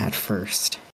at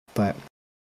first, but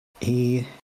he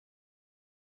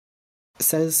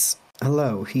says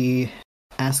hello. He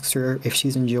asks her if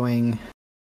she's enjoying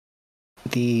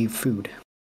the food.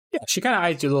 Yeah, she kind of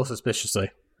eyes you a little suspiciously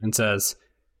and says,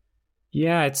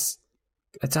 "Yeah, it's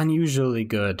unusually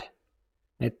good.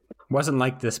 It wasn't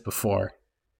like this before."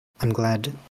 I'm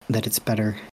glad that it's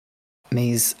better.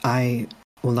 Maze, I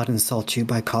will not insult you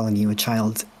by calling you a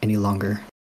child any longer.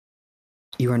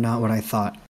 You are not what I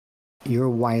thought. You're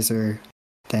wiser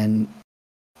than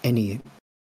any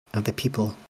of the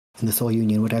people in the Soul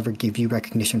Union would ever give you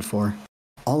recognition for.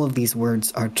 All of these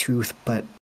words are truth, but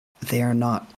they are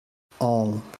not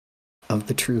all of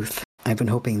the truth. I've been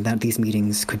hoping that these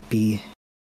meetings could be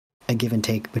a give and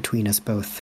take between us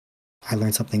both. I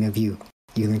learned something of you.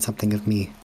 You learned something of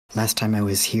me. Last time I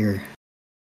was here,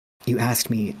 you asked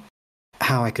me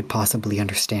how I could possibly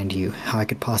understand you, how I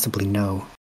could possibly know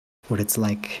what it's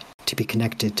like to be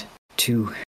connected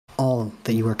to all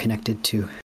that you are connected to.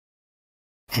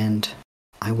 And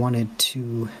I wanted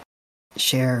to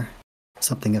share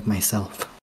something of myself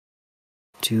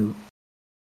to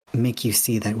make you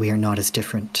see that we are not as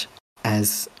different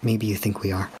as maybe you think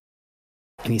we are.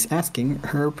 And he's asking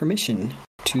her permission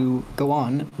to go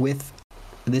on with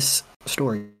this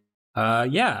story.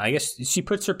 Yeah, I guess she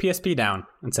puts her PSP down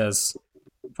and says,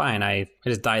 fine, I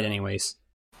just died anyways.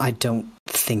 I don't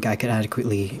think I could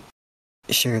adequately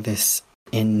share this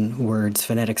in words.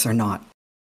 Phonetics are not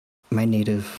my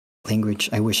native language.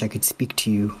 I wish I could speak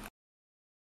to you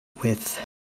with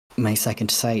my second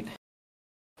sight,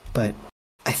 but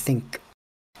I think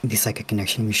the psychic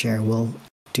connection we share will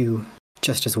do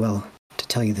just as well to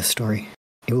tell you this story.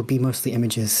 It will be mostly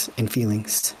images and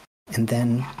feelings. And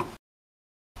then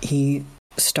he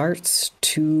starts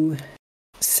to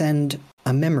send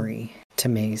a memory to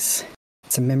Maze.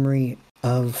 It's a memory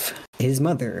of his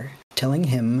mother telling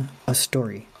him a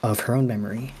story of her own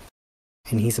memory.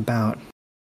 And he's about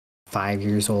 5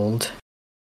 years old.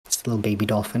 It's a little baby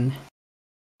dolphin.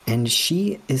 And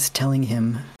she is telling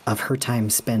him of her time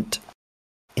spent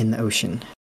in the ocean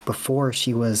before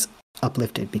she was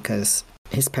uplifted, because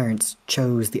his parents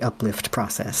chose the uplift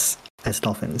process as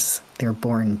dolphins. They were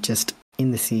born just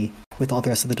in the sea with all the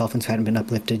rest of the dolphins who hadn't been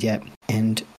uplifted yet.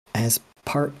 And as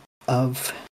part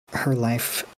of her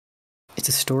life, it's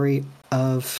a story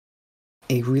of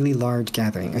a really large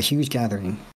gathering, a huge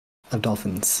gathering of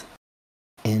dolphins.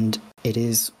 And it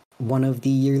is one of the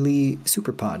yearly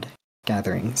superpod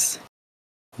gatherings,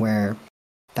 where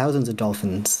thousands of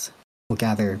dolphins will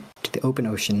gather to the open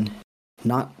ocean,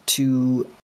 not to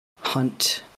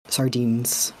hunt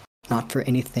sardines, not for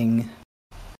anything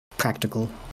practical,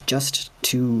 just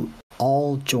to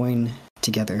all join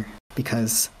together,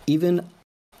 because even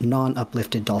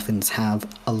non-uplifted dolphins have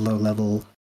a low-level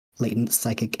latent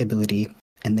psychic ability,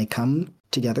 and they come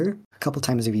together a couple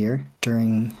times a year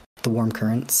during the warm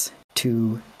currents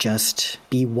to just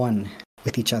be one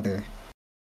with each other.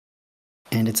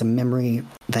 And it's a memory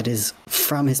that is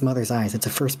from his mother's eyes. It's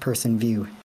a first-person view.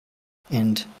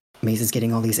 And Maze is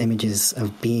getting all these images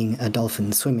of being a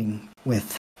dolphin swimming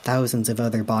with thousands of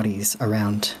other bodies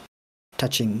around,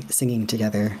 touching, singing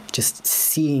together, just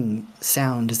seeing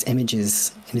sound as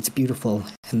images, and it's beautiful.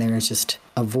 And there is just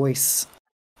a voice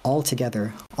all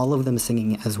together, all of them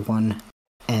singing as one.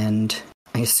 And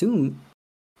I assume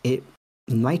it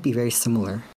might be very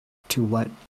similar to what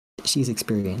she's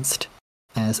experienced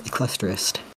as a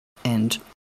clusterist. And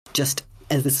just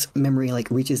as this memory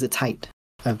reaches its height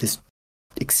of this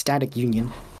ecstatic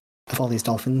union of all these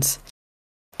dolphins,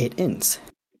 it ends.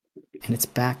 And it's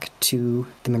back to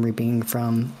the memory being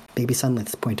from baby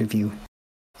Sunlith's point of view.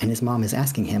 And his mom is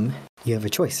asking him, you have a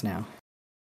choice now.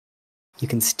 You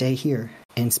can stay here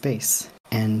in space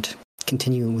and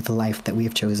continue with the life that we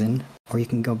have chosen, or you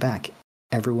can go back.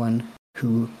 Everyone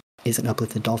who is an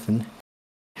uplifted dolphin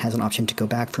has an option to go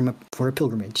back for a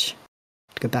pilgrimage,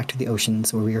 to go back to the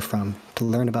oceans where we are from, to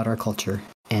learn about our culture,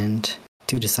 and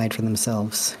to decide for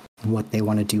themselves what they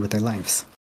want to do with their lives.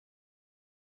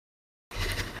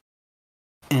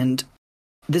 And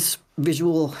this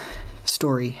visual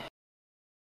story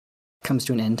comes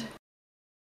to an end.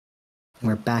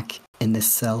 We're back in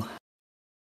this cell,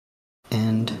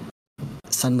 and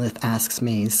Sunlith asks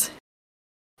Maze,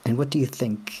 and what do you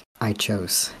think I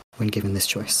chose when given this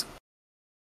choice?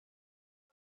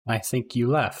 I think you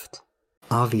left.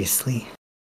 Obviously,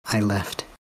 I left.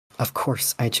 Of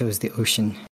course I chose the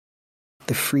ocean.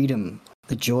 The freedom,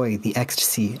 the joy, the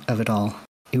ecstasy of it all.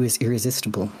 It was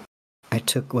irresistible. I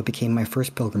took what became my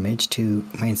first pilgrimage to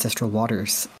my ancestral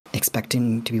waters,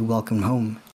 expecting to be welcomed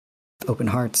home with open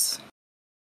hearts,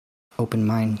 open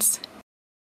minds.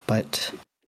 But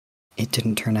it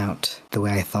didn't turn out the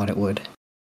way I thought it would.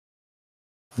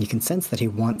 You can sense that he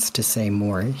wants to say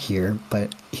more here,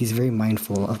 but he's very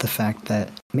mindful of the fact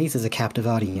that Maze is a captive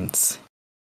audience.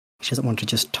 He doesn't want to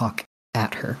just talk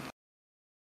at her.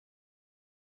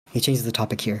 He changes the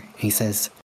topic here, and he says,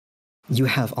 you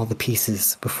have all the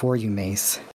pieces before you,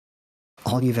 Maze.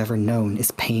 All you've ever known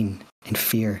is pain and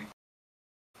fear.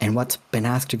 And what's been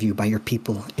asked of you by your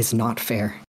people is not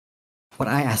fair. What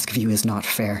I ask of you is not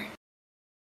fair.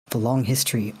 The long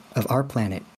history of our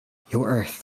planet your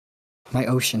Earth, my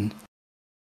ocean,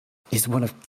 is one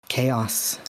of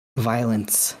chaos,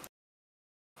 violence,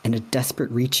 and a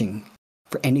desperate reaching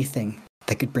for anything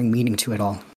that could bring meaning to it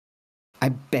all. I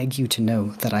beg you to know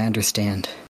that I understand.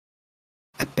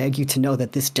 I beg you to know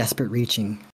that this desperate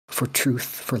reaching for truth,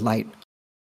 for light,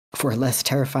 for a less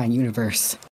terrifying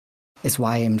universe is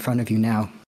why I am in front of you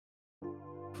now.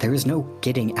 There is no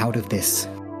getting out of this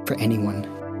for anyone.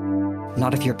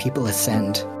 Not if your people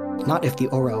ascend, not if the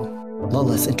Oro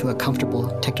lull us into a comfortable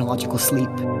technological sleep,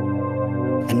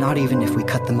 and not even if we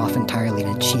cut them off entirely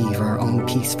and achieve our own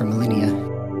peace for millennia.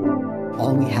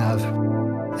 All we have,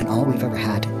 and all we've ever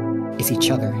had, is each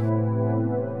other,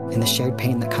 and the shared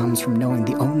pain that comes from knowing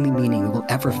the only meaning we'll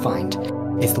ever find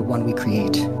is the one we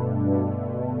create.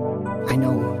 I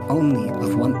know only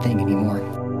of one thing anymore,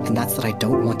 and that's that I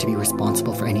don't want to be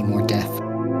responsible for any more death,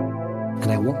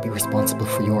 and I won't be responsible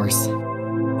for yours.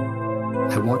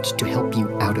 I want to help you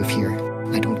out of here.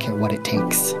 I don't care what it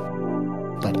takes,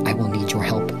 but I will need your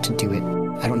help to do it.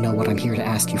 I don't know what I'm here to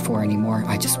ask you for anymore.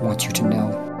 I just want you to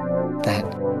know that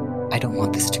I don't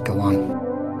want this to go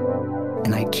on,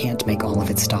 and I can't make all of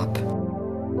it stop.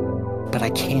 But I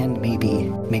can maybe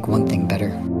make one thing better,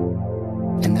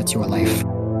 and that's your life.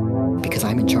 Because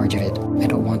I'm in charge of it. I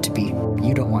don't want to be.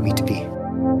 You don't want me to be.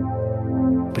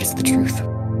 But it's the truth.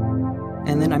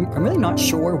 And then I'm really not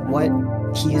sure what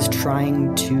he is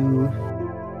trying to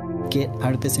get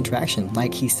out of this interaction.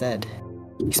 Like he said,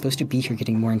 he's supposed to be here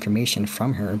getting more information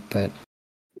from her, but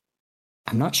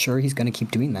I'm not sure he's going to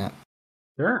keep doing that.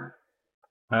 Sure.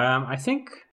 I think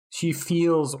she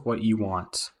feels what you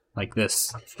want. Like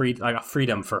this like a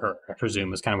freedom for her, I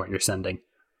presume, is kind of what you're sending.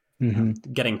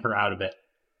 Mm-hmm. Getting her out of it.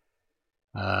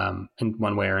 In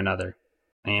one way or another.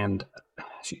 And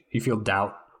you feel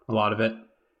doubt a lot of it.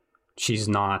 She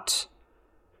doesn't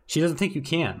think you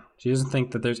can. She doesn't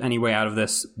think that there's any way out of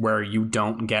this where you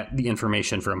don't get the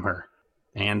information from her.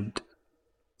 And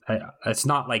it's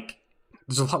not like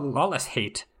there's a lot less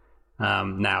hate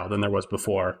now than there was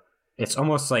before. It's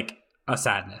almost like a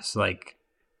sadness. Like,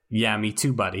 yeah, me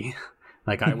too, buddy.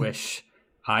 Like, I wish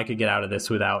I could get out of this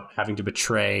without having to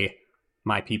betray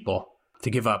my people, to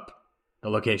give up the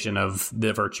location of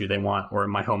the virtue they want, or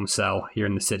my home cell here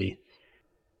in the city.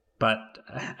 But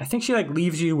I think she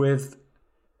leaves you with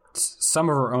some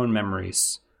of her own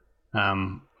memories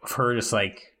of her just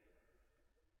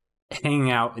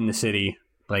hanging out in the city.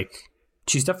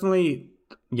 She's definitely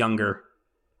younger,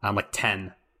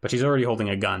 10, but she's already holding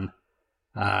a gun.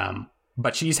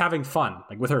 But she's having fun,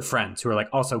 with her friends who are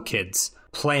also kids,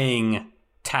 playing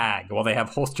tag while they have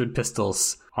holstered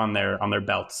pistols on their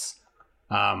belts.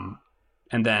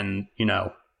 And then, in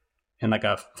a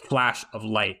flash of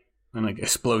light and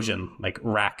explosion,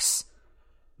 racks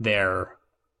where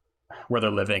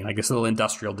they're living, this little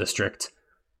industrial district.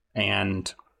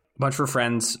 And a bunch of her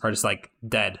friends are just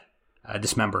dead,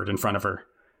 dismembered in front of her.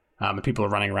 And people are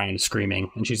running around and screaming.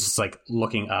 And she's just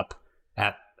looking up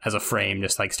as a frame,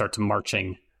 just starts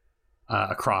marching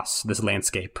across this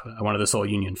landscape, one of the Soul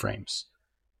Union frames.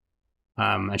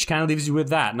 And she kind of leaves you with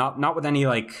that, not with any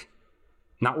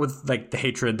not with the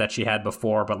hatred that she had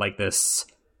before, but this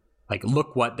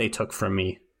look what they took from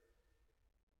me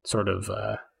sort of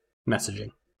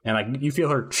messaging. And you feel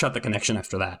her shut the connection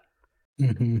after that.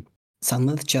 Mm-hmm.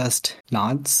 Sunlith just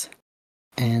nods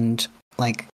and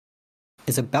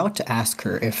is about to ask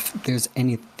her if there's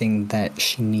anything that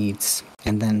she needs,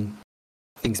 and then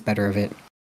thinks better of it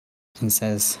and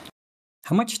says,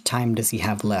 how much time does he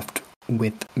have left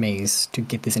with Maze to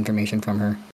get this information from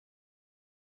her?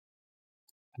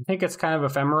 I think it's kind of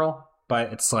ephemeral,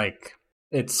 but it's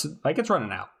it's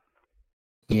running out.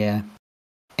 Yeah.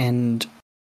 And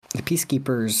the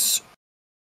Peacekeepers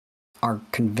are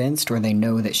convinced, or they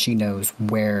know that she knows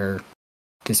where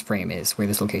this frame is, where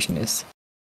this location is.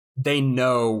 They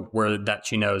know that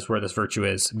she knows where this virtue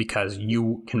is because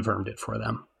you confirmed it for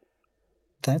them.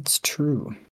 That's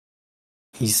true.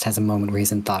 He just has a moment where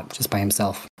he's in thought just by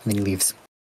himself, and then he leaves.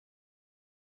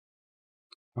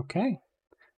 Okay.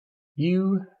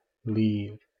 You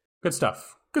leave. Good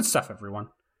stuff. Good stuff, everyone.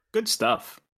 Good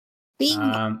stuff.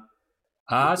 So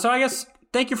I guess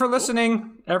thank you for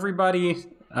listening, everybody.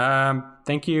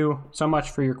 Thank you so much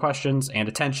for your questions and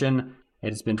attention. It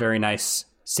has been very nice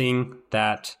seeing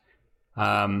that.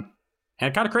 And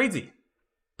kind of crazy.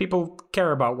 People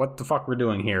care about what the fuck we're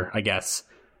doing here, I guess.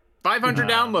 500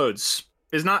 downloads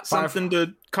is not something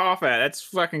to cough at. That's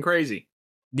fucking crazy.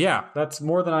 Yeah, that's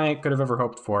more than I could have ever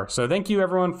hoped for. So thank you,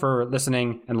 everyone, for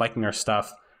listening and liking our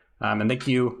stuff. And thank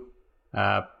you,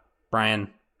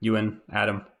 Brian, Ewan,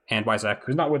 Adam, and Wyzak,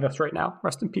 who's not with us right now.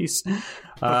 Rest in peace.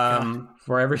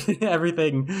 For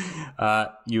everything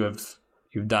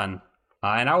you've done.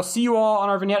 And I will see you all on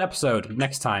our vignette episode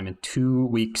next time in 2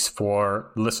 weeks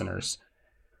for listeners.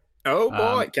 Oh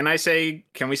boy, can we say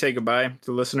goodbye to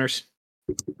the listeners?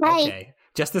 Bye. Okay,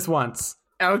 just this once.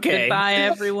 Okay. Goodbye,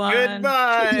 everyone.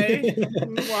 Goodbye.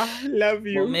 Mwah, love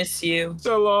you. We'll miss you.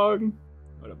 So long.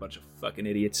 What a bunch of fucking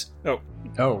idiots. I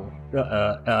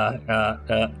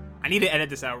I need to edit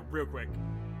this out real quick.